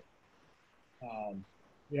shit.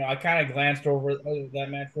 I kind of glanced over that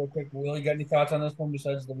match real quick. Will, you got any thoughts on this one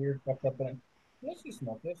besides the weird fucked up thing? Let's see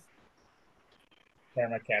smoke this.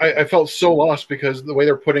 I felt so lost because the way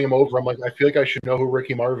they're putting him over, I'm like, I feel like I should know who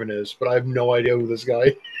Ricky Marvin is, but I have no idea who this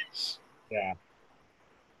guy is. Yeah.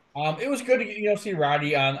 It was good to see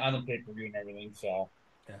Roddy on the pay-per-view and everything. So.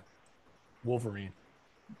 Yeah. Wolverine.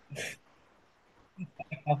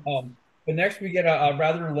 But next we get a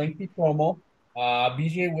rather lengthy promo.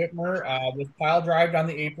 BJ Whitmer was pile drived on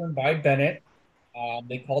the apron by Bennett.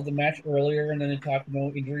 They called the match earlier, and then they talked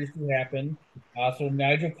injuries do happen. So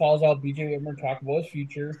Nigel calls out BJ Whitmer, talk about his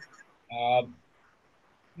future.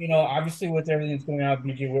 Obviously with everything that's going on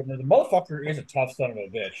with BJ Whitmer, the motherfucker is a tough son of a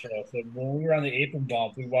bitch. So when we were on the apron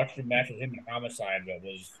bump, we watched a match with him and Homicide that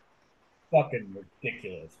was fucking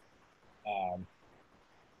ridiculous.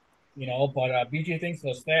 But BJ thinks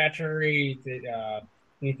the stature. He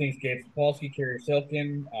thinks Gabe Sapolsky, Kerry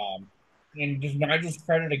Silkin, and just Nigel's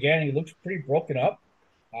credit again. He looks pretty broken up.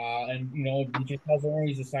 BJ tells him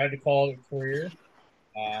he's decided to call it a career.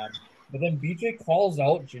 But then BJ calls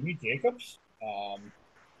out Jimmy Jacobs.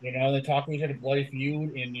 They talk about he had a bloody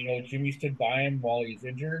feud, and Jimmy stood by him while he's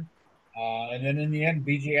injured. And then in the end,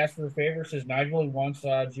 BJ asked for a favor, says Nigel wants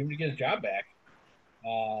Jimmy to get his job back.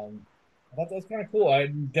 I thought that was kind of cool.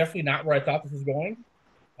 Definitely not where I thought this was going.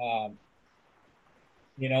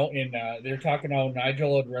 They're talking how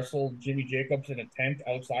Nigel had wrestled Jimmy Jacobs in a tent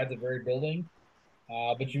outside the very building.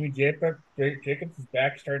 But Jimmy Jacobs is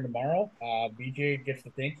back starting tomorrow. BJ gets to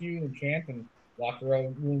thank you and chant, and locker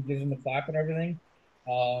room gives him the clap and everything.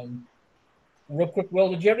 Real quick, Will,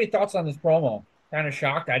 did you have any thoughts on this promo? Kind of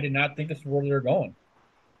shocked. I did not think this is where they were going.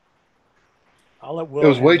 I'll let Will. It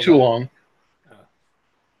was way too long.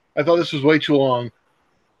 I thought this was way too long,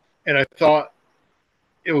 and I thought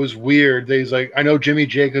it was weird. He's like, I know Jimmy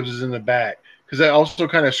Jacobs is in the back, because that also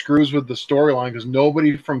kind of screws with the storyline because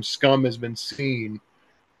nobody from Scum has been seen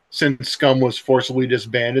since Scum was forcibly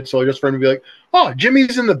disbanded. So just for him to be like, oh,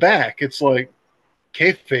 Jimmy's in the back, it's like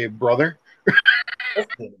kayfabe, brother.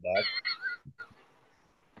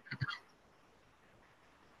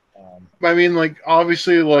 I mean, like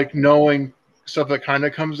obviously, like knowing stuff that kind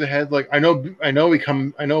of comes ahead. Like I know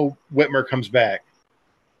Whitmer comes back,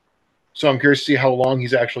 so I'm curious to see how long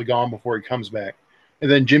he's actually gone before he comes back. And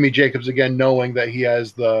then Jimmy Jacobs again, knowing that he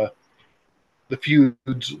has the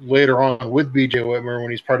feuds later on with BJ Whitmer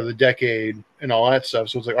when he's part of the Decade and all that stuff.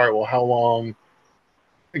 So it's like, all right, well, how long?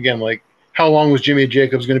 Again, like how long was Jimmy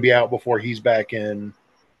Jacobs going to be out before he's back in?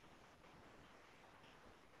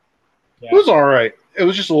 Yeah. It was all right. It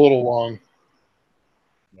was just a little long.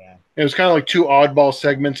 Yeah. It was kind of like 2 oddball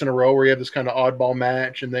segments in a row where you have this kind of oddball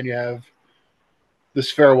match, and then you have this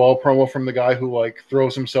farewell promo from the guy who like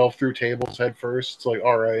throws himself through tables head first. It's like,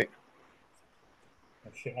 all right.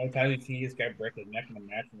 How many times you see this guy break his neck in a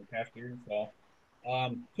match in the past year? So,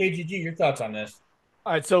 KGG, your thoughts on this?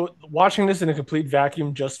 All right, so watching this in a complete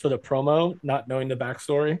vacuum just for the promo, not knowing the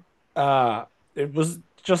backstory, it was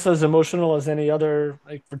just as emotional as any other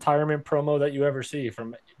like retirement promo that you ever see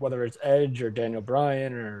from whether it's Edge or Daniel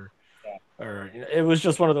Bryan or it was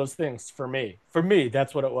just one of those things for me. For me,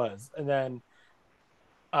 that's what it was. And then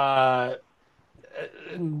uh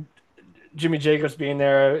and Jimmy Jacobs being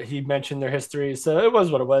there, he mentioned their history, so it was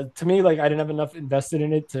what it was. To me, like I didn't have enough invested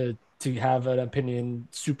in it to have an opinion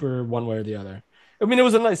super one way or the other. I mean, it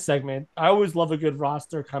was a nice segment. I always love a good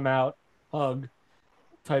roster come out, hug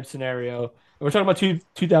type scenario. And we're talking about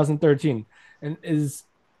 2013, and is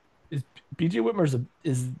BJ Whitmer's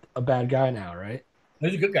is a bad guy now, right?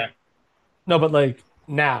 He's a good guy. No, but like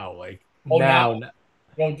now, Now.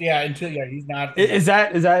 Well, yeah, he's not. Is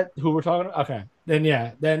that who we're talking about? Okay, then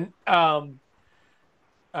yeah, then but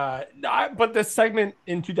the segment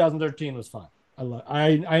in 2013 was fun.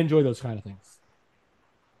 I enjoy those kind of things.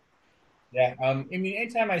 Yeah, I mean,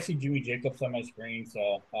 anytime I see Jimmy Jacobs on my screen,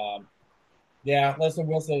 so yeah, Leslie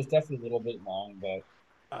Wilson was definitely a little bit long, but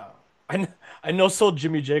I know sold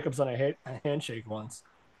Jimmy Jacobs on a handshake once.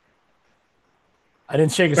 I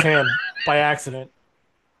didn't shake his hand by accident.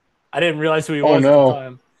 I didn't realize who he was at the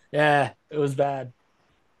time. Yeah, it was bad.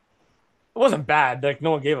 It wasn't bad. Like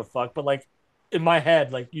no one gave a fuck, but like in my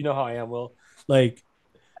head, like you know how I am, Will. Like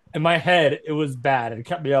in my head, it was bad. It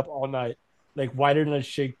kept me up all night. Like why didn't I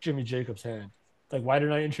shake Jimmy Jacobs' hand? Like why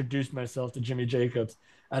didn't I introduce myself to Jimmy Jacobs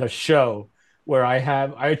at a show where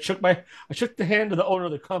I shook the hand of the owner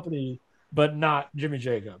of the company, but not Jimmy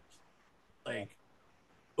Jacobs. Like,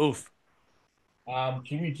 oof.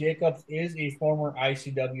 Jimmy Jacobs is a former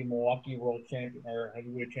ICW Milwaukee World Champion or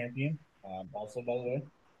Heavyweight Champion. Also, by the way.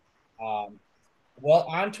 Well,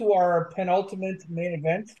 on to our penultimate main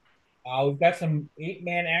event. We've got some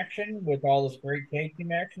 8-man action with all this great tag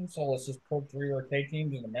team action. So let's just put 3 of our tag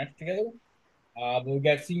teams in the match together. But we've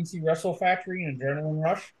got CNC Wrestle Factory and Adrenaline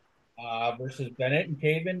Rush versus Bennett and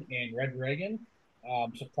Taven and Red Dragon.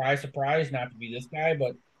 Surprise, surprise, not to be this guy,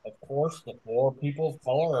 but of course, the 4 people of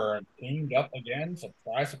color are teamed up again.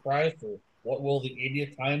 Surprise, surprise for what will the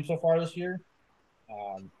 80th time so far this year.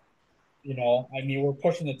 I mean, we're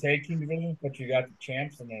pushing the tag team division, but you got the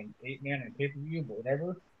champs and then 8-man and pay-per-view, but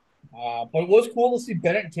whatever. But it was cool to see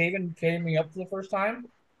Bennett and Taven teaming up for the first time.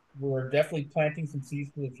 We're definitely planting some seeds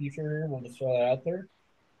for the future here. We'll just throw that out there.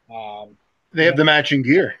 They have the matching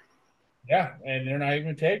gear. Yeah, and they're not even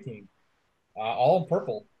a tag team. All in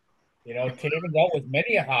purple. Taven dealt with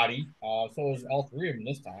many a hottie. So was all 3 of them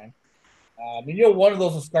this time. One of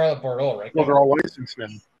those is Scarlett Bordeaux, right? Well, they're all licensed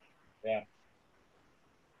men. Yeah.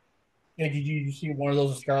 Yeah, did you see one of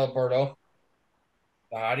those is Scarlett Bordeaux?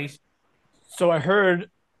 The hotties? So I heard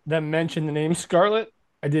them mention the name Scarlett.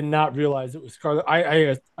 I did not realize it was Scarlett.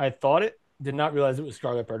 I thought it, did not realize it was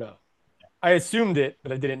Scarlett Bordeaux. I assumed it,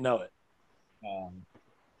 but I didn't know it.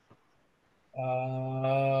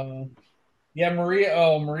 Yeah,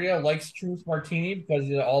 Maria likes Truth Martini because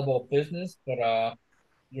it's all about business, but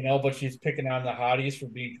she's picking on the hotties for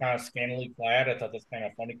being kind of scantily clad. I thought that's kind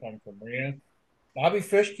of funny coming from Maria. Bobby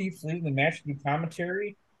Fish keeps leading the match through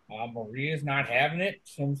commentary. Maria's not having it.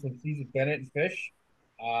 Some sees with Bennett and Fish.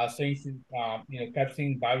 Saying she, kept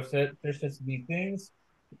seeing Bobby Fish said some mean things.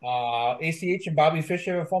 ACH and Bobby Fish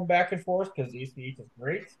have a fun back and forth because ACH is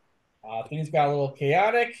great. Things got a little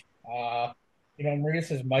chaotic. Maria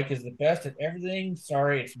says Mike is the best at everything.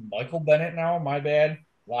 Sorry, it's Michael Bennett now. My bad.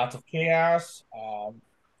 Lots of chaos.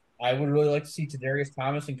 I would really like to see Tadarius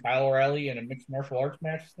Thomas and Kyle O'Reilly in a mixed martial arts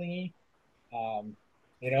match thingy.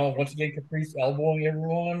 Once again, Caprice elbowing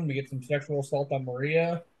everyone. We get some sexual assault on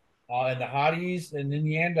Maria and the hotties. And in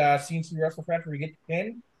the end, CNC Wrestle Factory get the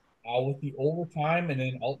pin with the overtime. And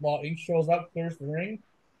then Outlaw Inc. shows up, clears the ring.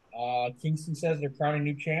 Kingston says they're crowning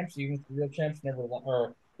new champs, even if the real champs never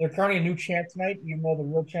or they're crowning a new champ tonight, even though the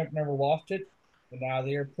real champ never lost it. And now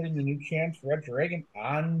they are putting the new champs, Red Dragon,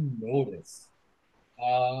 on notice.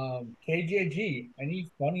 KJG, any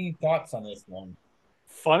funny thoughts on this one?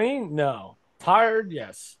 Funny? No. Tired?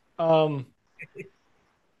 Yes. We're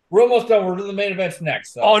almost done. We're to the main events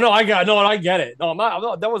next. So. Oh no, I get it. No, I'm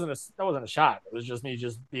not. That wasn't a shot. It was just me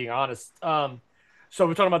just being honest. So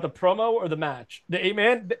we're talking about the promo or the match? The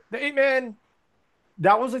 8-man. The 8-man.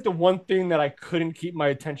 That was like the one thing that I couldn't keep my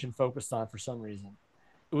attention focused on for some reason.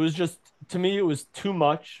 It was just, to me, it was too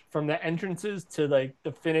much, from the entrances to like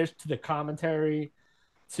the finish to the commentary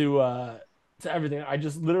to everything. I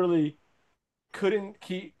just literally couldn't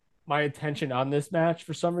keep my attention on this match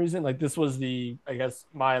for some reason. Like this was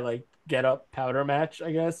my like get up powder match,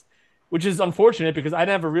 I guess, which is unfortunate because I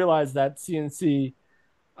never realized that CNC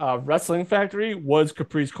Wrestling Factory was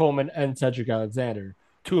Caprice Coleman and Cedric Alexander,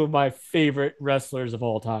 2 of my favorite wrestlers of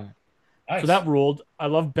all time. Nice. So that ruled. I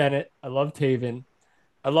love Bennett. I love Taven.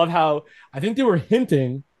 I love how I think they were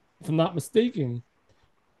hinting, if I'm not mistaken.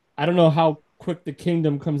 I don't know how quick the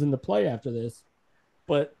kingdom comes into play after this,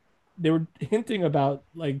 but they were hinting about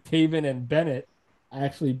like Taven and Bennett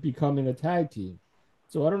actually becoming a tag team.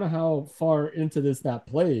 So I don't know how far into this that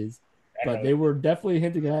plays, but they were definitely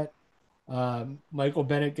hinting at Michael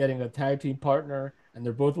Bennett getting a tag team partner, and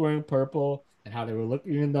they're both wearing purple, and how they were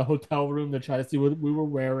looking in the hotel room to try to see what we were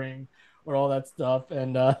wearing or all that stuff.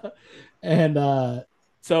 And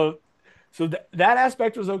so that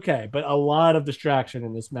aspect was okay, but a lot of distraction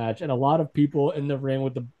in this match, and a lot of people in the ring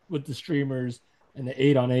with the streamers and the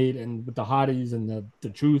 8-on-8 and with the hotties and the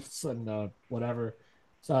truths and the whatever.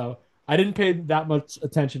 So I didn't pay that much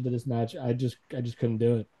attention to this match. I just couldn't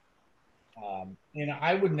do it. And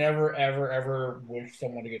I would never, ever, ever wish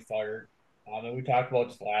someone to get fired. And we talked about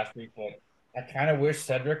this last week, but I kind of wish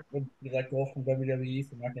Cedric would be let go from WWE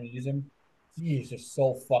for not going to use him. He is just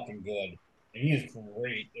so fucking good, and he is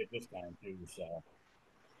great at this time too. So,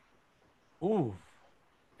 ooh,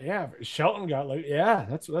 yeah, Shelton got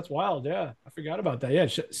that's wild. Yeah, I forgot about that. Yeah,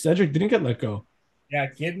 Cedric didn't get let go. yeah,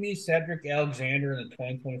 give me Cedric Alexander in the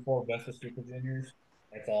 2024 Best of Super Juniors.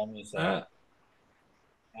 That's all I'm going to say.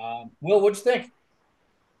 Will, what'd you think?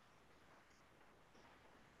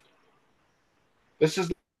 This is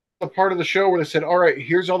the part of the show where they said, all right,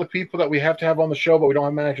 here's all the people that we have to have on the show, but we don't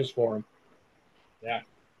have matches for them. Yeah.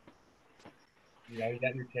 You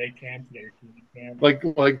got your tag camps, you got your TV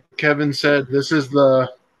camps. Like Kevin said, this is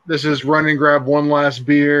run and grab one last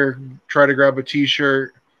beer, try to grab a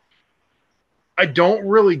T-shirt. I don't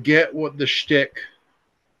really get what the shtick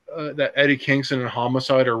that Eddie Kingston and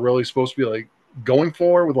Homicide are really supposed to be like going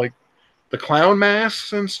for with like the clown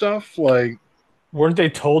masks and stuff. Like, weren't they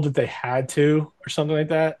told that they had to or something like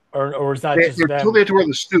that, or was that just they're them? told they had to wear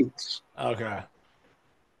the suits. Okay.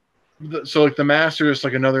 So like the master is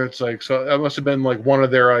like another. It's like, so that must have been like one of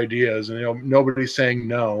their ideas, and nobody's saying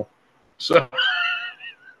no. So,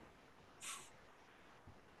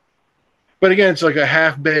 but again, it's like a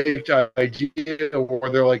half-baked idea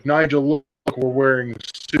where they're like, Nigel, look, we're wearing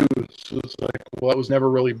suits. So it's like, well, that was never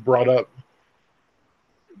really brought up.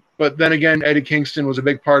 But then again, Eddie Kingston was a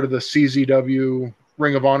big part of the CZW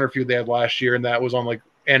Ring of Honor feud they had last year, and that was on like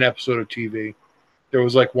an episode of TV. There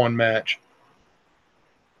was like one match.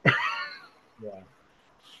 Yeah.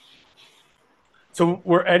 So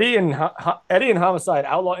were Eddie and Homicide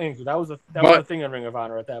Outlaw Inc. That was a thing in Ring of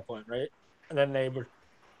Honor at that point, right? And then they were,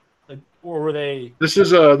 like, or were they? This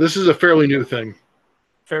is a fairly new thing.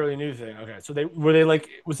 Fairly new thing. Okay, so were they like?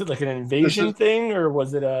 Was it like an invasion thing, or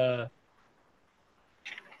was it a?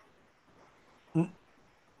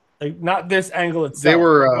 Like, not this angle itself. They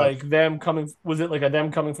were like them coming. Was it like a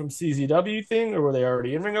them coming from CZW thing, or were they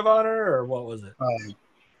already in Ring of Honor, or what was it?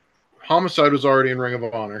 Homicide was already in Ring of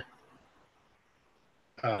Honor.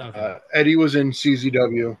 Okay. Eddie was in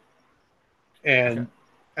CZW, and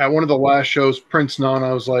at one of the last shows, Prince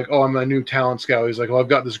Nana was like, "Oh, I'm a new talent scout." He's like, "Oh, I've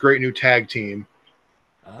got this great new tag team,"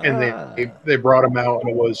 and they brought him out, and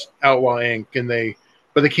it was Outlaw Inc. And they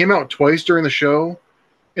came out twice during the show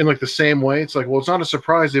in like the same way. It's like, well, it's not a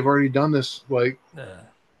surprise. They've already done this like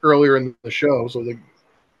earlier in the show, so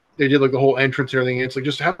they did like the whole entrance and everything. It's like,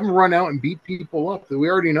 just have them run out and beat people up that we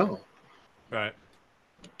already know. Right.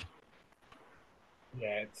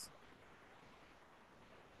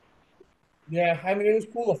 Yeah, I mean, it was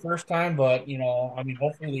cool the first time, but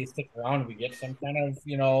hopefully they stick around and we get some kind of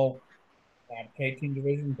tag team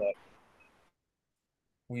division, but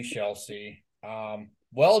we shall see.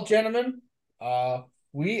 Well, gentlemen,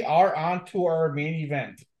 we are on to our main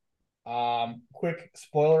event. Quick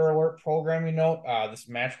spoiler alert programming note. This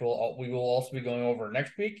match we will also be going over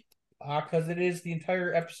next week, because it is the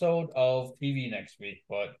entire episode of TV next week.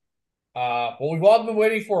 But what we've all been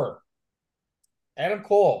waiting for, Adam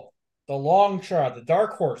Cole, the long shot, the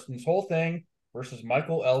dark horse in this whole thing, versus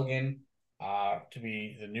Michael Elgin, to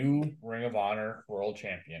be the new Ring of Honor World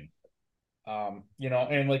Champion. And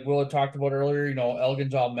like Will had talked about earlier,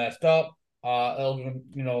 Elgin's all messed up. Elgin,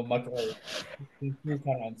 Michael kind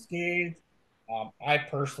of unscathed. I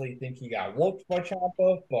personally think he got whooped by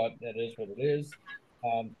Ciampa, but that is what it is.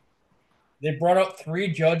 They brought up 3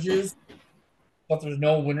 judges, but there's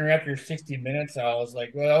no winner after 60 minutes. I was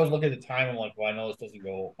like, well, I was looking at the time. I'm like, well, I know this doesn't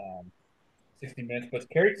go 60 minutes, but it's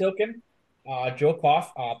Kerry Silkin, Joe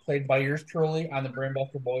Koff, played by yours truly on the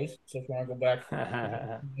Brainbuster Boys. So if you want to go back to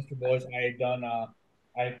Brainbuster Boys,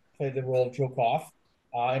 I played the role of Joe Koff.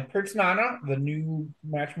 And Prince Nana, the new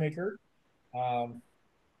matchmaker. Now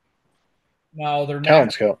they're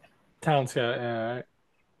Talent Scout. Yeah.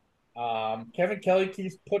 Kevin Kelly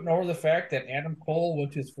keeps putting over the fact that Adam Cole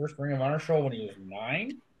went to his first Ring of Honor show when he was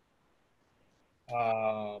 9.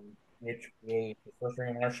 which was the first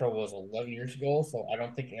Ring of Honor show was 11 years ago, so I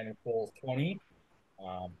don't think Adam Cole is 20.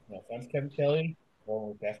 No offense, Kevin Kelly,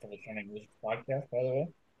 or best of the Shining Wizards podcast, by the way.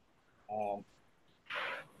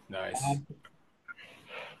 Nice.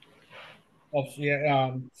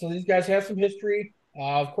 So these guys have some history.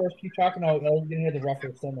 Of course, keep talking about Elgin had the rougher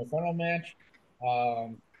semifinal match. I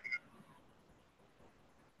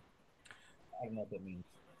don't know what that means.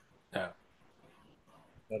 Yeah.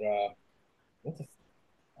 But what the?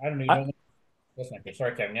 I don't even know. That's not good.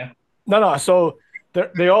 Sorry, Kevin. Yeah. No. So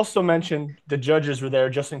they also mentioned the judges were there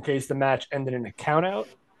just in case the match ended in a count out.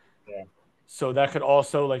 Yeah. So that could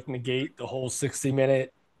also like negate the whole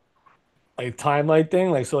 60-minute like timeline thing.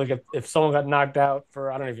 Like so, like if someone got knocked out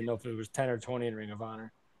for I don't even know if it was 10 or 20 in Ring of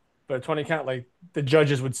Honor, but a 20 count, like the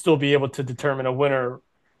judges would still be able to determine a winner,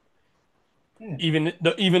 even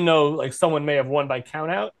though like someone may have won by count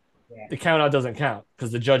out. Yeah. The count out doesn't count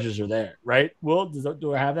because the judges are there, right? Will,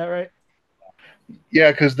 do I have that right?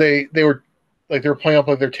 Yeah, because they were like they're playing up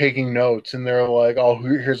like they're taking notes, and they're like, "Oh,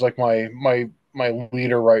 here's like my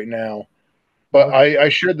leader right now." But I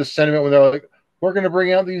shared the sentiment when they're like, "We're going to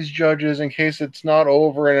bring out these judges in case it's not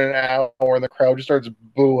over in an hour," and the crowd just starts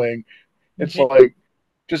booing. It's like,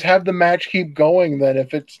 just have the match keep going then.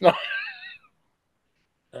 If it's not,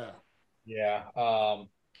 yeah.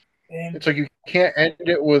 it's like you can't end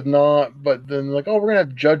it with not. But then like, oh, we're gonna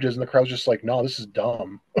have judges, and the crowd's just like, "No, this is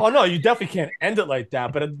dumb." Oh no, you definitely can't end it like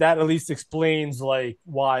that. But that at least explains like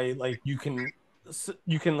why like you can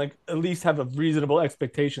like at least have a reasonable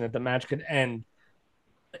expectation that the match could end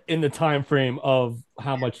in the time frame of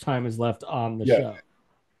how much time is left on the show.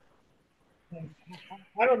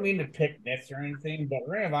 I don't mean to pick nits or anything, but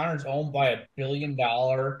Ring of Honor is owned by $1 billion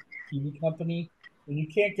TV company, and you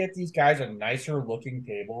can't get these guys a nicer looking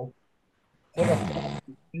table. Put a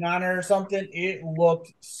on it or something. It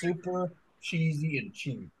looked super cheesy and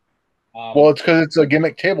cheap. Well, it's because it's a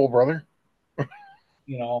gimmick table, brother.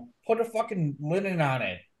 You know, put a fucking linen on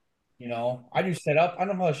it. You know, I do set up. I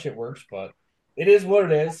don't know how this shit works, but it is what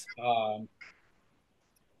it is. You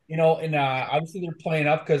know, and obviously they're playing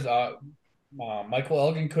up because Michael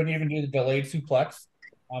Elgin couldn't even do the delayed suplex.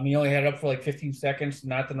 He only had it up for like 15 seconds,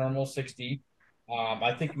 not the normal 60.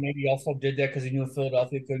 I think maybe he also did that because he knew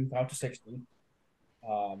Philadelphia couldn't count to 60.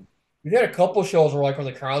 We've had a couple shows where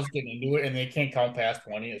the crowd's getting into it and they can't count past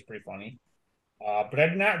 20. It's pretty funny. But I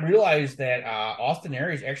did not realize that Austin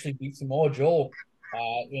Aries actually beat Samoa Joe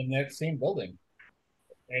in that same building,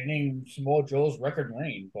 ending Samoa Joe's record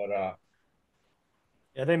reign. But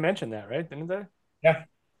yeah, they mentioned that, right? Didn't they? yeah.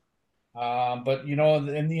 But you know,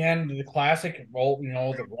 in the end, the classic role, you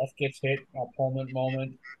know, the ref gets hit, opponent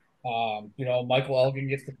moment. You know, Michael Elgin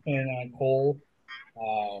gets the pin on Cole.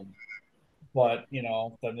 But you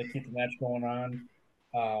know, then they keep the match going on.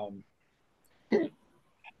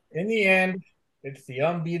 In the end, it's the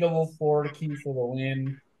unbeatable Florida Key for the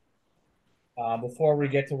win. Before we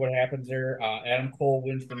get to what happens there, Adam Cole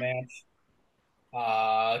wins the match.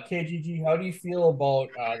 KGG, how do you feel about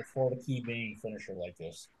the Florida Key being a finisher like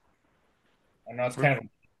this? I know it's kind of a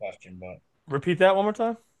question, but repeat that one more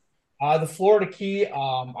time. The Florida Key,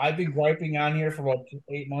 I've been griping on here for about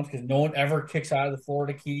 8 months because no one ever kicks out of the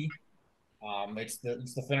Florida Key. It's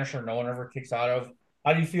the finisher no one ever kicks out of.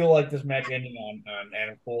 How do you feel like this match ending on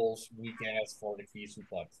Adam Cole's weak ass Florida Key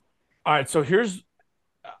suplex? All right, so here's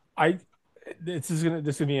this is gonna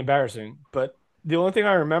be embarrassing, but the only thing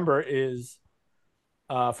I remember is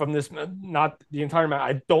from this, not the entire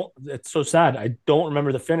match. It's so sad. I don't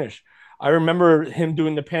remember the finish. I remember him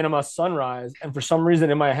doing the Panama Sunrise, and for some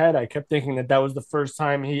reason in my head, I kept thinking that was the first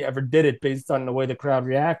time he ever did it based on the way the crowd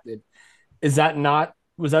reacted. Was that not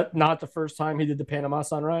the first time he did the Panama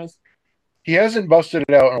Sunrise? He hasn't busted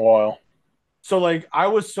it out in a while. So like I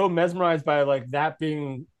was so mesmerized by like that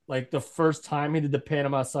being like the first time he did the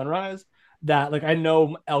Panama Sunrise that like I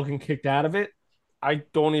know Elgin kicked out of it. I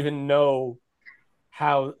don't even know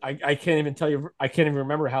how I can't even tell you. I can't even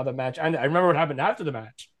remember how the match ended. I remember what happened after the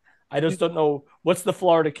match. I just don't know what's the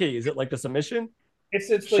Florida Key. Is it like the submission? It's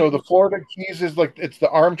so like, the Florida Keys is like it's the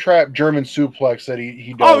arm trap German suplex that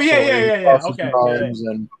he does. Oh yeah, so yeah. Okay.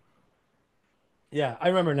 And yeah, I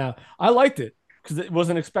remember now. I liked it because it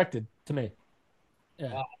wasn't expected to me.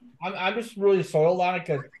 Yeah, I'm just really soiled on it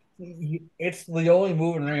because it's the only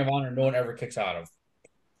move in Ring of Honor no one ever kicks out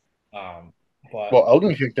of. But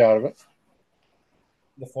Elgin kicked out of it.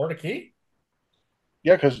 The Florida Key?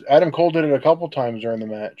 Yeah, because Adam Cole did it a couple times during the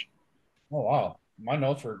match. Oh wow, my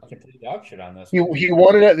notes were complete dog shit on this. He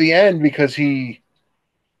won it at the end because he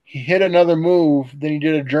hit another move, then he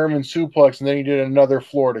did a German suplex, and then he did another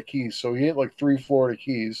Florida Key. So he hit like 3 Florida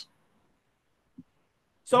Keys.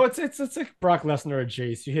 So it's like Brock Lesnar or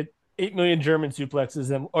Jace. You hit 8 million German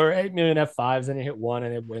suplexes or 8 million F5s, and you hit one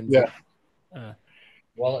and it wins. Yeah.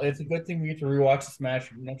 Well, it's a good thing we get to rewatch this match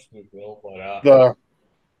next week, Will. But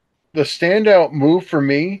the standout move for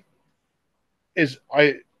me is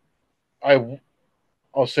I'll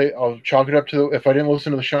chalk it up to if I didn't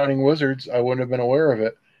listen to the Shining Wizards, I wouldn't have been aware of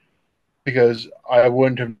it because I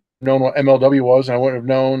wouldn't have known what MLW was, and I wouldn't have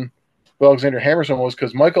known who Alexander Hammerstone was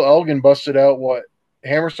because Michael Elgin busted out what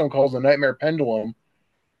Hammerstone calls the Nightmare Pendulum.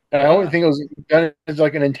 And I don't think it was done as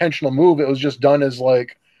like an intentional move. It was just done as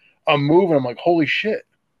like a move, and I'm like, holy shit.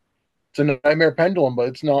 It's a Nightmare Pendulum, but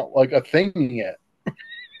it's not like a thing yet.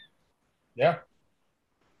 Yeah.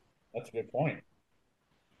 That's a good point.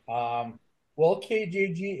 Well,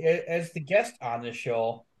 KJG, as the guest on the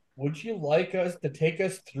show, would you like us to take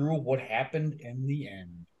us through what happened in the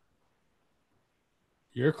end?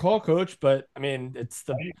 Your call, coach, but I mean,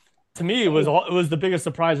 to me, it was the biggest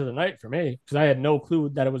surprise of the night for me because I had no clue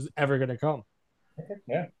that it was ever going to come. Okay.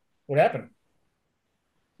 Yeah. What happened?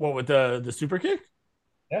 What with the super kick?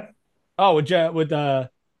 Yeah. Oh, with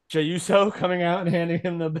Jey Uso coming out and handing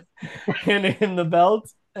him the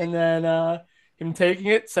belt, and then him taking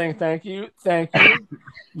it, saying thank you.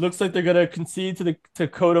 Looks like they're gonna concede to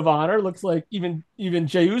Code of Honor. Looks like even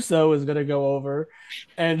Jey Uso is gonna go over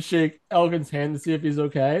and shake Elgin's hand to see if he's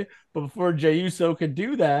okay. But before Jey Uso could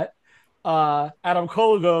do that, Adam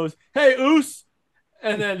Cole goes, "Hey, Us,"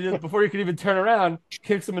 and then before he could even turn around,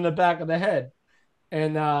 kicks him in the back of the head,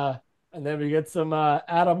 and then we get some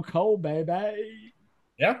Adam Cole, baby.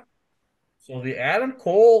 Yeah. So the Adam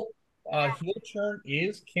Cole heel turn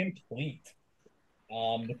is complete.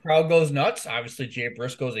 The crowd goes nuts. Obviously, Jay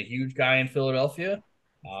Briscoe's a huge guy in Philadelphia.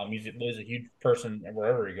 He's a huge person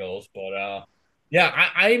wherever he goes. But yeah,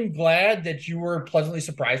 I'm glad that you were pleasantly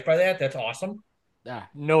surprised by that. That's awesome. Yeah,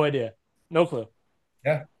 no idea, no clue.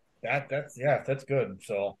 Yeah, that's good.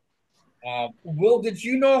 So, Will, did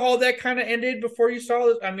you know how that kind of ended before you saw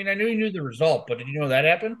this? I mean, I knew you knew the result, but did you know that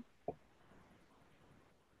happened?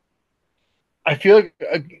 I feel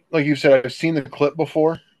like you said, I've seen the clip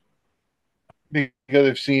before because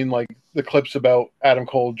I've seen like the clips about Adam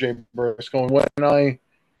Cole, Jay Briscoe. And when I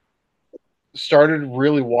started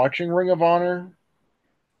really watching Ring of Honor,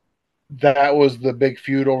 that was the big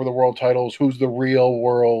feud over the world titles. Who's the real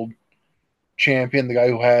world champion? The guy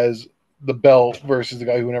who has the belt versus the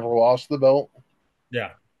guy who never lost the belt.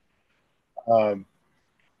 Yeah. It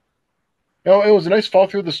was a nice fall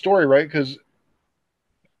through the story, right? Because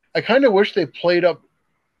I kind of wish they played up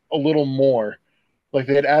a little more. Like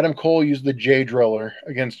they had Adam Cole use the J Driller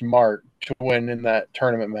against Mark to win in that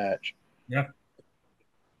tournament match. Yeah.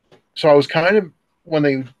 So I was kind of, when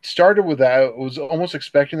they started with that, I was almost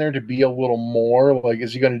expecting there to be a little more. Like,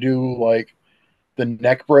 is he going to do like the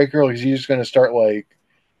neck breaker? Like, is he just going to start like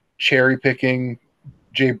cherry picking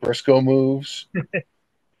Jay Briscoe moves to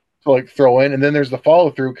like throw in? And then there's the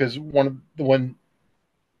follow through because when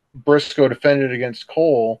Briscoe defended against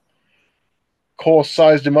Cole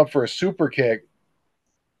sized him up for a super kick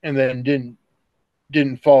and then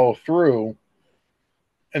didn't follow through.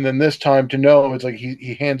 And then this time to know, it's like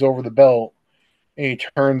he hands over the belt and he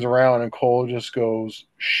turns around and Cole just goes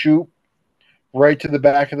shoot right to the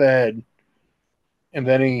back of the head. And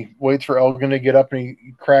then he waits for Elgin to get up and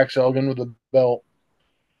he cracks Elgin with the belt.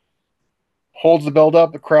 Holds the belt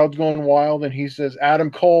up, the crowd's going wild, and he says,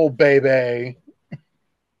 Adam Cole, baby.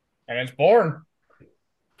 And it's born.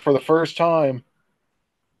 For the first time.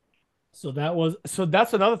 So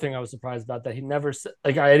that's another thing I was surprised about, that he never said,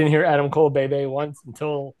 like, I didn't hear Adam Cole baby once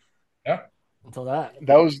until that.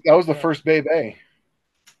 That was the first baby.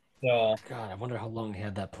 So God, I wonder how long he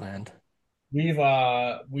had that planned. We've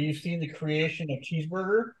seen the creation of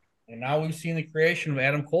Cheeseburger, and now we've seen the creation of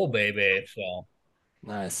Adam Cole baby. So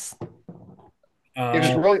nice.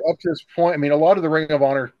 It's really up to this point. I mean, a lot of the Ring of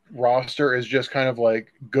Honor roster is just kind of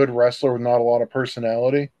like good wrestler with not a lot of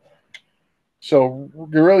personality. So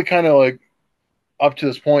you're really kind of like, up to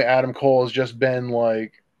this point, Adam Cole has just been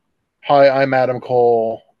like, hi, I'm Adam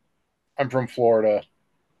Cole. I'm from Florida.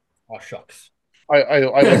 Oh, shucks. I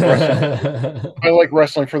like wrestling. I like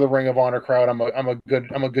wrestling for the Ring of Honor crowd. I'm a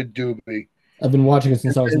good doobie. I've been watching it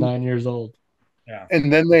since I was 9 years old. Yeah.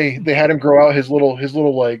 And then they had him grow out his little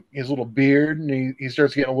beard, and he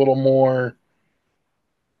starts getting a little more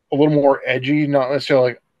edgy, not necessarily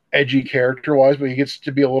like edgy character wise, but he gets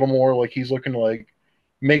to be a little more like he's looking to like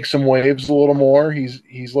make some waves a little more.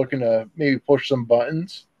 He's looking to maybe push some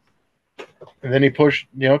buttons. And then he pushed,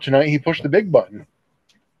 tonight he pushed the big button.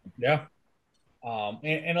 Yeah.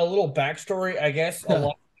 And a little backstory, I guess. A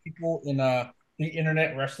lot of people in the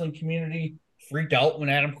internet wrestling community freaked out when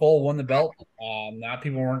Adam Cole won the belt. Not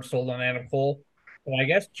people weren't sold on Adam Cole, but I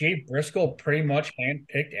guess Jay Briscoe pretty much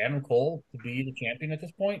handpicked Adam Cole to be the champion at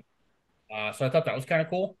this point. So I thought that was kind of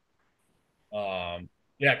cool.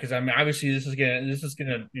 Yeah, because I mean, obviously this is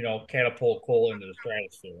gonna catapult Cole into the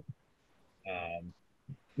stratosphere.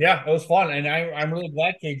 Yeah, it was fun, and I'm really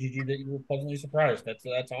glad KGG that you were pleasantly surprised.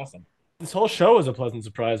 That's awesome. This whole show was a pleasant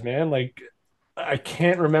surprise, man. Like I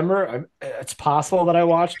can't remember. It's possible that I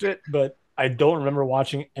watched it, but I don't remember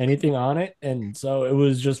watching anything on it, and so it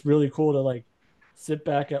was just really cool to like sit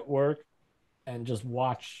back at work and just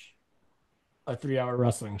watch a 3 hour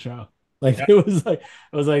wrestling show. Like it was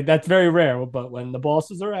like that's very rare. But when the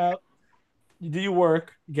bosses are out, you do your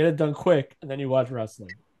work, get it done quick, and then you watch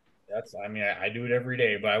wrestling. I mean, I do it every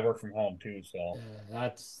day, but I work from home too, so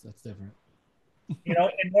that's different.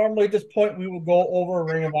 And normally at this point we will go over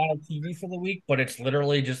Ring of Honor TV for the week, but it's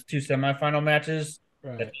literally just 2 semifinal matches.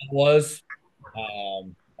 Right. That was.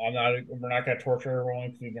 We're not gonna torture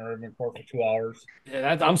everyone because we've been recording for 2 hours.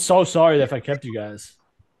 Yeah, I'm so sorry that if I kept you guys.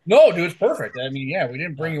 No, dude, it's perfect. I mean, yeah, we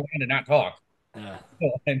didn't bring you in to not talk. Yeah.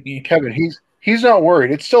 I mean, Kevin, he's not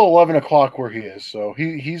worried. It's still 11 o'clock where he is, so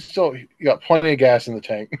he's still got plenty of gas in the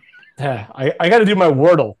tank. Yeah, I got to do my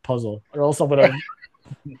Wordle puzzle, or else I'm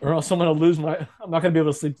gonna lose my. I'm not gonna be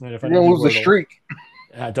able to sleep tonight if You're I don't gonna do lose the Wordle. streak.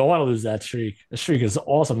 Yeah, I don't want to lose that streak. The streak is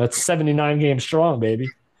awesome. That's 79 games strong, baby.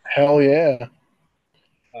 Hell yeah.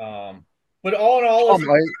 But all in all,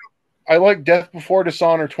 I like Death Before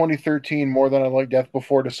Dishonor 2013 more than I like Death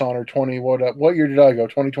Before Dishonor 20. What year did I go?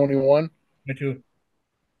 2021? 22.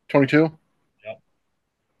 22? Yep.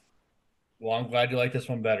 Well, I'm glad you like this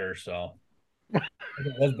one better. So it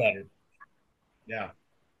was better. Yeah.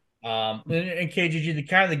 And KGG, the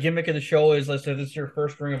kind of the gimmick of the show is, let's say this is your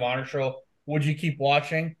first Ring of Honor show. Would you keep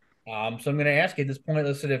watching? So I'm going to ask you at this point.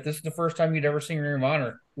 Let's say if this is the first time you'd ever seen Ring of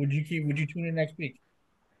Honor, would you tune in next week?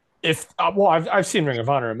 If I've seen Ring of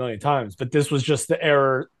Honor a million times, but this was just the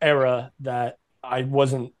era that I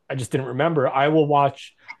just didn't remember. I will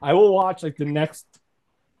watch like the next,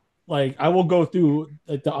 like I will go through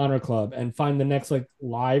like the Honor Club and find the next like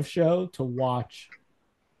live show to watch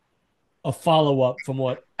a follow-up from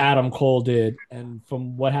what Adam Cole did and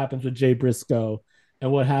from what happens with Jay Briscoe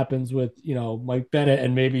and what happens with Mike Bennett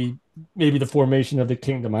and maybe the formation of the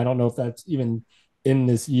Kingdom. I don't know if that's even in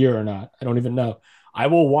this year or not. I don't even know. I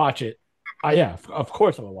will watch it. Yeah, of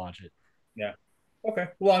course I will watch it. Yeah. Okay.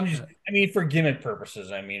 Well, for gimmick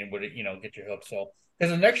purposes, would it, get you hooked? So,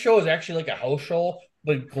 because the next show is actually like a house show,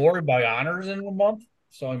 but Glory by Honor is in a month,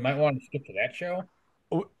 so you might want to skip to that show.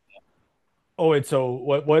 Oh wait, so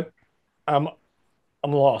what? I'm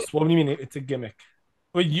lost. What do you mean it's a gimmick?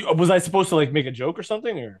 Was I supposed to like make a joke or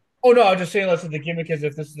something, or? Oh no, I was just saying. Listen, the gimmick is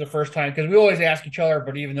if this is the first time, because we always ask each other,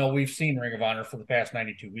 but even though we've seen Ring of Honor for the past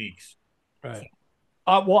 92 weeks, right? So.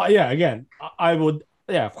 Well, yeah. Again, I would.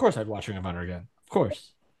 Yeah, of course, I'd watch Ring of Honor again. Of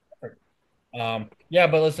course. Yeah,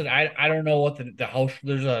 but listen, I don't know what the house.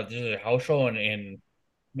 There's a house show in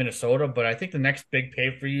Minnesota, but I think the next big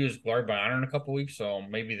pay for you is Glory by Honor in a couple weeks. So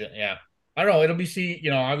maybe I don't know. It'll be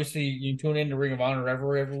obviously you can tune in to Ring of Honor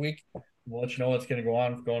every week. We'll let you know what's going to go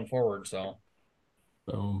on going forward. So,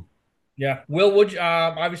 yeah. Will, would you,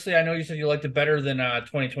 obviously I know you said you liked it better than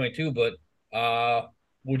 2022, but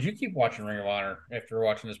would you keep watching Ring of Honor after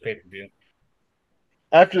watching this pay-per-view?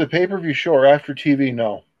 After the pay-per-view, sure. After TV,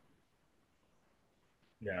 no.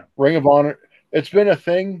 Yeah. Ring of Honor, it's been a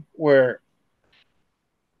thing where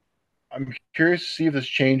I'm curious to see if this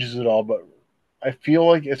changes at all, but I feel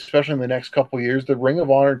like, especially in the next couple of years, the Ring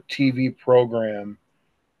of Honor TV program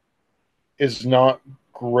is not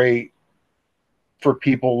great for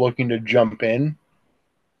people looking to jump in.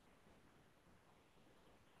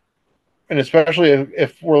 And especially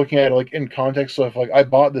if we're looking at it like in context, so if like I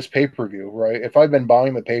bought this pay-per-view, right? If I've been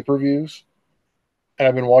buying the pay-per-views and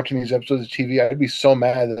I've been watching these episodes of TV, I'd be so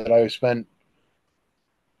mad that I spent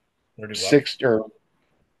 $60 or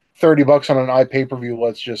 $30 on an iPay-per-view,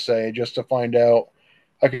 let's just say, just to find out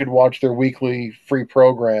I could watch their weekly free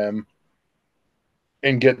program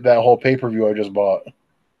and get that whole pay-per-view I just bought.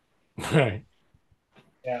 Right.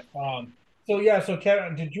 Yeah. So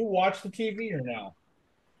Kevin, did you watch the TV or no?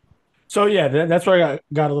 So yeah, that's where I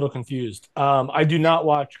got a little confused. I do not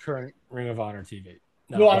watch current Ring of Honor TV.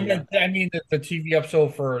 No, I mean the TV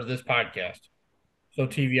episode for this podcast. So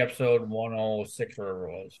TV episode 106, whatever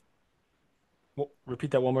it was. Well,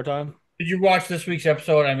 repeat that one more time. Did you watch this week's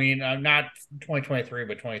episode? I mean, not 2023,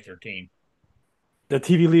 but 2013. The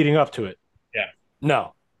TV leading up to it. Yeah.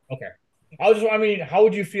 No. Okay. How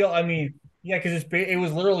would you feel? I mean, yeah, because it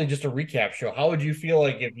was literally just a recap show. How would you feel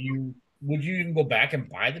like would you even go back and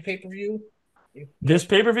buy the pay-per-view? This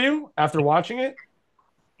pay-per-view, after watching it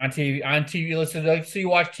on TV, listen, like, so you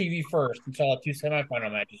watch TV first and saw 2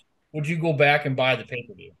 semifinal matches. Would you go back and buy the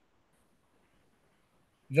pay-per-view?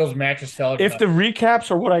 Those matches sell. If the recaps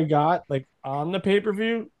are what I got, like on the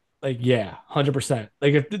pay-per-view, like yeah, 100%.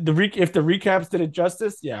 Like if if the recaps did it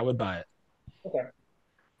justice, yeah, I would buy it. Okay.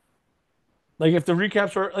 Like if the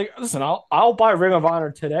recaps were like, listen, I'll buy Ring of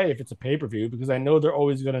Honor today if it's a pay-per-view because I know they're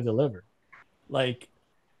always going to deliver. Like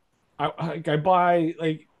I buy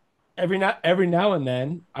like every now and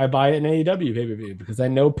then I buy an AEW pay-per-view because I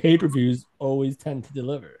know pay-per-views always tend to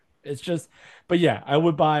deliver. It's just, but yeah, I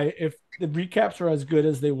would buy if the recaps are as good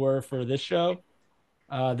as they were for this show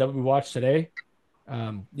that we watched today.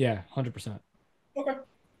 Yeah, 100%. Okay.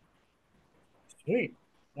 Sweet.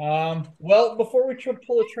 Well, before we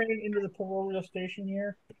pull the train into the proverbial station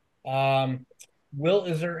here, Will,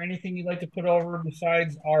 is there anything you'd like to put over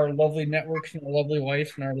besides our lovely networks and our lovely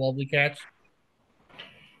wives and our lovely cats? I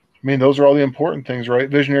mean, those are all the important things, right?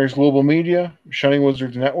 Visionaries Global Media, Shining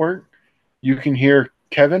Wizards Network. You can hear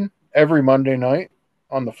Kevin every Monday night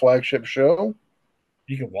on the flagship show.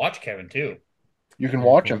 You can watch Kevin too. You can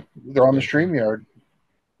watch them. They're on the StreamYard.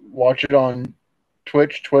 Watch it on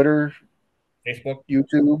Twitch, Twitter, Facebook,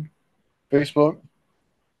 YouTube, Facebook,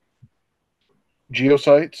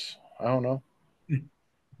 Geosites. I don't know. Is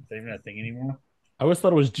that even a thing anymore? I always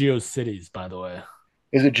thought it was GeoCities, by the way.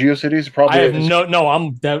 Is it GeoCities? Probably. I have no.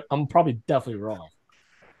 I'm probably definitely wrong.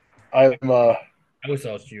 I always thought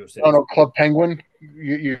it was GeoCities. I don't know, Club Penguin.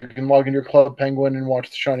 You can log into your Club Penguin and watch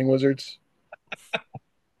the Shining Wizards.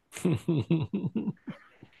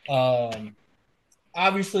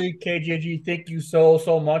 Obviously, KJG, thank you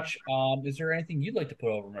so much. Is there anything you'd like to put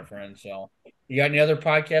over, my friend? So, you got any other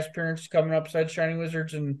podcast appearances coming up besides Shining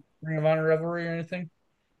Wizards and Ring of Honor Revelry or anything?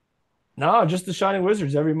 No, just the Shining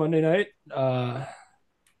Wizards every Monday night,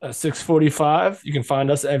 6:45. You can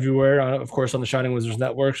find us everywhere, of course, on the Shining Wizards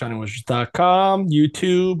Network, shiningwizards.com,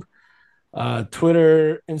 YouTube,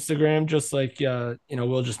 Twitter, Instagram, just like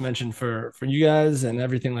Will just mentioned for you guys and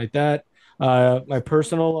everything like that. My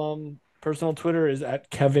personal Twitter is at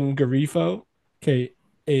Kevin Garifo,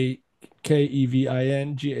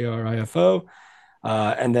 KAKEVINGARIFO.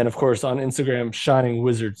 And then, of course, on Instagram, Shining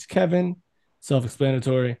Wizards Kevin,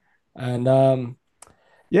 self-explanatory. And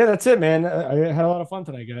yeah, that's it, man. I had a lot of fun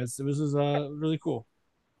tonight, guys. This was really cool.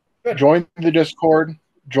 Good. Join the Discord.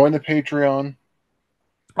 Join the Patreon.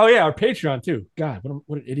 Oh, yeah, our Patreon, too. God,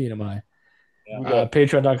 what an idiot am I? Yeah.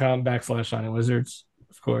 Patreon.com/Shining Wizards,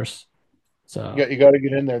 of course. So you got to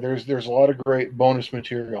get in there. There's a lot of great bonus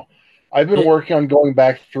material. I've been working on going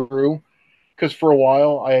back through because for a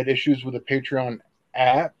while I had issues with the Patreon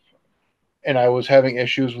app, and I was having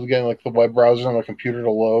issues with getting like the web browser on my computer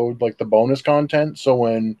to load like the bonus content. So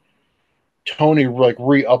when Tony like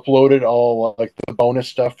re-uploaded all like the bonus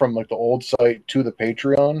stuff from like the old site to the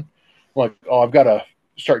Patreon, I'm like, oh, I've got to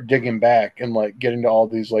start digging back and like getting to all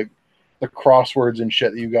these like the crosswords and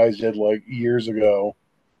shit that you guys did like years ago.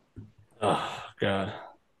 Oh God.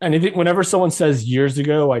 Anything whenever someone says years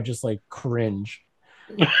ago, I just like cringe.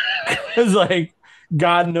 Because like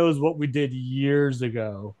God knows what we did years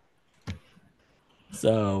ago.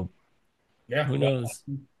 So yeah, who knows?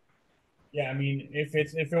 Yeah, I mean, if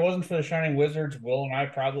it wasn't for the Shining Wizards, Will and I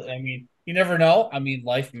probably, I mean, you never know. I mean,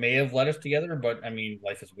 life may have led us together, but I mean,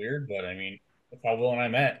 life is weird. But I mean, that's how Will and I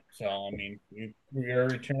met. So I mean, we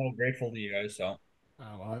are eternally grateful to you guys. So.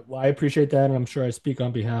 Well, I appreciate that, and I'm sure I speak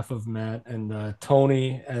on behalf of Matt and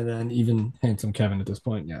Tony, and then even handsome Kevin at this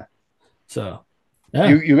point. Yeah. So, yeah.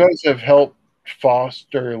 You guys have helped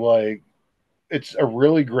foster like it's a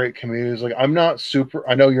really great community. It's like I'm not super.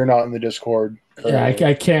 I know you're not in the Discord. Yeah,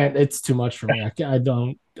 I can't. It's too much for me. I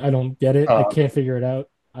don't get it. I can't figure it out.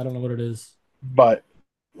 I don't know what it is. But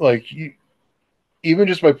like even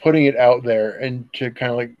just by putting it out there and to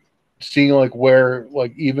kind of like seeing like where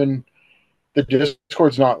like even the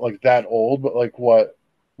Discord's not like that old, but like what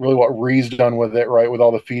Ree's done with it, right? With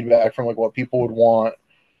all the feedback from like what people would want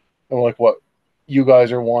and like what you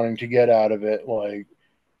guys are wanting to get out of it. Like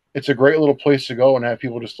it's a great little place to go and have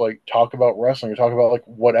people just like talk about wrestling or talk about like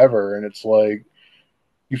whatever. And it's like,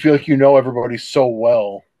 you feel like you know everybody so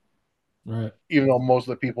well. Right. Even though most of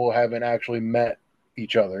the people haven't actually met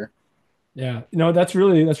each other. Yeah, that's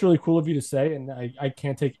really cool of you to say, and I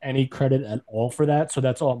can't take any credit at all for that. So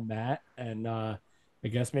that's all Matt, and I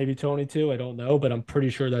guess maybe Tony too. I don't know, but I'm pretty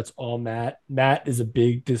sure that's all Matt. Matt is a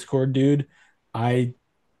big Discord dude. I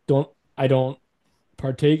don't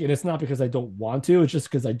partake, and it's not because I don't want to. It's just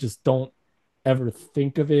because I just don't ever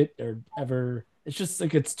think of it or ever. It's just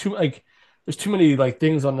like it's too like there's too many like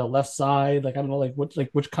things on the left side. Like I don't know like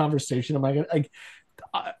which conversation am I gonna like.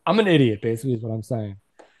 I'm an idiot, basically, is what I'm saying.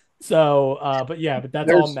 So, but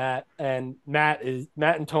that's all Matt. And Matt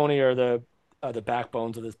and Tony are the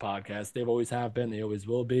backbones of this podcast. They've always have been. They always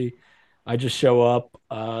will be. I just show up,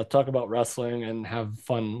 talk about wrestling, and have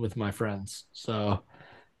fun with my friends. So,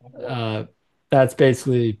 that's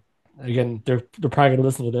basically. Again, they're probably gonna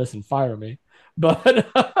listen to this and fire me, but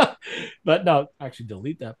but no, actually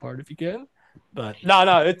delete that part if you can. But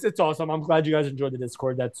no, it's awesome. I'm glad you guys enjoyed the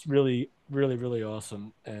Discord. That's really, really, really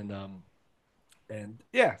awesome. And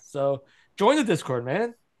yeah, so join the Discord,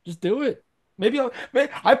 man. Just do it. Maybe I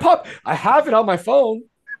have it on my phone,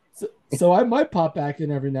 so I might pop back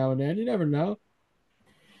in every now and then. You never know.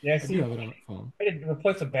 Yeah, see, I have it on my phone. I did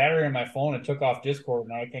replace the battery on my phone and took off Discord.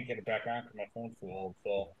 Now I can't get it back on because my phone's too old.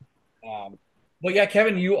 So, but yeah,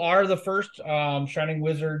 Kevin, you are the first Shining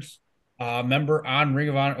Wizards member on Ring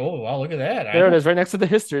of Honor. Oh, wow, look at that. There it is, right next to the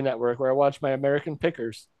History Network where I watch my American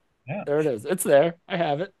Pickers. Yeah. There it is. It's there. I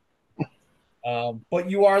have it. But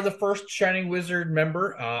you are the first Shining Wizard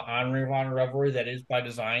member on Ring of Honor Revelry. That is by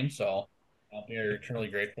design. So we're eternally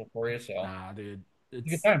grateful for you. So, dude, it's a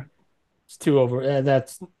good time. It's too over.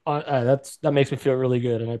 That makes me feel really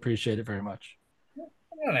good, and I appreciate it very much. I'm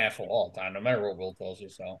not an asshole all the time, no matter what Will tells you.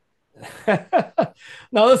 So,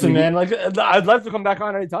 no, listen, man. Like, I'd love to come back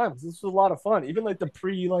on anytime. This was a lot of fun. Even like the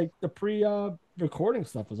pre recording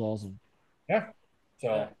stuff was awesome. Yeah.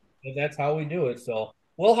 So that's how we do it. So,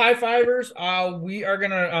 well, high fivers. We are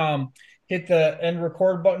gonna hit the end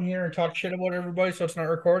record button here and talk shit about everybody, so it's not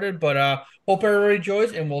recorded. But hope everybody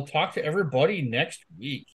enjoys, and we'll talk to everybody next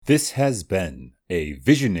week. This has been a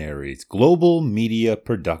Visionaries Global Media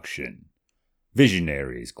production.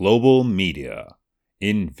 Visionaries Global Media,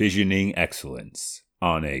 envisioning excellence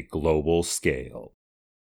on a global scale.